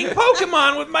playing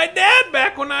Pokemon with my dad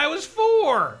back when I was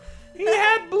 4. He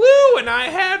had blue and I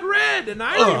had red, and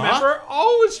I remember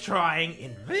always trying,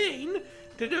 in vain,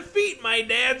 to defeat my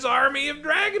dad's army of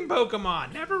dragon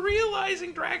Pokemon, never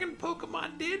realizing dragon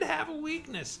Pokemon did have a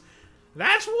weakness.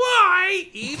 That's why,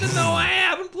 even though I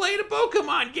haven't played a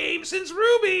Pokemon game since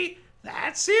Ruby,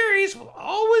 that series will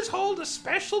always hold a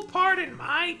special part in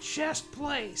my chest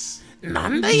place.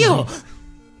 Nandayo.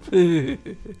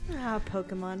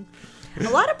 Pokemon. A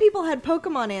lot of people had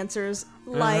Pokemon answers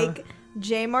like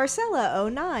J. Marcella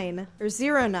 09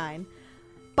 or 09.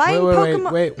 Buying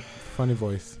Pokemon. Wait. Funny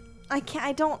voice.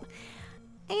 I don't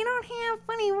have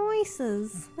funny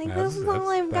voices. Like, this is all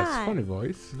I've got. That's funny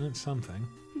voice. That's something.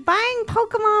 Buying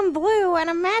Pokemon Blue and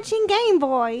a matching Game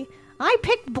Boy. I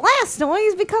picked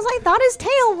Blastoise because I thought his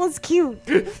tail was cute.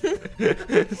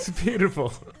 It's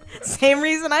beautiful. Same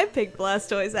reason I picked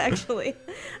Blastoise, actually.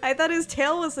 I thought his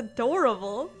tail was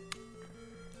adorable.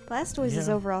 Blastoise is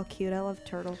overall cute. I love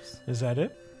turtles. Is that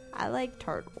it? I like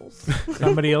turtles.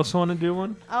 Somebody else want to do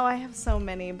one? Oh, I have so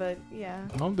many, but yeah.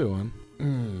 I'll do one.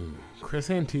 Chris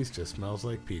Antista smells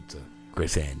like pizza.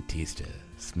 Chris Antista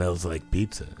smells like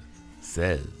pizza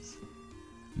says,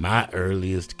 my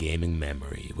earliest gaming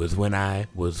memory was when I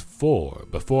was 4,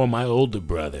 before my older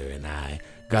brother and I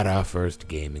got our first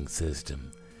gaming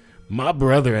system. My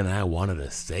brother and I wanted a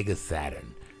Sega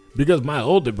Saturn because my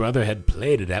older brother had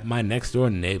played it at my next door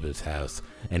neighbor's house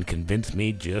and convinced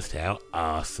me just how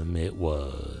awesome it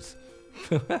was.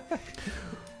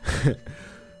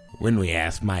 When we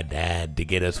asked my dad to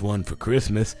get us one for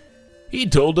Christmas, he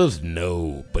told us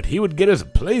no, but he would get us a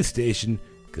PlayStation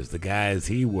because the guys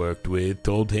he worked with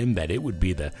told him that it would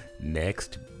be the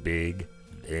next big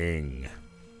thing.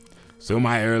 So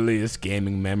my earliest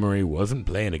gaming memory wasn't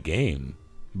playing a game,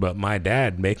 but my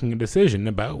dad making a decision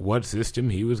about what system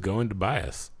he was going to buy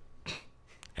us.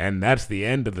 And that's the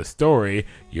end of the story.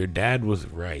 Your dad was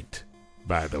right.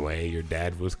 By the way, your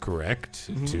dad was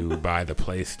correct to buy the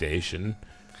PlayStation.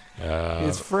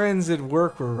 His friends at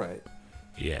work were right.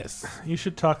 Yes. You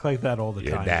should talk like that all the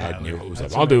Your time. dad Tyler. knew what was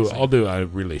That's up. I'll amazing. do a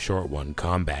really short one.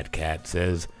 Combat Cat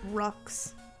says,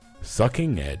 Rux.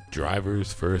 sucking at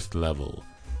driver's first level.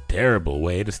 Terrible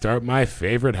way to start my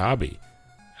favorite hobby.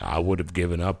 I would have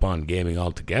given up on gaming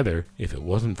altogether if it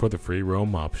wasn't for the free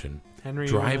roam option. Henry,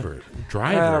 Driver.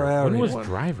 When was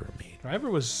Driver made? Driver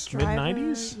was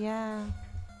mid-90s? Yeah.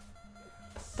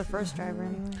 The first Driver,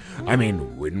 anyway. I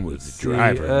mean, when was the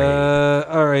Driver made?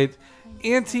 All right.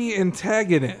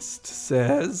 Anti-Antagonist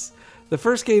says, the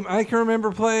first game I can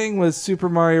remember playing was Super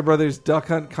Mario Brothers Duck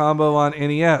Hunt Combo on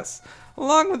NES.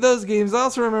 Along with those games, I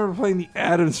also remember playing the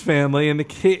Addams Family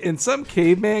and some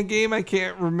caveman game I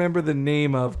can't remember the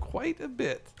name of quite a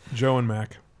bit. Joe and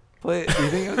Mac. Play it. Do you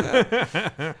think it was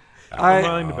that? I'm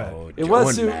willing to bet. It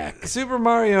was Super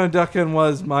Mario and Duck Hunt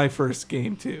was my first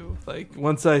game too. Like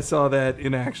once I saw that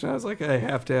in action, I was like, I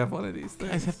have to have one of these things. You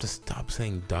guys have to stop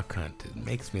saying Duck Hunt. It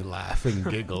makes me laugh and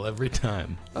giggle every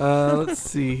time. Let's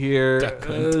see here. Duck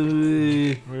Hunt.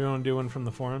 We want to do one from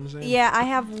the forums? Then? Yeah, I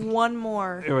have one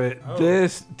more. Anyway,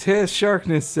 this Tess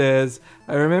Sharkness says,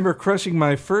 I remember crushing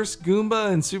my first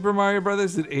Goomba in Super Mario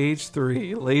Brothers at age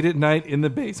 3, late at night in the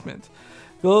basement.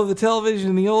 Below the television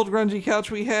and the old grungy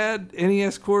couch we had,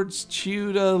 NES cords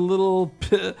chewed a little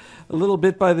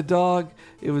bit by the dog.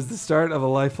 It was the start of a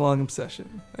lifelong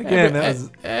obsession. Again,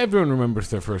 everyone remembers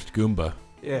their first Goomba.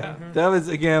 Yeah, that was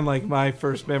again like my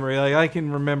first memory. Like I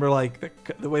can remember like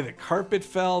the way the carpet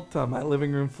felt on my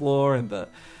living room floor and the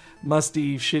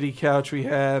musty, shitty couch we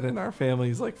had in our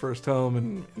family's like first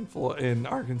home in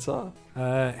Arkansas.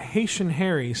 Haitian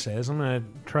Harry says, I'm going to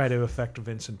try to affect a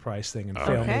Vincent Price thing and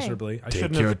fail miserably. I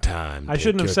shouldn't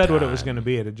have said what it was going to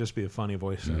be. It'd just be a funny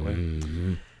voice that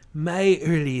way. My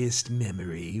earliest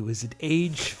memory was at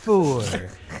age 4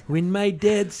 when my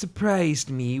dad surprised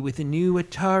me with a new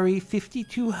Atari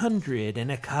 5200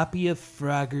 and a copy of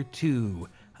Frogger 2.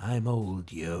 I'm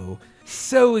old, yo.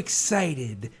 So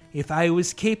excited. If I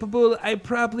was capable, I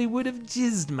probably would have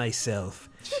jizzed myself.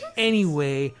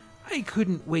 Anyway, I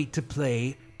couldn't wait to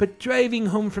play, but driving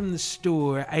home from the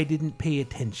store, I didn't pay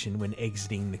attention when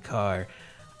exiting the car.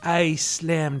 I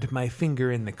slammed my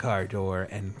finger in the car door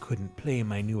and couldn't play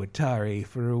my new Atari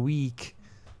for a week.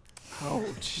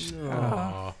 Ouch.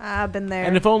 I've been there.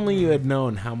 And if only you had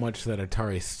known how much that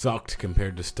Atari sucked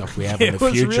compared to stuff we have in the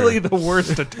future. It was really the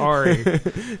worst Atari.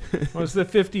 It was the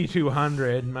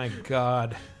 5200. My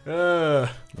God.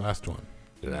 Last one.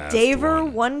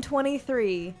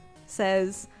 Daver123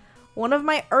 says, one of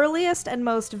my earliest and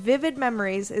most vivid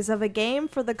memories is of a game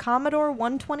for the Commodore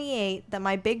 128 that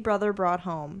my big brother brought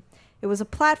home. It was a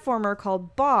platformer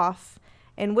called Boff,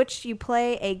 in which you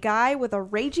play a guy with a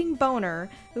raging boner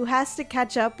who has to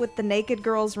catch up with the naked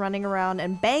girls running around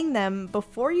and bang them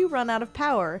before you run out of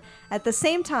power. At the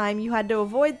same time, you had to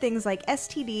avoid things like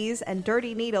STDs and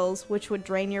dirty needles, which would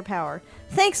drain your power.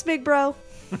 Thanks, big bro!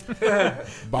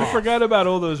 I forgot about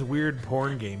all those weird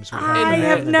porn games we had. I back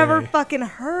have in the never day. fucking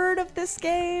heard of this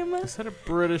game. Is that a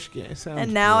British game?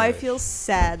 And now I feel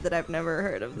sad that I've never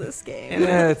heard of this game.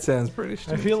 Yeah, it sounds British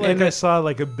to I me. feel like I saw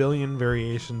like a billion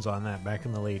variations on that back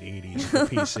in the late 80s for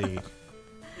PC.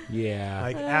 Yeah.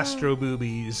 Like Astro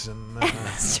Boobies and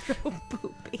Astro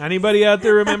Boobies. Anybody out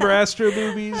there remember Astro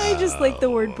Boobies? I just like the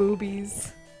word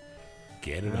boobies.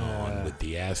 Get it on with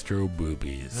the Astro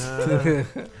Boobies. Uh,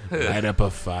 Light up a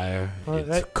fire. Well, It's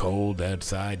that- cold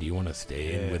outside. You want to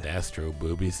stay in with Astro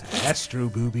Boobies? Astro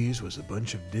Boobies was a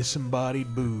bunch of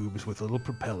disembodied boobs with little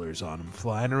propellers on them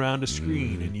flying around a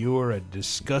screen, and you were a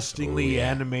disgustingly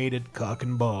animated cock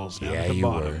and balls down Yeah, at the you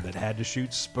bottom were. that had to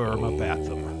shoot sperm up at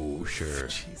them. Oh, sure.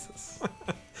 Jesus.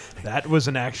 That was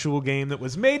an actual game that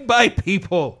was made by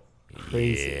people.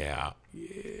 Crazy. Yeah.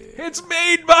 It's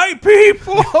made by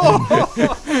people.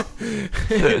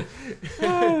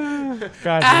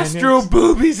 God, Astro man,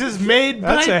 Boobies is made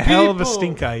that's by a hell of a people.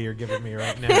 stink eye you're giving me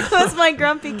right now. It was my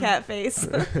grumpy cat face.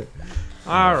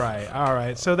 All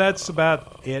right. So that's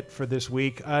about it for this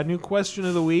week. New question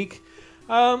of the week.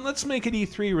 Let's make it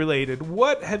E3 related.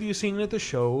 What have you seen at the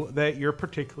show that you're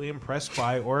particularly impressed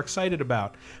by or excited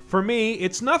about? For me,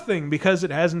 it's nothing because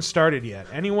it hasn't started yet.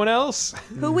 Anyone else?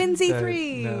 Who wins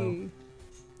E3? No.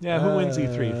 Yeah, who wins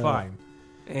E3? Fine.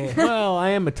 Well, I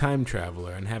am a time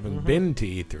traveler, and having been to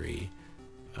E3,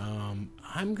 I'm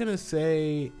gonna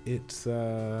say it's.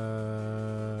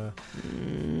 I'm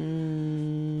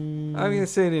gonna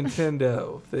say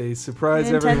Nintendo. They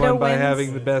surprise Nintendo everyone by wins.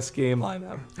 having the best game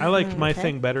lineup. I liked my okay.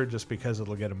 thing better just because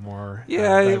it'll get a more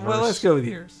Yeah, diverse. well, let's go with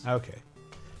yours. Okay,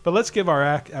 but let's give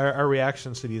our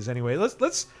reactions to these anyway.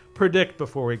 Let's predict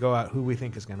before we go out who we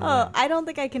think is going to Oh, win. I don't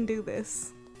think I can do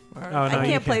this. Oh, no, I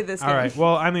you can't play this All game. right.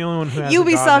 Well, I'm the only one who hasn't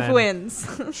Ubisoft gone then. wins.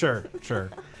 Sure.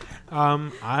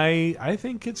 I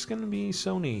think it's going to be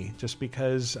Sony just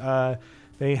because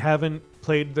they haven't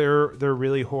played their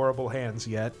really horrible hands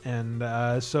yet,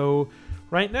 and so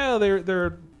right now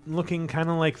they're looking kind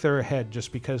of like they're ahead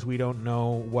just because we don't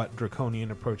know what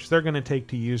draconian approach they're going to take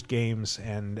to used games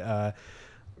and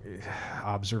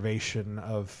observation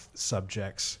of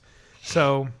subjects.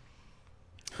 So.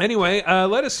 Anyway,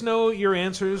 let us know your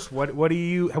answers. What have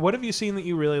you seen that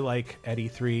you really like at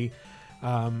E3?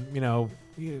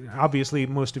 Obviously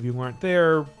most of you weren't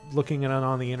there looking at it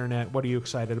on the internet. What are you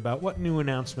excited about? What new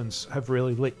announcements have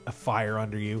really lit a fire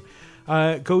under you?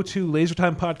 Go to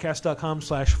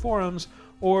lasertimepodcast.com/forums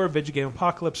or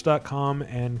vidjagameapocalypse.com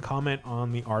and comment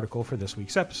on the article for this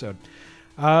week's episode.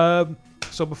 So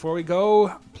before we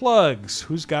go, plugs.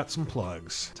 Who's got some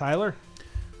plugs? Tyler?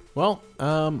 Well,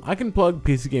 I can plug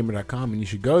PCGamer.com, and you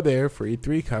should go there for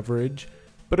E3 coverage.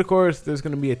 But of course, there's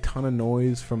going to be a ton of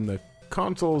noise from the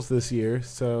consoles this year,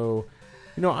 so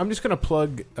I'm just going to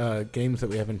plug games that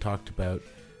we haven't talked about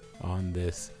on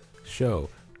this show.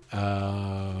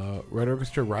 Red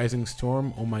Orchestra Rising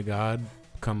Storm, oh my god,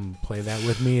 come play that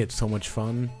with me, it's so much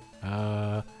fun.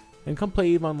 And come play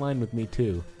EVE Online with me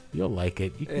too. You'll like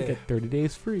it. You can get 30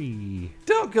 days free.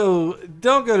 Don't go to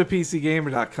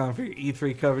PCGamer.com for your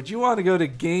E3 coverage. You want to go to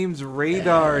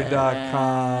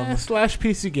GamesRadar.com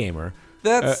 /PCGamer.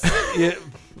 That's yeah.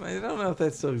 I don't know if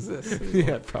that still exists anymore.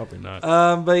 Yeah, probably not.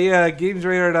 But yeah,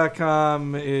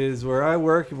 GamesRadar.com is where I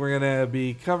work, and we're gonna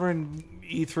be covering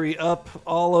E3 up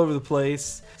all over the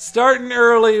place. Starting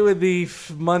early with the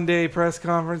Monday press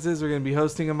conferences. We're going to be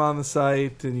hosting them on the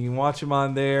site, and you can watch them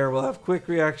on there. We'll have quick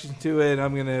reaction to it.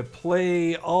 I'm going to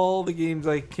play all the games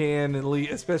I can,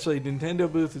 especially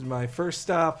Nintendo booth is my first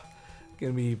stop.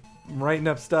 Going to be writing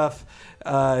up stuff.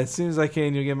 As soon as I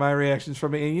can, you'll get my reactions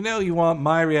from it. And you want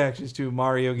my reactions to a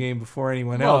Mario game before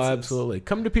anyone else. Oh, absolutely.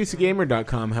 Come to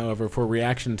PCGamer.com, however, for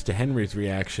reactions to Henry's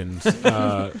reactions.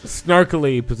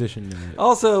 Snarkily positioned in it.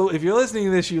 Also, if you're listening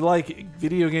to this, you like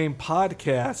video game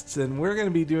podcasts, and we're going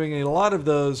to be doing a lot of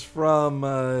those from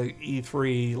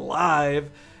E3 Live.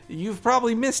 You've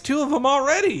probably missed 2 of them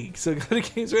already. So go to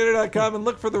GamesRadar.com and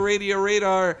look for the Radio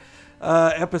Radar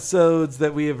episodes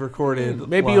that we have recorded.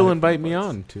 Maybe live. you'll invite me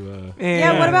on to.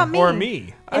 Yeah, what about me? Or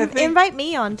me. Invite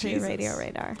me on to Radio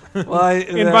Radar. Well,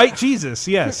 invite Jesus,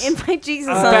 yes. Invite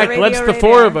Jesus In on fact, Radio let's Radar. the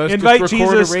 4 of us Invite just record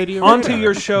Jesus a Radio onto Radar.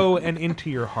 your show and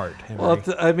into your heart, Henry. Well,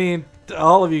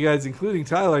 all of you guys, including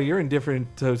Tyler, you're in different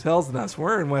hotels than us.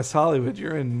 We're in West Hollywood.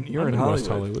 You're in Hollywood. West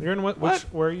Hollywood. You're in what?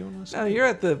 Where are you in West No, you're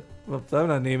at the. Well, I'm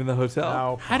not naming the hotel.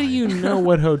 Oh, How do you know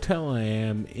what hotel I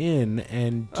am in?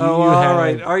 And do you all have?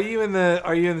 right. Are you in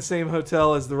the same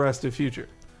hotel as the rest of Future?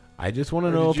 I just want to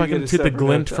Or know did if I you can get a see the separate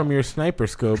glint hotel? from your sniper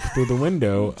scope through the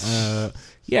window.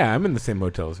 Yeah, I'm in the same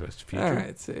hotel as the rest of Future. All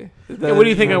right, see. Yeah, what do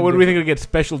you think? What do we think would get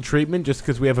special treatment just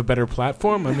because we have a better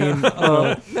platform? I mean,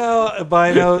 no, but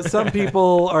I know some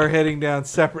people are heading down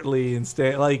separately and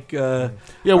stay like. Yeah,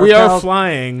 we are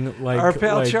flying like our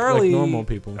pal Charlie. like normal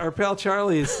people. Our pal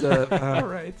Charlie is all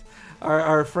right.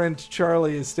 Our friend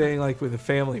Charlie is staying like with a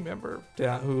family member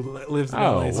down who lives in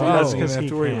LA, so he doesn't even have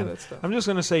to worry about that stuff. I'm just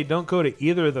going to say, don't go to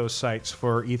either of those sites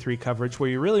for E3 coverage. Where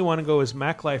you really want to go is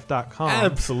MacLife.com.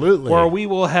 Absolutely. Where we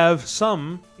will have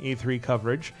some E3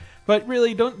 coverage. But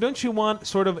really, don't you want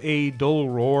sort of a dull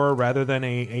roar rather than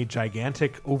a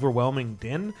gigantic, overwhelming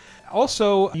din?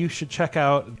 Also, you should check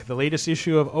out the latest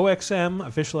issue of OXM,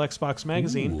 Official Xbox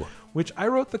Magazine, which I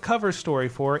wrote the cover story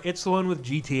for. It's the one with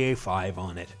GTA 5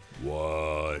 on it.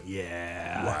 What?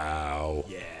 Yeah. Wow.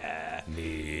 Yeah.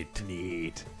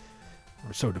 Neat.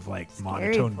 Or sort of like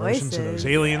Scary monotone versions of voices.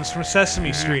 those aliens from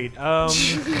Sesame Street.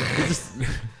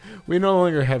 We no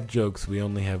longer have jokes. We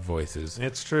only have voices.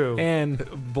 It's true. And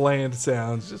bland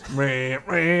sounds. Just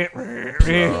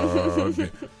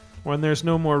when there's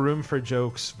no more room for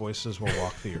jokes, voices will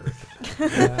walk the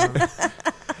earth.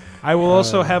 I will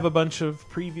also have a bunch of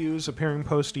previews appearing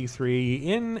post E3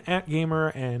 in @Gamer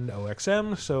and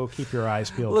OXM, so keep your eyes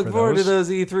peeled Look for forward those. to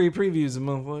those E3 previews a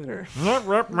month later.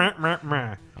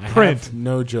 I Print. have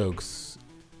no jokes,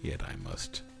 yet I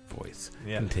must voice.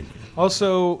 Yeah. Continue.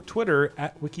 Also, Twitter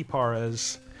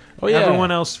 @Wikiparas. Oh, yeah. Everyone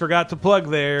else forgot to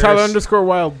plug theirs.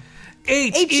 Tyler_Wild.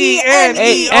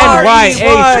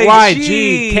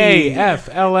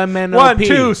 HENERYGKFLMNOP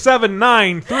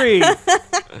 12793.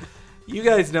 You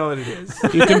guys know what it is.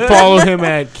 You can follow him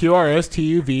at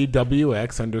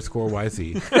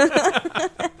QRSTUVWX_YZ.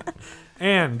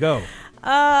 And go.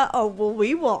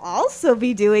 We will also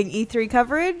be doing E3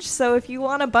 coverage. So if you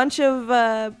want a bunch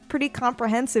of pretty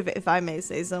comprehensive, if I may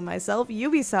say so myself,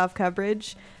 Ubisoft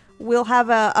coverage, we'll have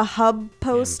a hub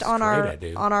post on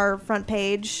our front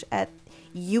page at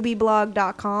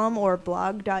ubiblog.com or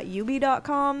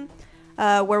blog.ubi.com,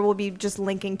 where we'll be just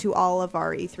linking to all of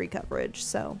our E3 coverage.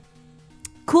 So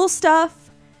cool stuff.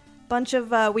 Bunch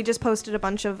of we just posted a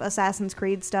bunch of Assassin's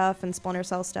Creed stuff and Splinter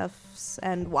Cell stuff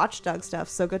and Watch Dogs stuff,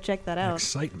 so go check that out.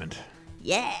 Excitement.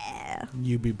 Yeah.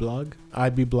 You be blog. I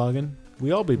be blogging.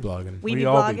 We all be blogging. We be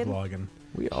all blogging. be blogging.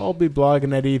 We all be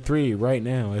blogging at E3 right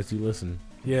now as you listen.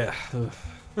 Yeah. I'm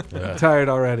tired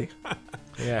already.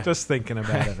 Yeah. Just thinking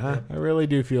about it, huh? I really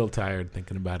do feel tired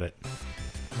thinking about it.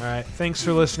 All right. Thanks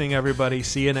for listening, everybody.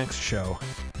 See you next show.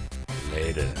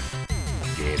 Later.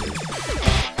 Gators.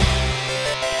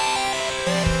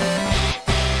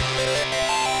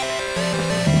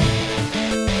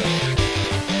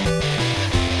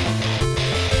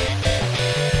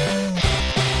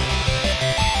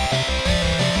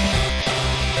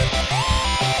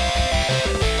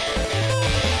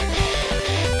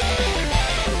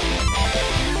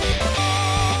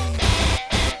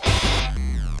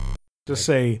 Just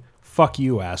say, fuck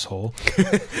you, asshole.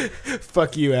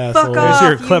 Fuck you, asshole. Fuck off,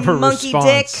 There's your clever you monkey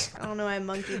response. dick. I don't know why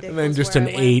monkey dick And then was just where an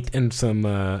I went. 8 and some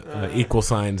equal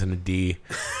signs and a D.